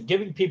lines of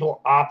giving people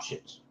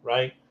options,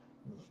 right?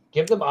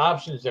 Give them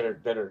options that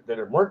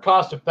are more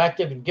cost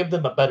effective and give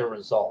them a better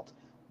result.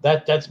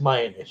 That's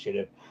my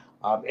initiative.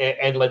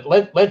 And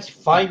let's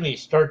finally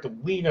start to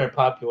wean our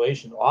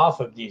population off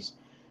of these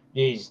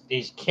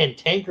these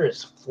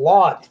cantankerous,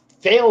 flawed,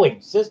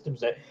 failing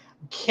systems that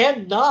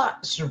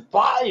cannot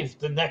survive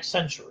the next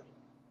century.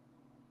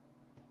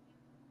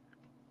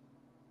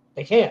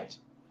 They can't.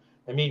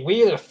 I mean,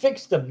 we either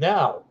fix them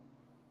now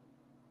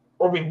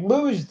or we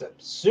lose them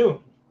soon.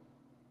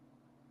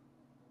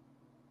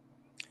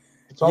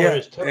 That's all there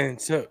is to it.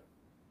 And so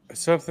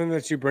something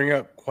that you bring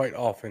up quite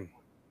often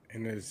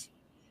and is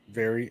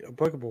very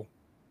applicable.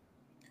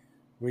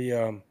 We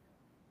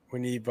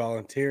need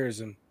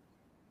volunteerism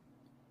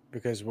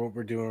because what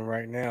we're doing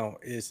right now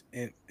is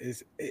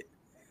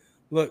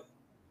look,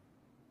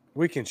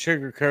 we can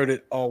sugarcoat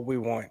it all we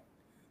want.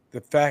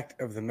 The fact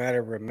of the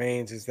matter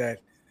remains is that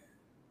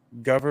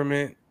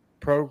government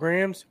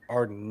programs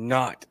are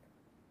not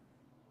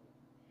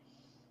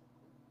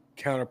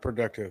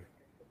counterproductive.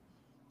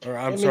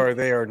 Or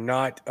they are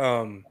not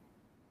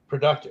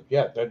productive.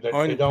 Yeah, they don't.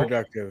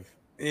 unproductive.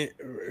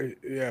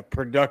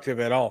 Productive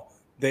at all.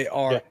 They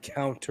are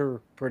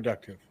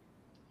counterproductive.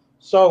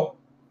 So,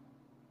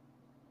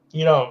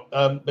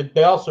 but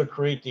they also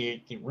create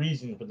the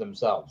reason for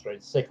themselves, right?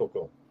 It's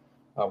cyclical.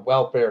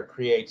 Welfare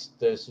creates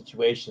the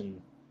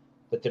situation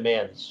that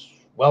demands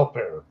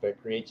welfare.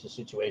 That creates a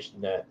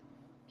situation that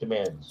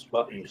demands,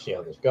 well, you see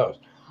how this goes.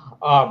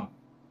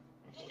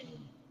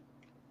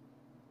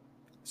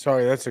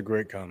 Sorry, that's a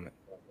great comment.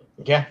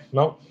 Yeah,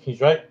 no,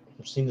 he's right.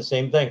 I've seen the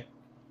same thing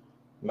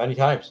many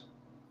times.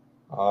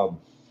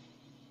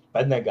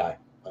 Been that guy,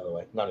 by the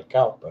way. Not a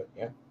cow, but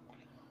yeah.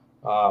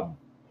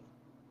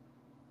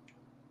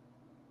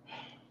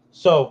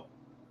 So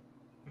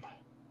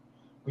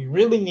we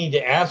really need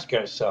to ask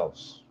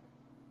ourselves,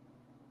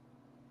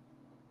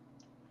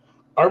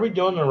 are we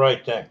doing the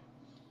right thing?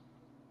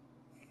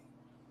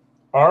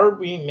 Are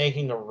we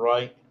making the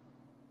right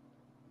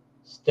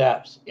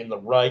steps in the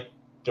right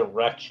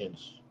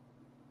directions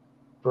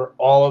for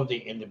all of the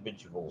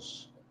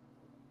individuals?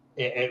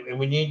 And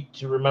we need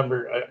to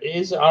remember,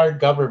 is our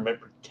government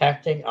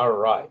protecting our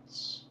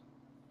rights?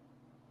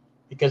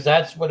 Because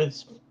that's what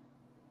it's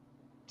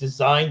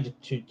designed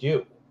to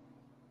do.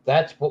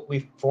 That's what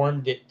we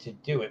formed it to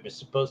do. It was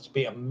supposed to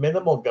be a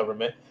minimal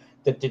government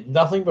that did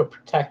nothing but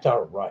protect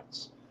our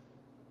rights.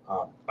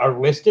 Our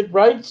listed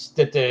rights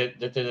that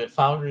the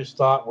founders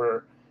thought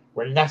were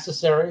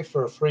necessary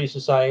for a free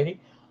society,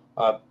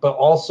 but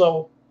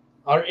also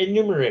our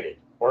enumerated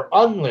or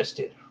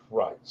unlisted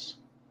rights.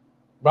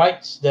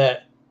 Rights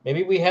that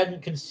maybe we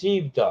hadn't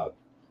conceived of,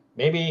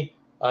 maybe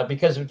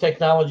because of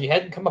technology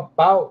hadn't come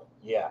about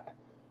yet.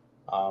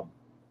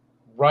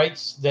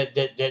 Rights that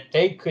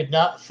they could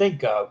not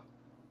think of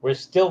were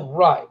still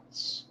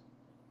rights.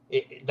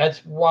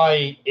 That's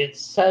why it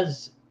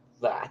says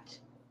that.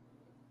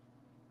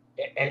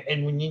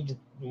 And we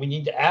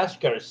need to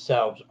ask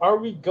ourselves, are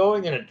we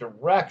going in a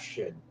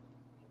direction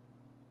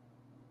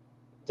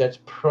that's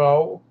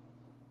pro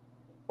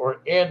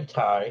or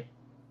anti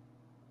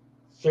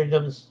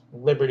freedoms,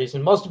 liberties,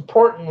 and most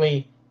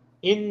importantly,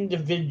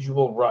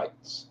 individual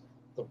rights?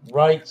 The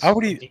rights of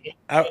the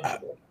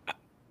individual.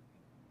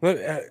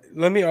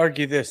 Let me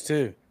argue this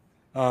too,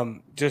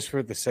 just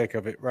for the sake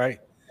of it, right?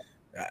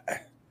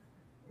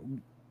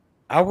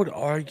 I would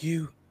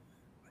argue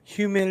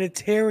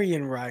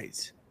humanitarian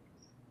rights.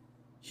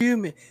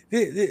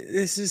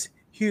 This is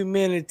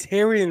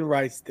humanitarian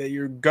rights that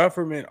your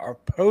government are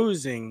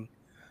posing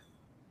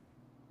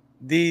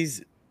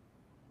these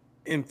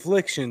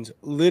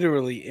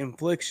literally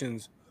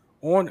inflictions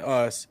on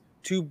us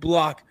to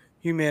block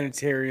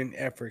humanitarian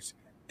efforts.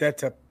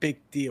 That's a big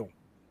deal.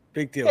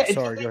 Big deal. Yeah,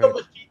 Sorry, it's go illegal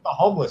ahead. to feed the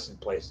homeless in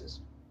places.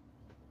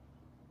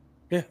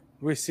 Yeah,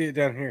 we see it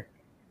down here,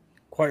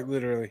 quite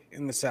literally,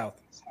 in the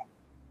South.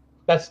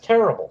 That's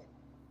terrible.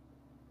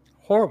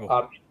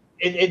 Horrible.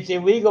 It's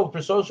illegal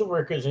for social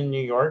workers in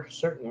New York,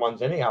 certain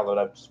ones anyhow that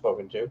I've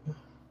spoken to.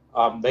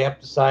 They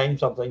have to sign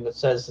something that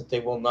says that they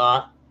will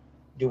not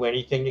do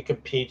anything to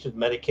compete with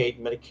Medicaid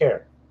and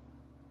Medicare.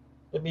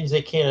 That means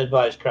they can't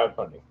advise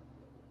crowdfunding.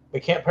 They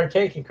can't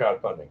partake in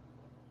crowdfunding.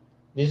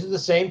 These are the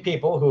same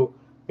people who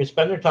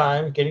spend their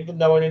time getting to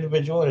know an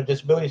individual in a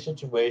disability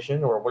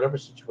situation or whatever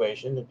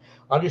situation, and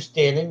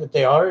understanding that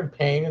they are in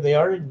pain and they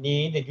are in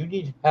need, and you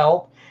need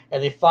help,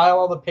 and they file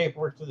all the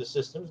paperwork through the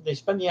systems. They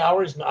spend the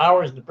hours and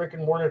hours in the brick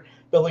and mortar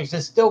buildings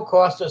that still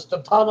cost us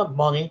a ton of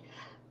money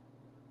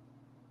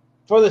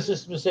for the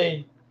system to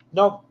say,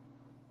 nope,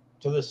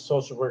 to this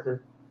social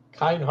worker,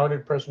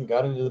 kind-hearted person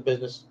got into the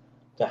business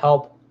to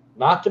help,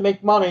 not to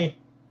make money.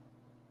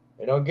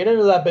 They don't get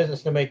into that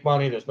business to make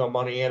money. There's no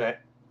money in it.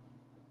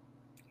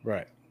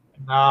 Right.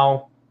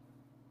 Now,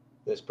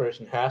 this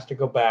person has to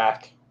go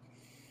back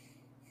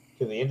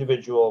to the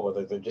individual,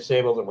 whether they're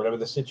disabled or whatever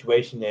the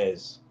situation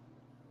is,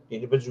 the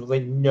individual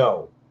they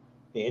know,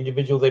 the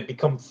individual they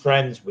become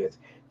friends with,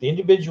 the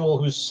individual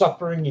who's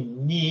suffering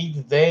in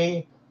need.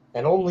 They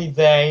and only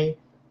they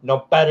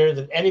know better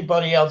than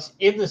anybody else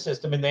in the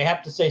system, and they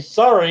have to say,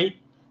 sorry,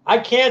 I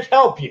can't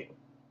help you.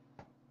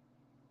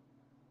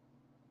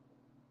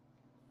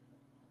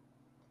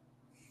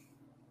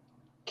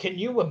 Can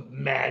you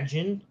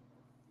imagine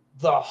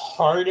the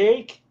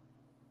heartache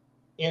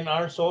in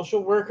our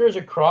social workers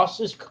across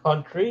this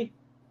country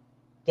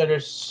that are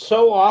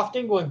so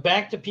often going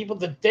back to people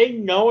that they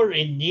know are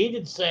in need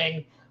and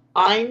saying,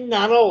 I'm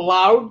not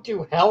allowed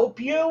to help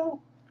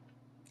you?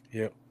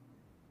 Yep.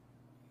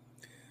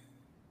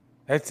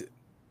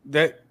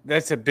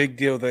 That's a big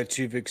deal that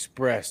you've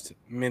expressed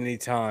many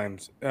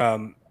times.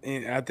 And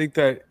I think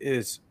that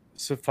is,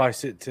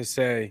 suffice it to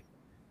say,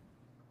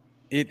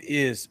 it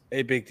is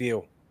a big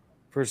deal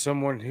for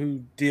someone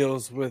who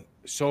deals with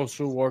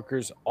social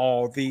workers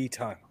all the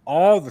time,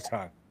 all the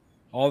time,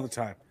 all the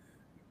time.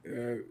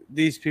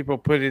 These people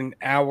put in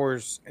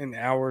hours and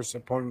hours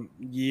upon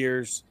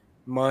years,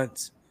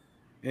 months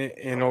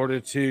in order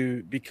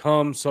to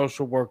become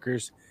social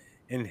workers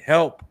and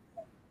help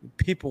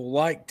people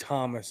like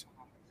Thomas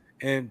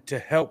and to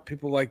help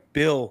people like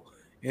Bill.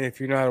 And if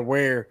you're not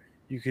aware,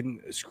 you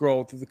can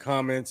scroll through the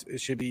comments. It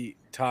should be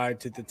tied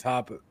to the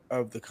top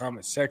of the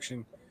comment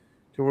section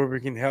to where we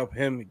can help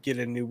him get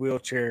a new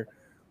wheelchair.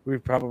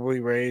 We've probably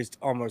raised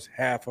almost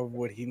half of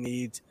what he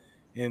needs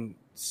in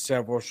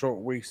several short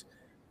weeks.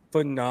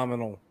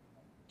 Phenomenal.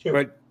 Sure.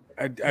 But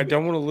I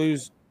don't want to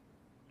lose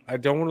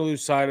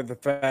sight of the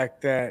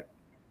fact that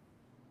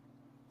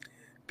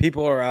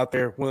people are out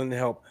there willing to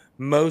help.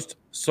 Most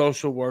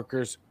social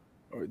workers,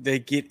 they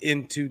get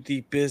into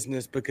the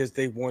business because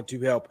they want to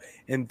help,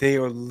 and they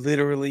are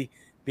literally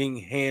being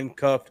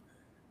handcuffed,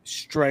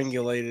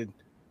 strangulated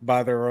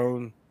by their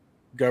own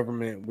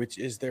government, which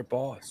is their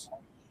boss.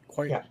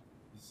 Quite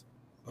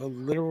a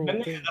literal And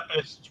they thing. end up in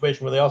a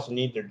situation where they also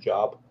need their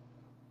job.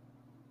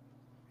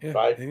 Yeah,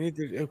 right? They need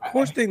of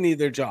course, they need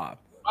their job.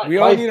 Right. We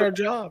all need our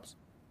jobs.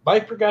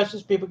 Life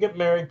progresses. People get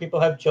married. People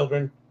have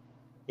children.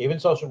 Even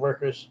social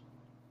workers,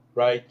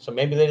 right? So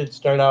maybe they didn't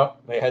start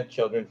out. They had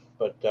children,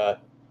 but they're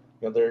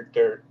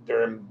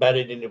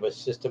embedded into a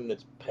system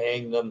that's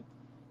paying them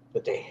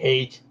that they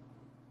hate,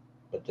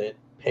 but that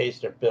pays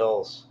their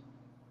bills.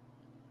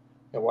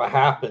 And what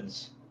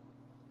happens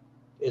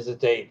is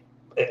that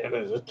and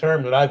there's a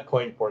term that I've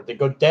coined for it, they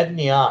go dead in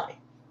the eye,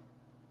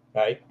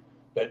 right?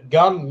 But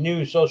young,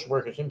 new social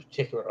workers in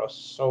particular are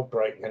so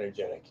bright and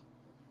energetic.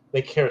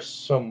 They care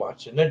so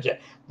much, and they're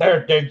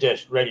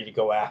just ready to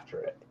go after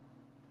it.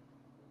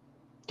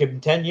 Give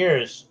them 10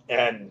 years,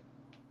 and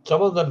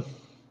some of them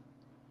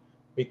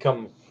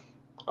become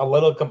a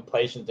little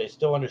complacent. They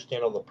still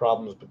understand all the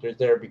problems, but they're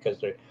there because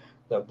they're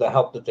the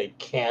help that they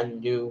can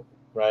do,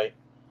 right?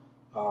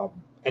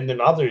 And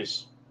then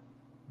others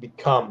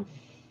become,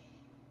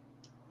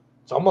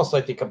 it's almost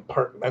like they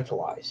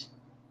compartmentalize.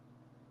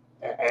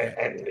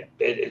 And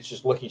it's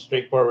just looking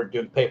straight forward,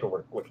 doing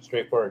paperwork, looking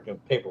straight forward,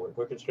 doing paperwork,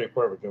 looking straight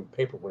forward, doing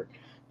paperwork.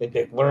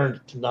 They've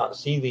learned to not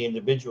see the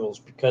individuals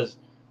because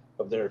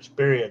of their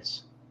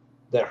experience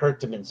that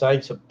hurt them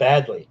inside so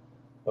badly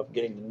of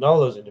getting to know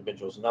those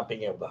individuals and not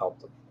being able to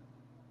help them.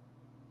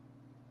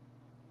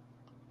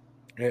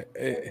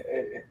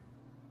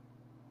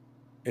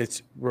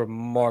 It's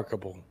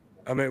remarkable.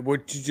 I mean,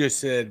 what you just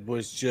said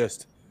was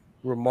just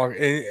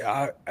remarkable.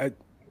 And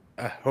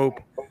I hope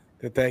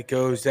that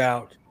goes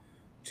out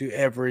to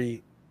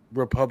every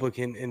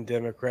Republican and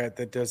Democrat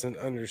that doesn't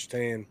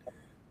understand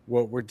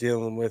what we're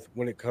dealing with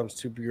when it comes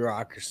to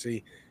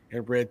bureaucracy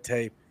and red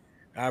tape.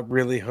 I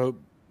really hope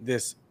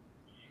this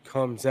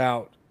comes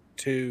out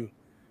to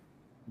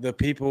the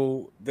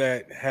people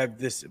that have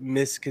this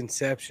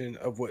misconception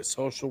of what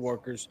social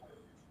workers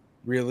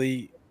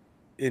really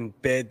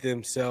embed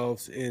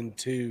themselves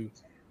into,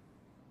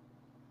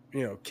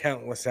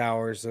 countless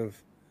hours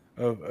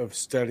of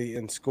study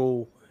in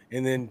school,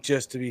 and then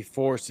just to be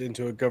forced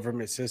into a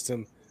government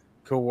system,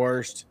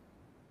 coerced.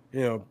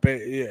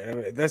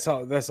 That's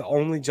all. That's the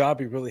only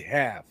job you really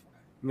have.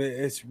 I mean,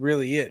 it's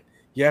really it.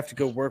 You have to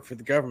go work for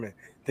the government.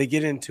 They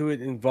get into it,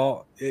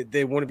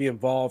 they want to be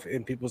involved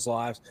in people's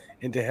lives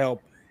and to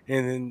help,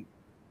 and then,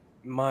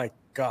 my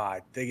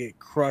God, they get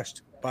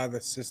crushed by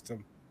the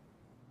system.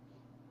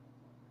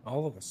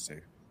 All of us do.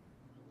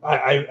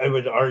 I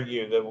would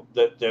argue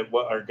that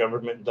what our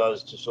government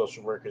does to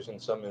social workers in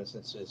some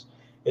instances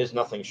is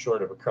nothing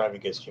short of a crime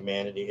against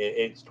humanity.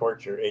 It's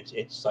torture.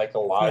 It's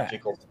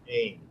psychological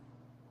pain.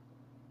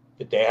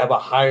 That they have a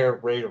higher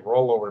rate of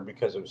rollover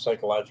because of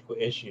psychological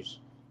issues.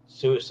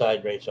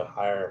 Suicide rates are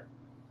higher.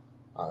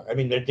 I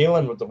mean, they're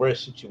dealing with the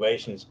worst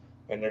situations,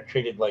 and they're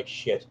treated like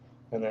shit,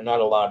 and they're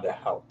not allowed to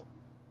help.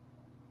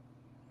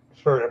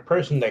 For a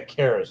person that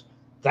cares,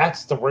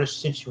 that's the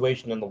worst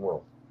situation in the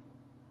world.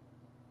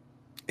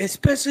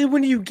 Especially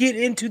when you get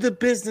into the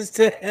business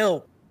to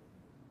help.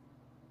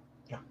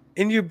 Yeah.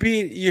 And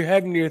you're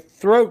having your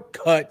throat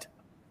cut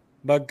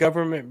by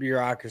government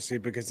bureaucracy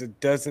because it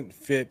doesn't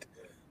fit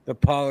the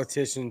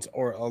politicians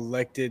or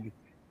elected,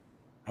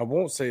 I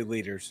won't say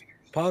leaders.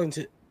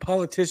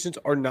 Politicians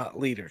are not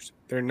leaders.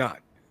 They're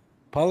not.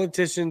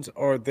 Politicians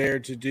are there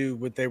to do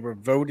what they were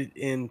voted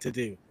in to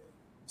do.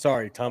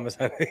 Sorry, Thomas.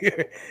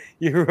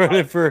 You're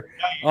running for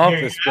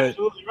office. You're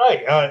absolutely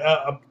right.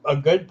 A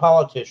good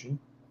politician,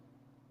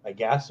 I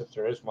guess, if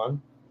there is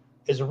one,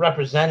 is a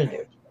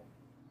representative,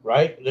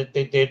 right?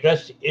 They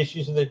address the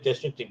issues of the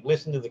district. They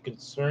listen to the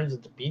concerns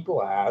that the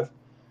people have,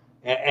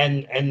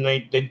 and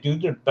they do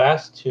their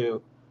best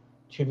to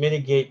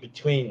mitigate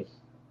between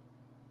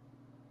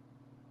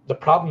the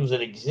problems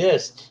that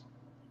exist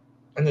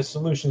and the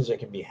solutions that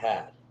can be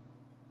had.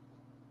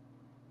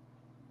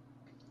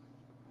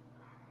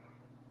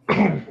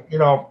 You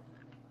know,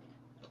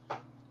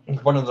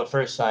 one of the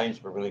first signs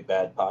of a really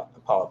bad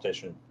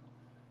politician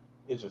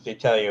is if they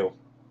tell you,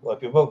 well,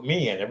 if you vote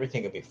me in,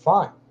 everything will be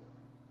fine.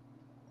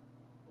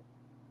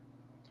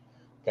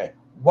 Okay,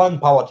 one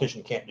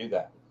politician can't do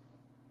that.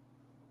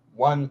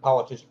 One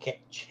politician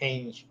can't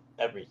change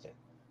everything,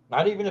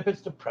 not even if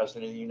it's the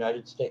president of the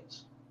United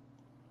States.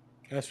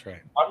 That's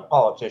right. One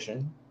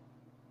politician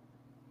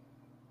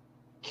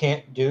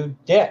can't do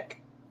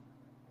dick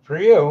for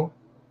you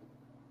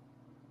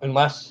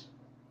unless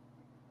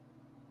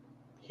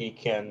he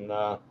can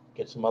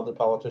get some other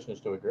politicians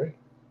to agree.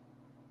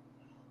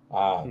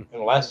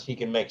 Unless he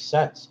can make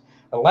sense,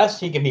 unless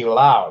he can be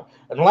loud,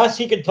 unless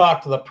he can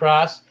talk to the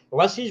press,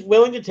 unless he's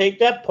willing to take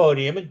that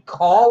podium and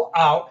call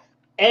out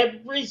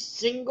every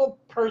single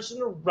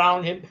person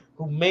around him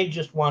who may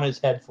just want his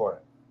head for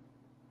it.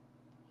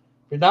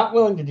 If you're not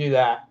willing to do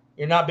that,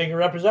 you're not being a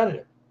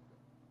representative.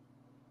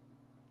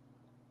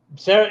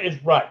 Sarah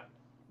is right.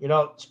 You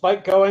know,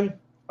 Spike Cohen,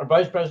 our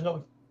vice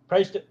presidential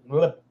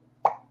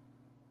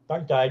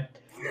tongue-tied,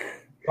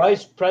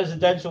 vice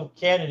presidential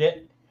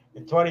candidate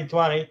in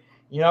 2020,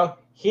 you know,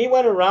 he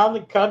went around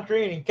the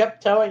country and he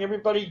kept telling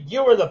everybody,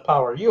 you are the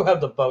power, you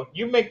have the vote,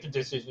 you make the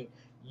decision,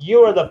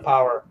 you are the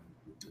power.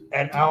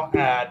 And I'll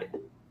add,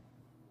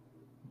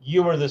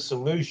 you are the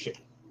solution.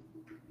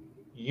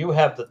 You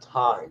have the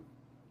time.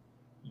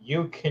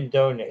 You can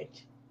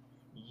donate.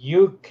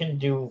 You can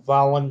do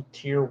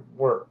volunteer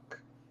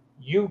work.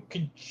 You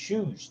can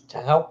choose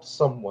to help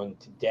someone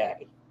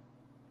today.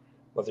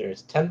 Whether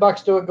it's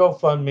 $10 to a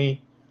GoFundMe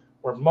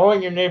or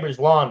mowing your neighbor's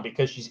lawn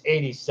because she's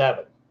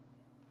 87.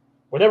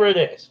 Whatever it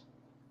is,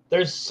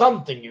 there's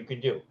something you can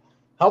do.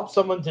 Help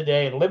someone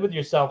today and live with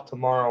yourself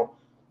tomorrow.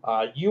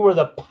 You are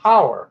the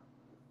power,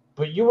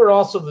 but you are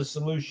also the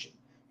solution.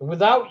 And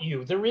without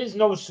you, there is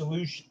no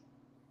solution.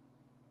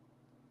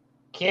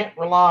 Can't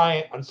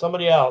rely on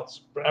somebody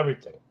else for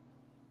everything.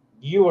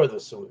 You are the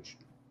solution.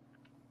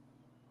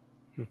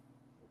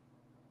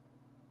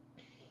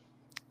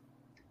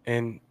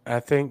 And I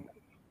think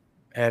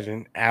at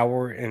an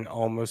hour and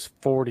almost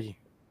 40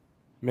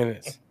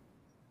 minutes,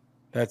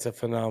 that's a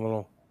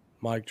phenomenal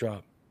mic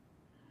drop.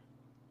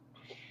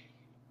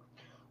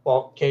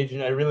 Well,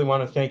 Cajun, I really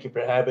want to thank you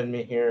for having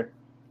me here.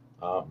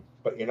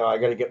 But, you know, I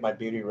got to get my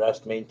beauty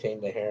rest,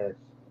 maintain the hair.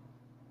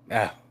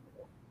 Ah.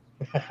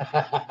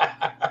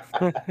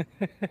 It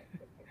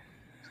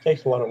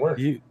takes a lot of work.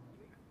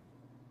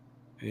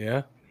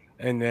 Yeah.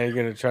 And now you're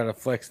going to try to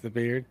flex the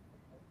beard?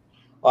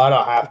 Well, I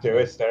don't have to.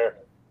 It's there.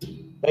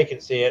 They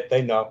can see it.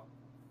 They know.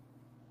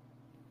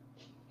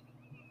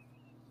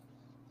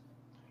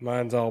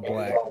 Mine's all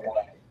black.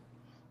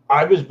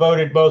 I was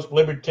voted most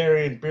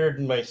libertarian beard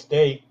in my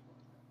state.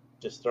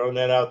 Just throwing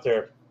that out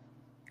there.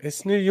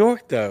 It's New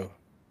York, though.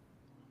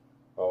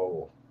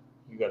 Oh,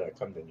 you got to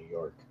come to New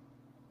York.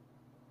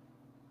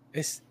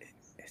 It's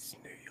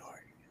New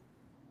York.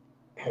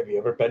 Have you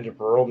ever been to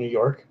rural New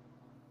York?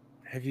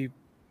 Have you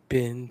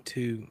been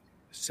to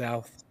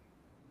South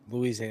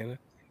Louisiana?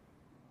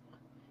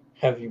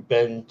 Have you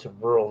been to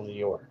rural New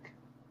York?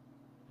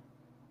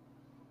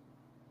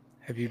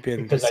 Have you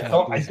been Because to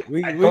South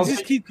Louisiana? We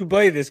just keep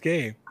playing this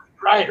game.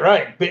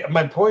 Right. But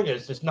my point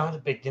is, there's not a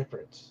big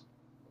difference.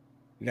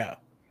 No,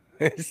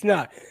 it's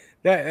not.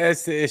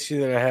 That's the issue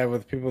that I have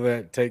with people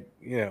that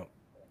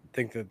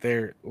think that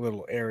their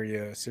little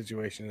area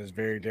situation is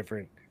very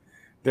different.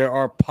 There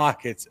are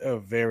pockets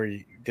of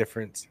very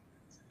difference.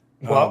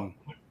 Well,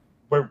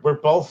 we're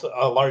both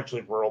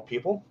largely rural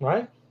people,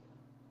 right?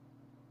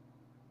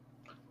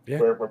 Yeah,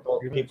 we're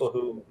both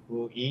people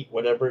who eat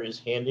whatever is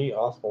handy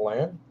off the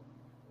land.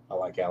 I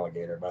like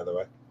alligator, by the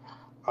way.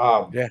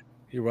 Yeah,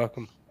 you're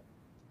welcome.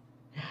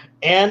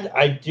 And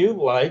I do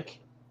like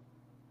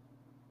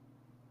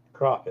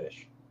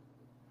crawfish.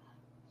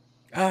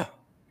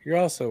 You're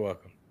also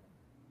welcome.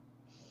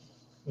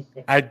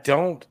 I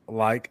don't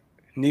like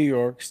New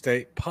York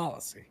state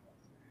policy.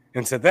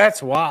 And so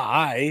that's why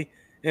I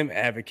am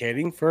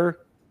advocating for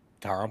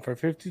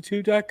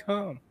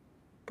TomFor52.com.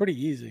 Pretty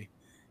easy.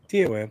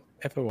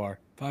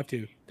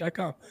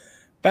 TOMFOR52.com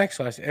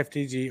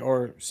 /FTG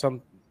or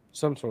some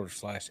sort of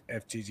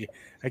 /FTG.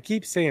 I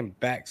keep saying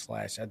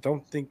backslash. I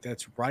don't think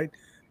that's right,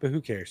 but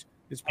who cares?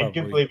 It's probably I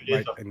do believe it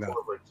right is a enough.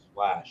 forward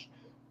slash,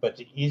 but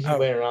the easy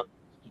way around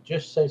is to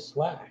just say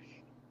slash.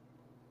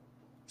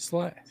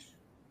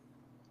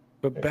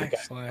 But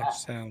backslash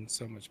sounds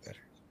so much better.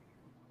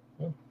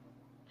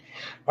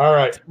 All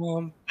right.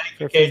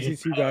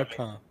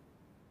 TomFor52.com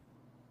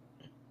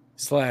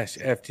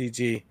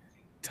 /FTG.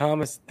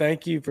 Thomas,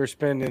 thank you for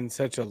spending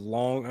such a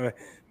long.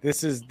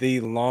 This is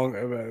the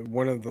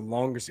one of the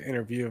longest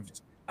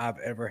interviews I've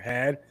ever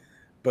had,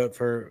 but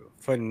for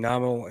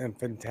phenomenal and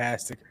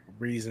fantastic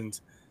reasons.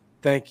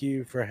 Thank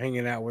you for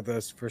hanging out with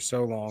us for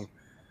so long.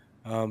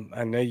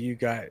 I know you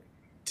got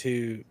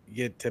to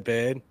get to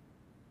bed.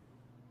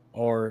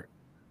 or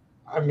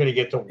I'm going to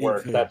get to eat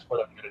work. food. That's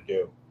what I'm going to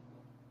do.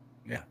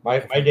 Yeah. My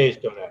days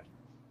don't end.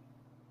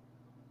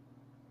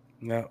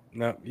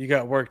 No, you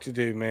got work to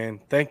do, man.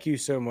 Thank you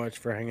so much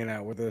for hanging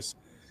out with us.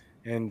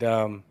 And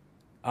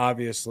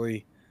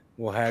obviously,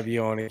 we'll have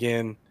you on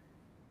again.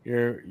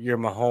 You're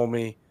my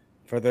homie.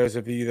 For those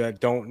of you that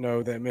don't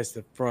know, that missed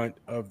the front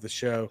of the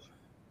show,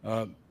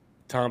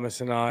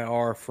 Thomas and I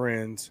are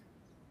friends,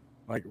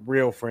 like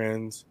real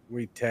friends.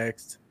 We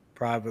text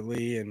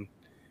privately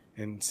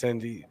and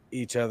send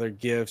each other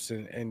gifts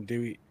and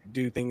do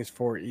things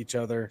for each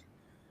other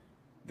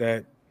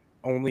that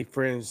only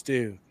friends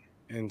do.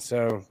 And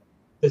so,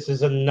 This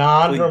is a please,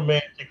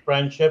 non-romantic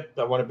friendship.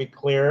 I want to be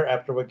clear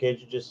after what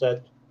Gage just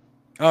said.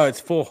 oh, it's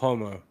full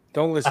homo.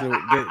 Don't listen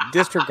to it.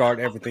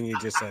 Disregard everything he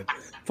just said.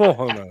 Full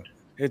homo.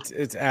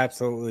 It's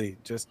absolutely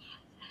just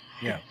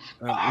yeah.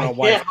 I My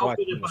wife's can't help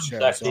it watching if the I'm show,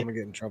 so I'm sexy. gonna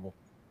get in trouble.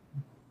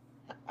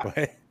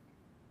 But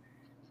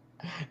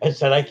I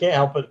said I can't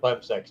help it if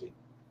I'm sexy.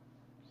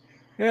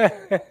 yeah,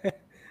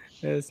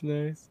 that's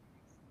nice.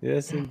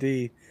 Yes,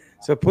 indeed.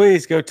 So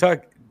please go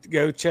check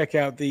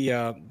out the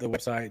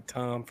website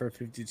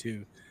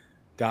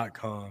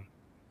tomfor52.com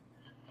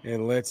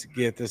and let's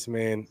get this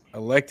man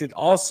elected.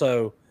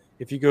 Also,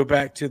 if you go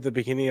back to the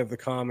beginning of the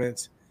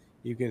comments,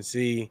 you can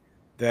see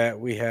that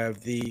we have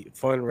the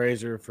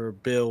fundraiser for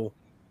Bill,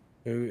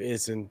 who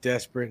is in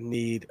desperate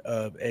need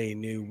of a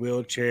new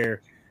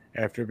wheelchair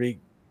after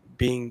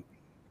being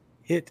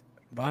hit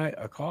by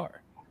a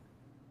car.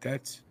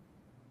 That's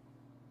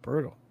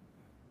brutal.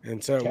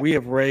 And so we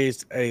have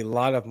raised a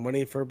lot of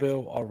money for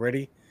Bill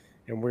already,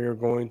 and we are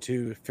going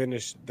to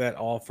finish that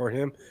off for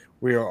him.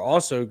 We are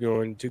also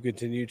going to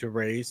continue to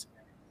raise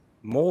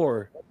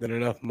more than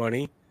enough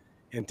money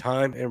and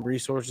time and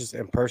resources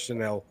and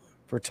personnel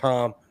for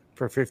Tom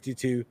for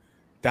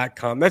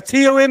 52.com. That's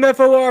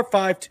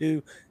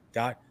TOMFOR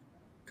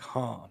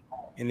 52.com.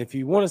 And if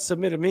you want to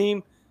submit a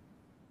meme,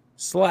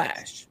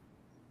 /FTG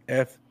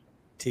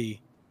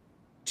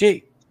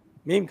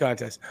meme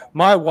contest.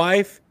 My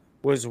wife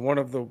was one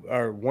of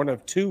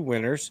two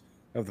winners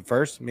of the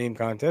first meme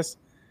contest,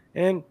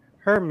 and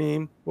her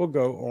meme will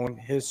go on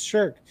his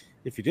shirt.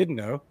 If you didn't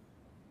know,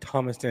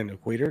 Thomas Daniel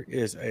Queter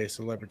is a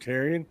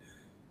celebritarian,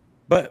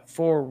 but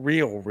for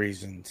real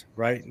reasons,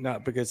 right?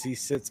 Not because he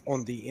sits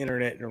on the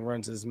internet and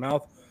runs his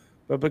mouth,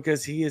 but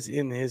because he is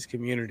in his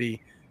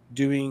community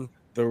doing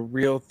the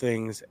real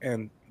things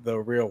and the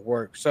real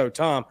work. So,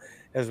 Tom,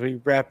 as we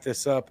wrap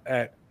this up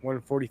at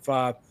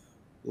 1:45,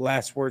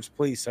 last words,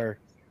 please, sir.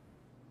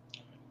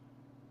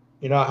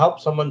 Help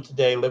someone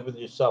today, live with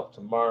yourself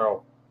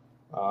tomorrow.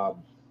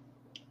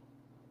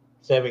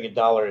 Saving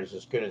 $1 is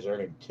as good as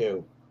earning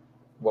two.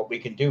 What we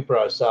can do for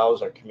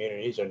ourselves, our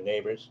communities, our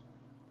neighbors,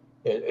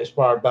 is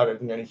far better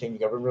than anything the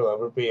government will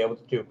ever be able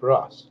to do for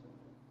us.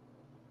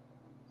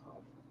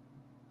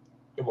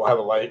 It will have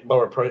a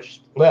lower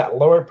price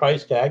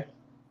tag,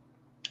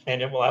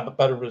 and it will have a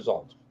better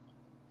result.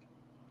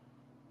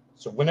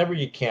 So whenever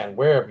you can,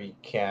 wherever you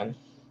can,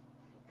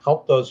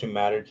 help those who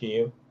matter to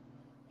you,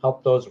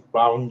 help those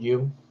around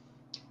you,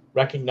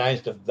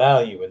 recognize the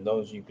value in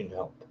those you can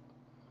help,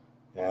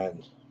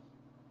 and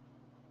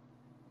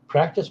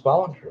practice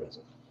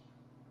volunteerism.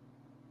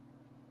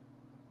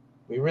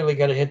 We really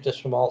got to hit this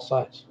from all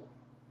sides.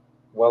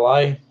 While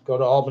I go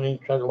to Albany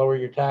and try to lower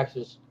your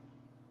taxes,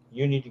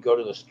 you need to go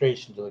to the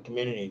streets and to the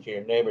community, to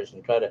your neighbors,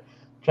 and try to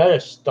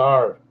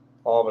starve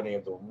Albany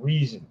of the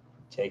reason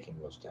for taking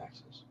those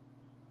taxes,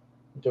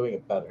 and doing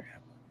it better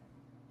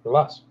for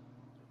less,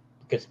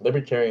 because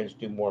libertarians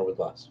do more with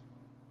less.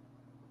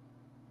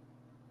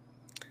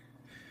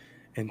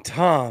 And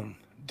Tom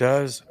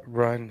does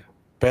run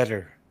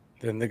better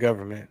than the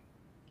government.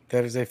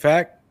 That is a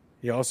fact.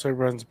 He also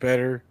runs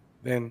better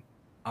than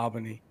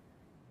Albany.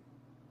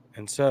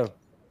 And so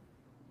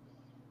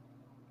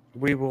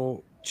we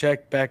will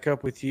check back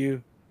up with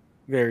you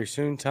very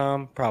soon,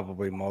 Tom,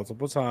 probably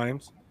multiple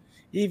times,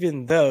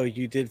 even though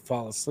you did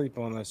fall asleep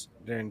on us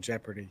during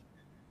Jeopardy.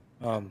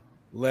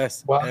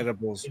 Less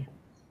edibles.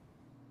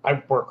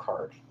 I work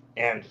hard,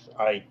 and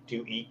I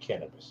do eat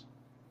cannabis.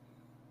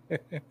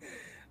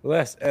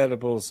 Less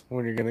edibles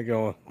when you're going to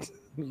go on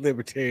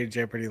Libertarian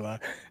Jeopardy live.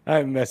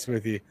 I mess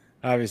with you,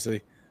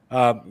 obviously.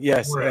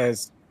 Yes,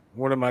 as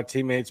one of my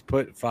teammates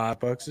put,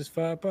 $5 is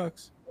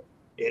 $5.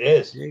 It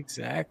is.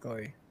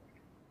 Exactly.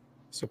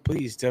 So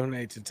please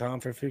donate to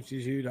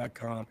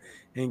tomfor52.com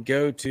and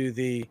go to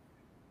the,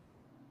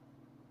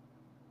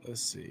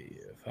 let's see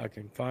if I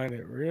can find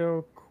it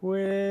real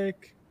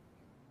quick.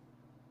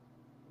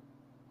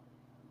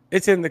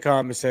 It's in the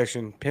comment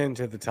section, pinned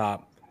to the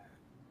top.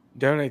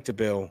 Donate to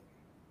Bill.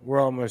 We're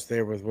almost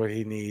there with what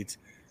he needs.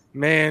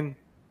 Man,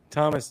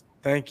 Thomas,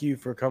 thank you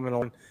for coming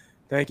on.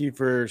 Thank you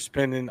for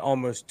spending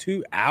almost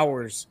 2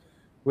 hours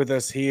with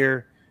us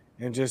here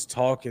and just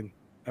talking.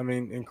 I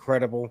mean,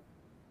 incredible.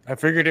 I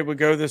figured it would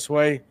go this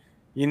way.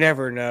 You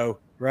never know,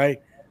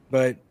 right?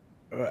 But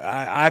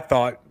I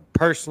thought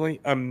personally,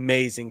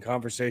 amazing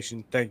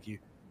conversation. Thank you.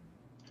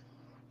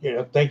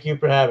 Thank you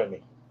for having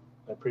me.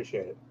 I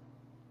appreciate it.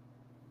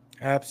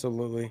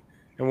 Absolutely.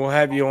 And we'll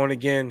have you on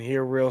again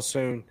here real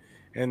soon.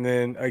 And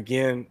then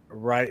again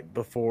right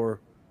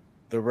before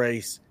the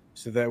race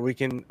so that we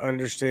can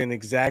understand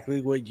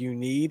exactly what you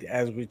need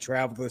as we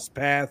travel this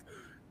path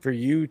for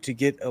you to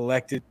get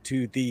elected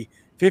to the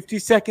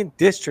 52nd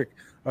District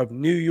of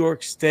New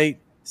York State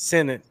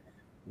Senate.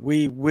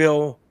 We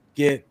will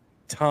get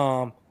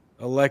Tom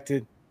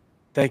elected.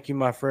 Thank you,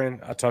 my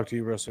friend. I'll talk to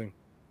you real soon.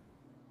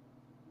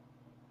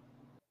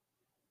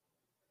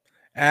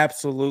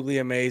 Absolutely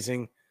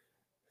amazing.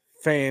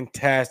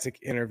 Fantastic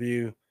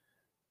interview.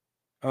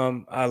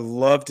 I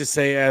love to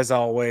say as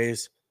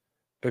always,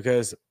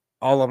 because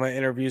all of my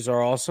interviews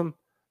are awesome,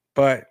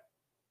 but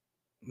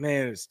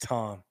man, it's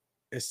Tom.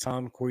 It's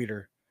Tom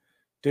Queter.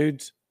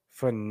 Dude's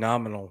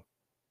phenomenal.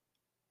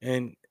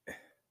 And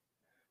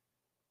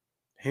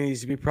he needs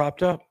to be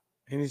propped up.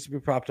 He needs to be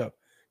propped up.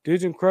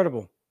 Dude's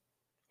incredible.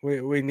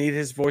 We need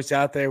his voice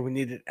out there. We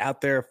need it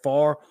out there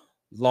far,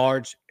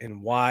 large,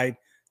 and wide.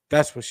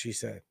 That's what she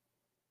said.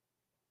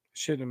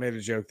 Shouldn't have made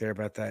a joke there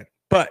about that,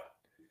 but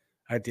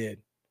I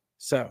did.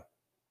 So,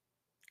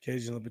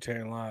 Cajun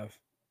Libertarian Live,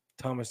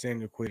 Thomas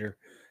Daniel Queter,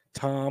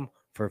 Tom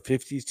for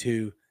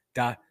 52.com,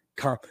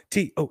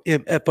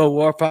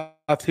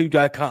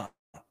 TOMFOR52.com.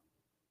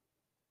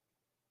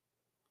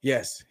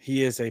 Yes,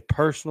 he is a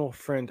personal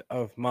friend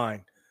of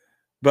mine.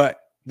 But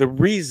the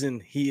reason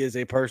he is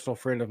a personal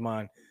friend of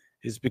mine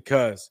is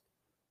because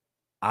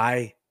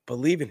I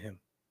believe in him.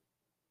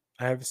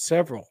 I have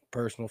several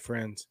personal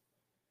friends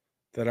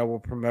that I will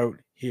promote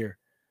here.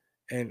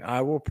 And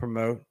I will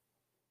promote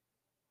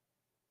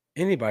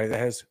anybody that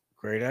has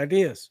great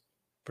ideas,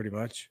 pretty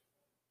much.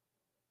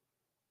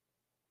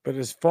 But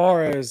as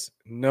far as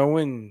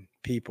knowing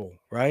people,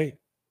 right?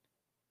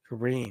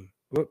 Kareem,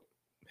 whoop,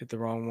 hit the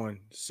wrong one.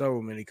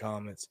 So many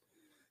comments.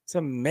 It's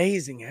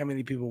amazing how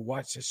many people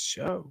watch this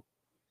show.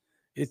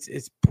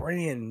 It's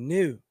brand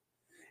new.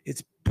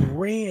 It's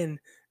brand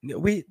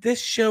new.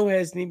 This show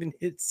hasn't even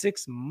hit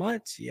 6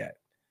 months yet.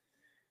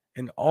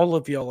 And all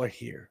of y'all are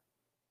here.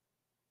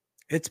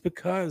 It's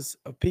because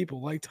of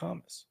people like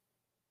Thomas.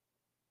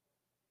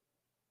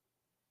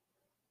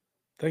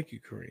 Thank you,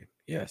 Kareem.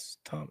 Yes,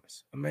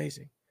 Thomas.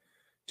 Amazing.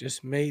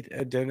 Just made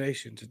a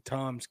donation to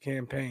Tom's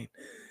campaign.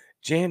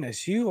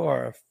 Janice, you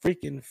are a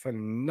freaking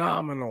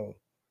phenomenal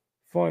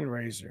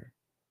fundraiser.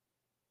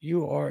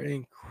 You are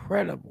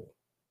incredible.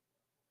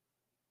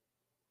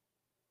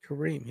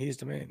 Kareem, he's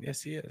the man.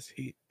 Yes, he is.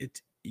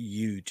 It's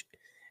huge.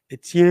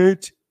 It's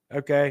huge.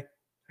 Okay.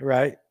 All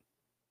right.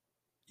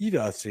 You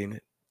all seen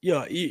it.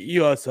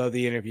 You all saw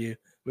the interview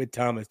with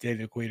Thomas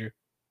Daniel Queter.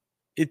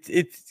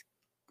 It's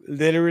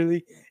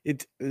literally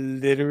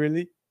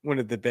one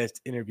of the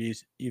best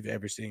interviews you've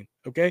ever seen.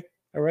 Okay.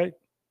 All right.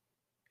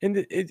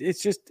 And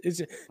it's just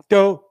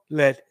don't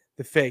let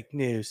the fake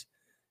news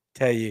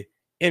tell you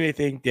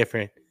anything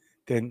different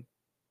than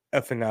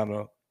a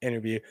phenomenal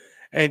interview.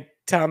 And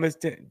Thomas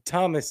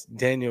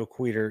Daniel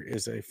Queter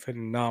is a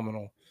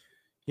phenomenal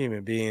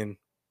human being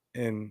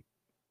and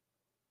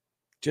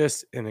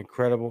just an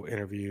incredible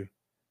interview.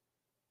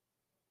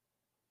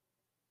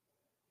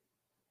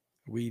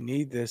 We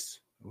need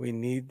this. We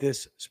need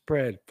this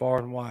spread far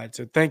and wide.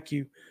 So thank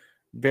you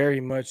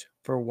very much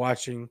for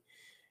watching.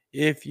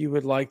 If you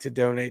would like to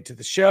donate to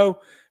the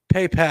show,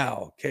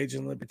 PayPal,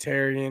 Cajun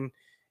Libertarian.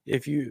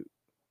 If you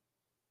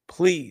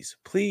please,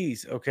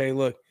 okay,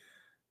 look,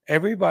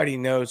 everybody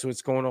knows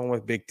what's going on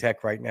with big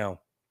tech right now.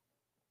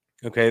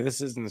 Okay,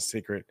 this isn't a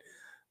secret.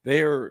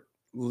 They are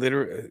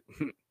literally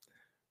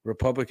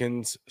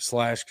Republicans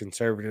 /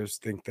 conservatives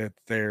think that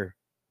they're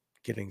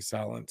getting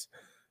silenced.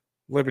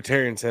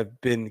 Libertarians have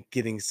been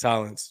getting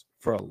silenced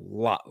for a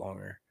lot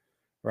longer,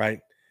 right?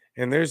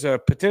 And there's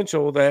a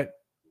potential that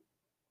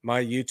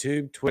my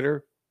YouTube,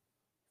 Twitter,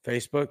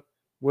 Facebook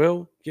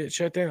will get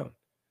shut down.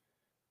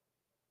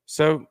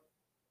 So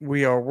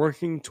we are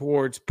working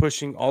towards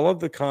pushing all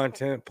of the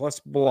content plus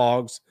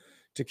blogs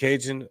to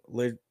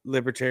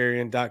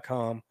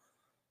CajunLibertarian.com.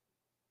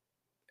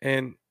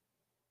 And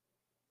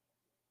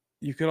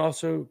you can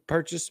also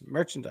purchase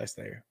merchandise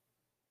there.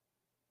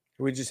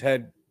 We just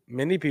had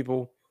many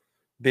people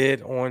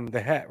bid on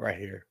the hat right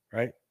here,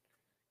 right?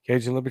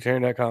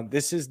 CajunLibertarian.com.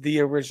 This is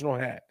the original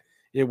hat.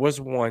 It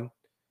was one.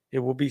 It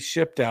will be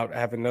shipped out. I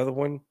have another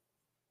one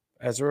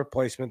as a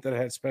replacement that I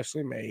had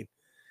specially made.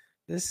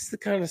 This is the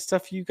kind of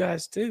stuff you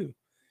guys do.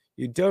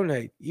 You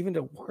donate even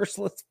to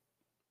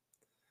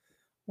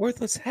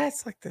worthless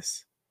hats like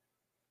this.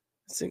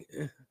 It's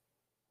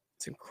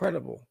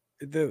incredible.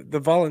 The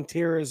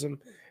volunteerism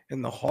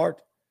and the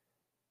heart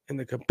and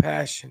the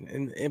compassion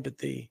and the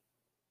empathy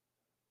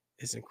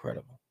is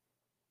incredible.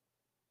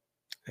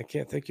 I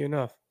can't thank you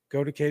enough.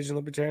 Go to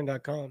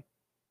CajunLibertarian.com.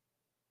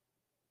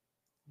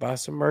 Buy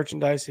some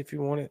merchandise if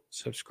you want it.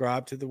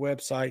 Subscribe to the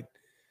website.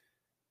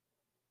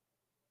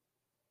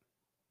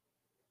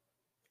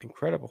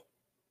 Incredible.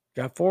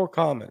 Got 4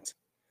 comments.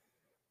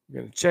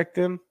 We're going to check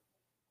them.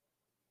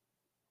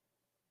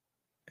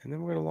 And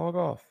then we're going to log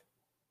off.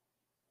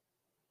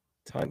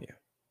 Tanya,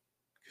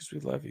 because we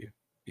love you.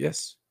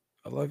 Yes,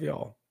 I love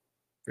y'all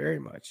very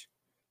much.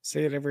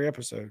 Say it every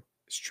episode.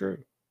 It's true.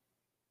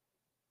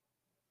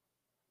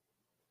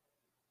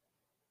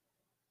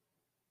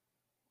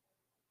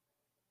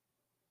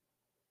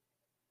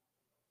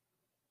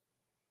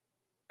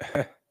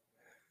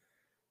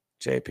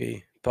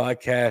 JP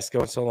podcast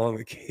going so long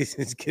the case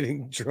is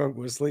getting drunk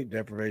with sleep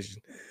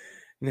deprivation.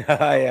 No,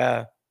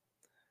 I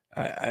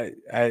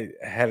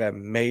had a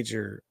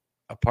major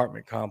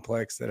apartment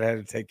complex that I had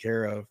to take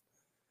care of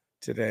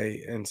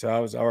today, and so I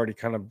was already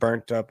kind of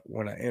burnt up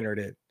when I entered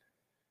it,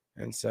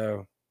 and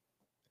so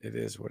it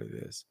is what it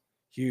is.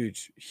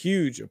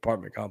 Huge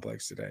apartment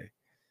complex today,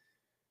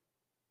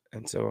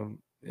 and so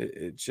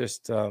it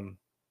just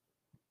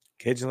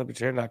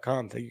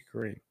CajunLibertarian.com. Thank you,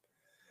 Kareem.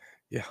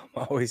 Yeah,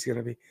 I'm always going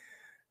to be.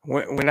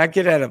 When I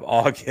get out of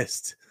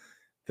August,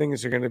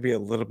 things are going to be a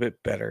little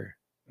bit better.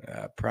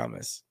 I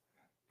promise.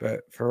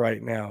 But for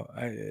right now,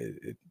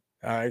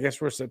 I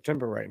guess we're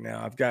September right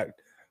now. I've got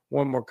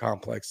one more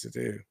complex to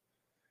do,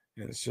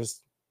 and it's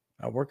just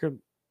I work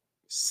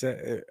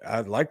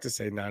I'd like to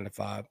say 9 to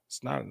 5.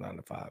 It's not a 9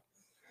 to 5.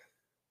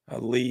 I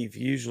leave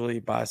usually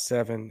by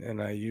 7,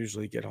 and I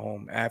usually get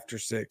home after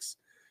 6,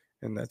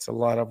 and that's a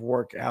lot of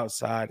work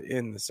outside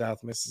in the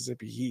South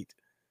Mississippi heat.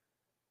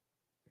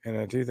 And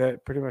I do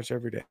that pretty much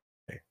every day.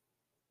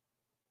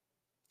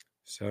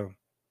 So,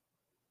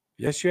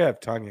 yes, you have,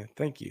 Tanya.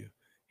 Thank you.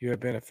 You have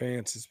been a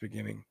fan since the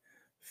beginning.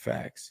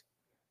 Facts.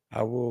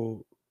 I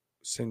will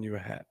send you a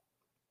hat.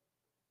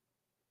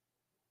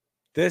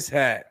 This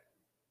hat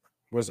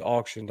was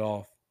auctioned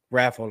off,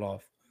 raffled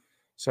off.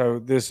 So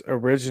this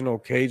original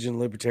Cajun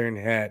Libertarian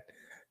hat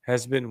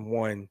has been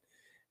won.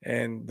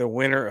 And the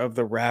winner of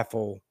the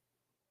raffle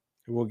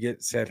will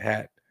get said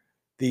hat.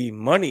 The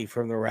money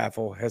from the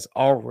raffle has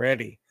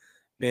already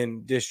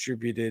been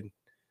distributed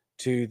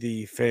to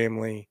the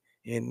family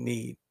in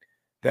need.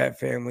 That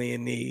family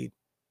in need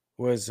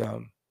was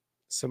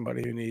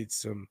somebody who needs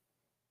some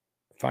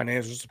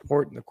financial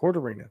support in the court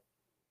arena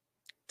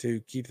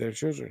to keep their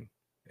children.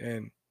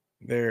 And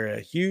they're a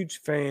huge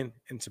fan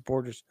and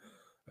supporters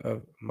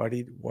of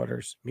Muddied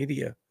Waters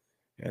Media.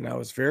 And I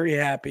was very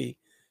happy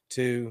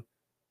to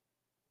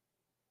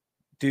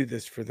do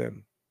this for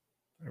them.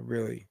 I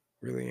really,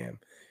 really am.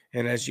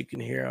 And as you can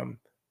hear, I'm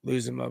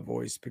losing my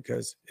voice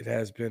because it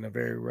has been a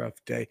very rough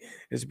day.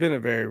 It's been a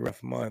very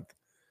rough month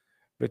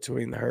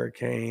between the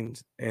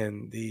hurricanes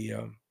and the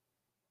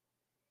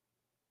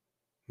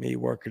me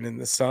working in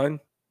the sun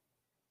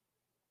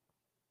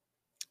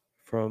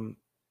from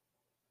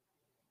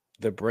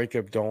the break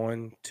of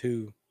dawn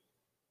to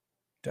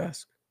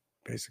dusk,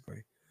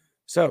 basically.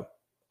 So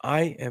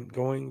I am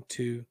going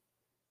to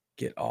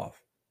get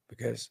off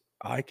because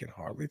I can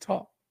hardly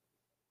talk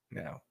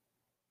now.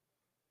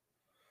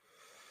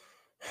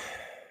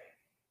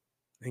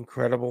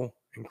 Incredible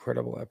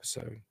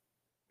episode.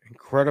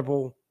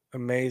 Incredible,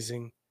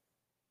 amazing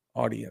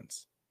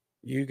audience.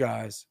 You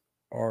guys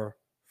are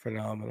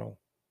phenomenal.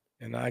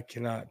 And I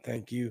cannot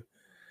thank you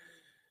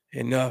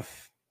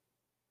enough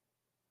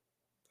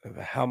of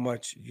how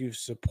much you've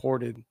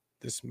supported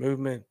this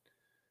movement,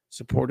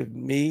 supported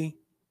me,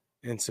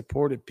 and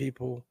supported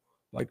people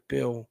like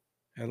Bill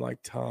and like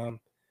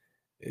Tom.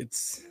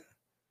 It's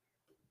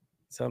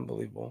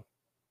unbelievable.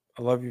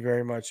 I love you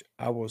very much.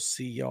 I will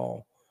see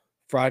y'all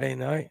Friday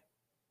night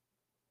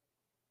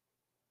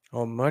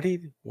on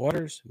Muddied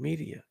Waters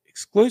Media.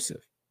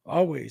 Exclusive,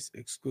 always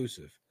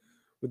exclusive,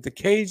 with the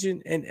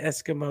Cajun and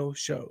Eskimo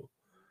show.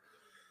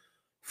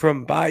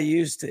 From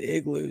bayous to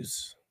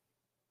igloos.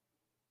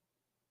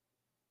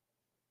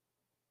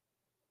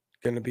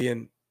 Going to be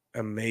an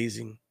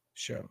amazing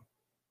show.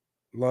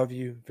 Love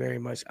you very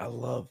much. I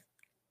love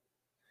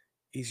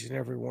each and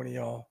every one of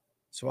y'all.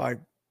 So I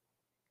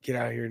get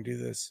out here and do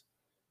this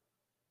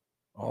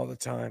all the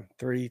time,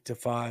 3 to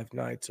 5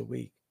 nights a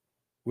week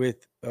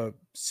with a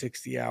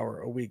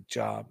 60-hour-a-week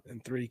job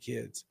and 3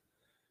 kids.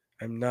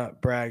 I'm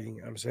not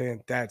bragging. I'm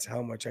saying that's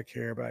how much I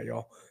care about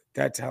y'all.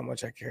 That's how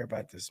much I care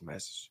about this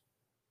message.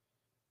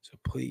 So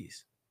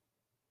please,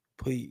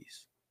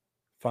 please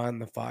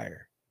find the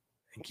fire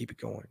and keep it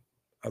going.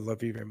 I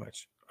love you very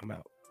much. I'm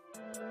out.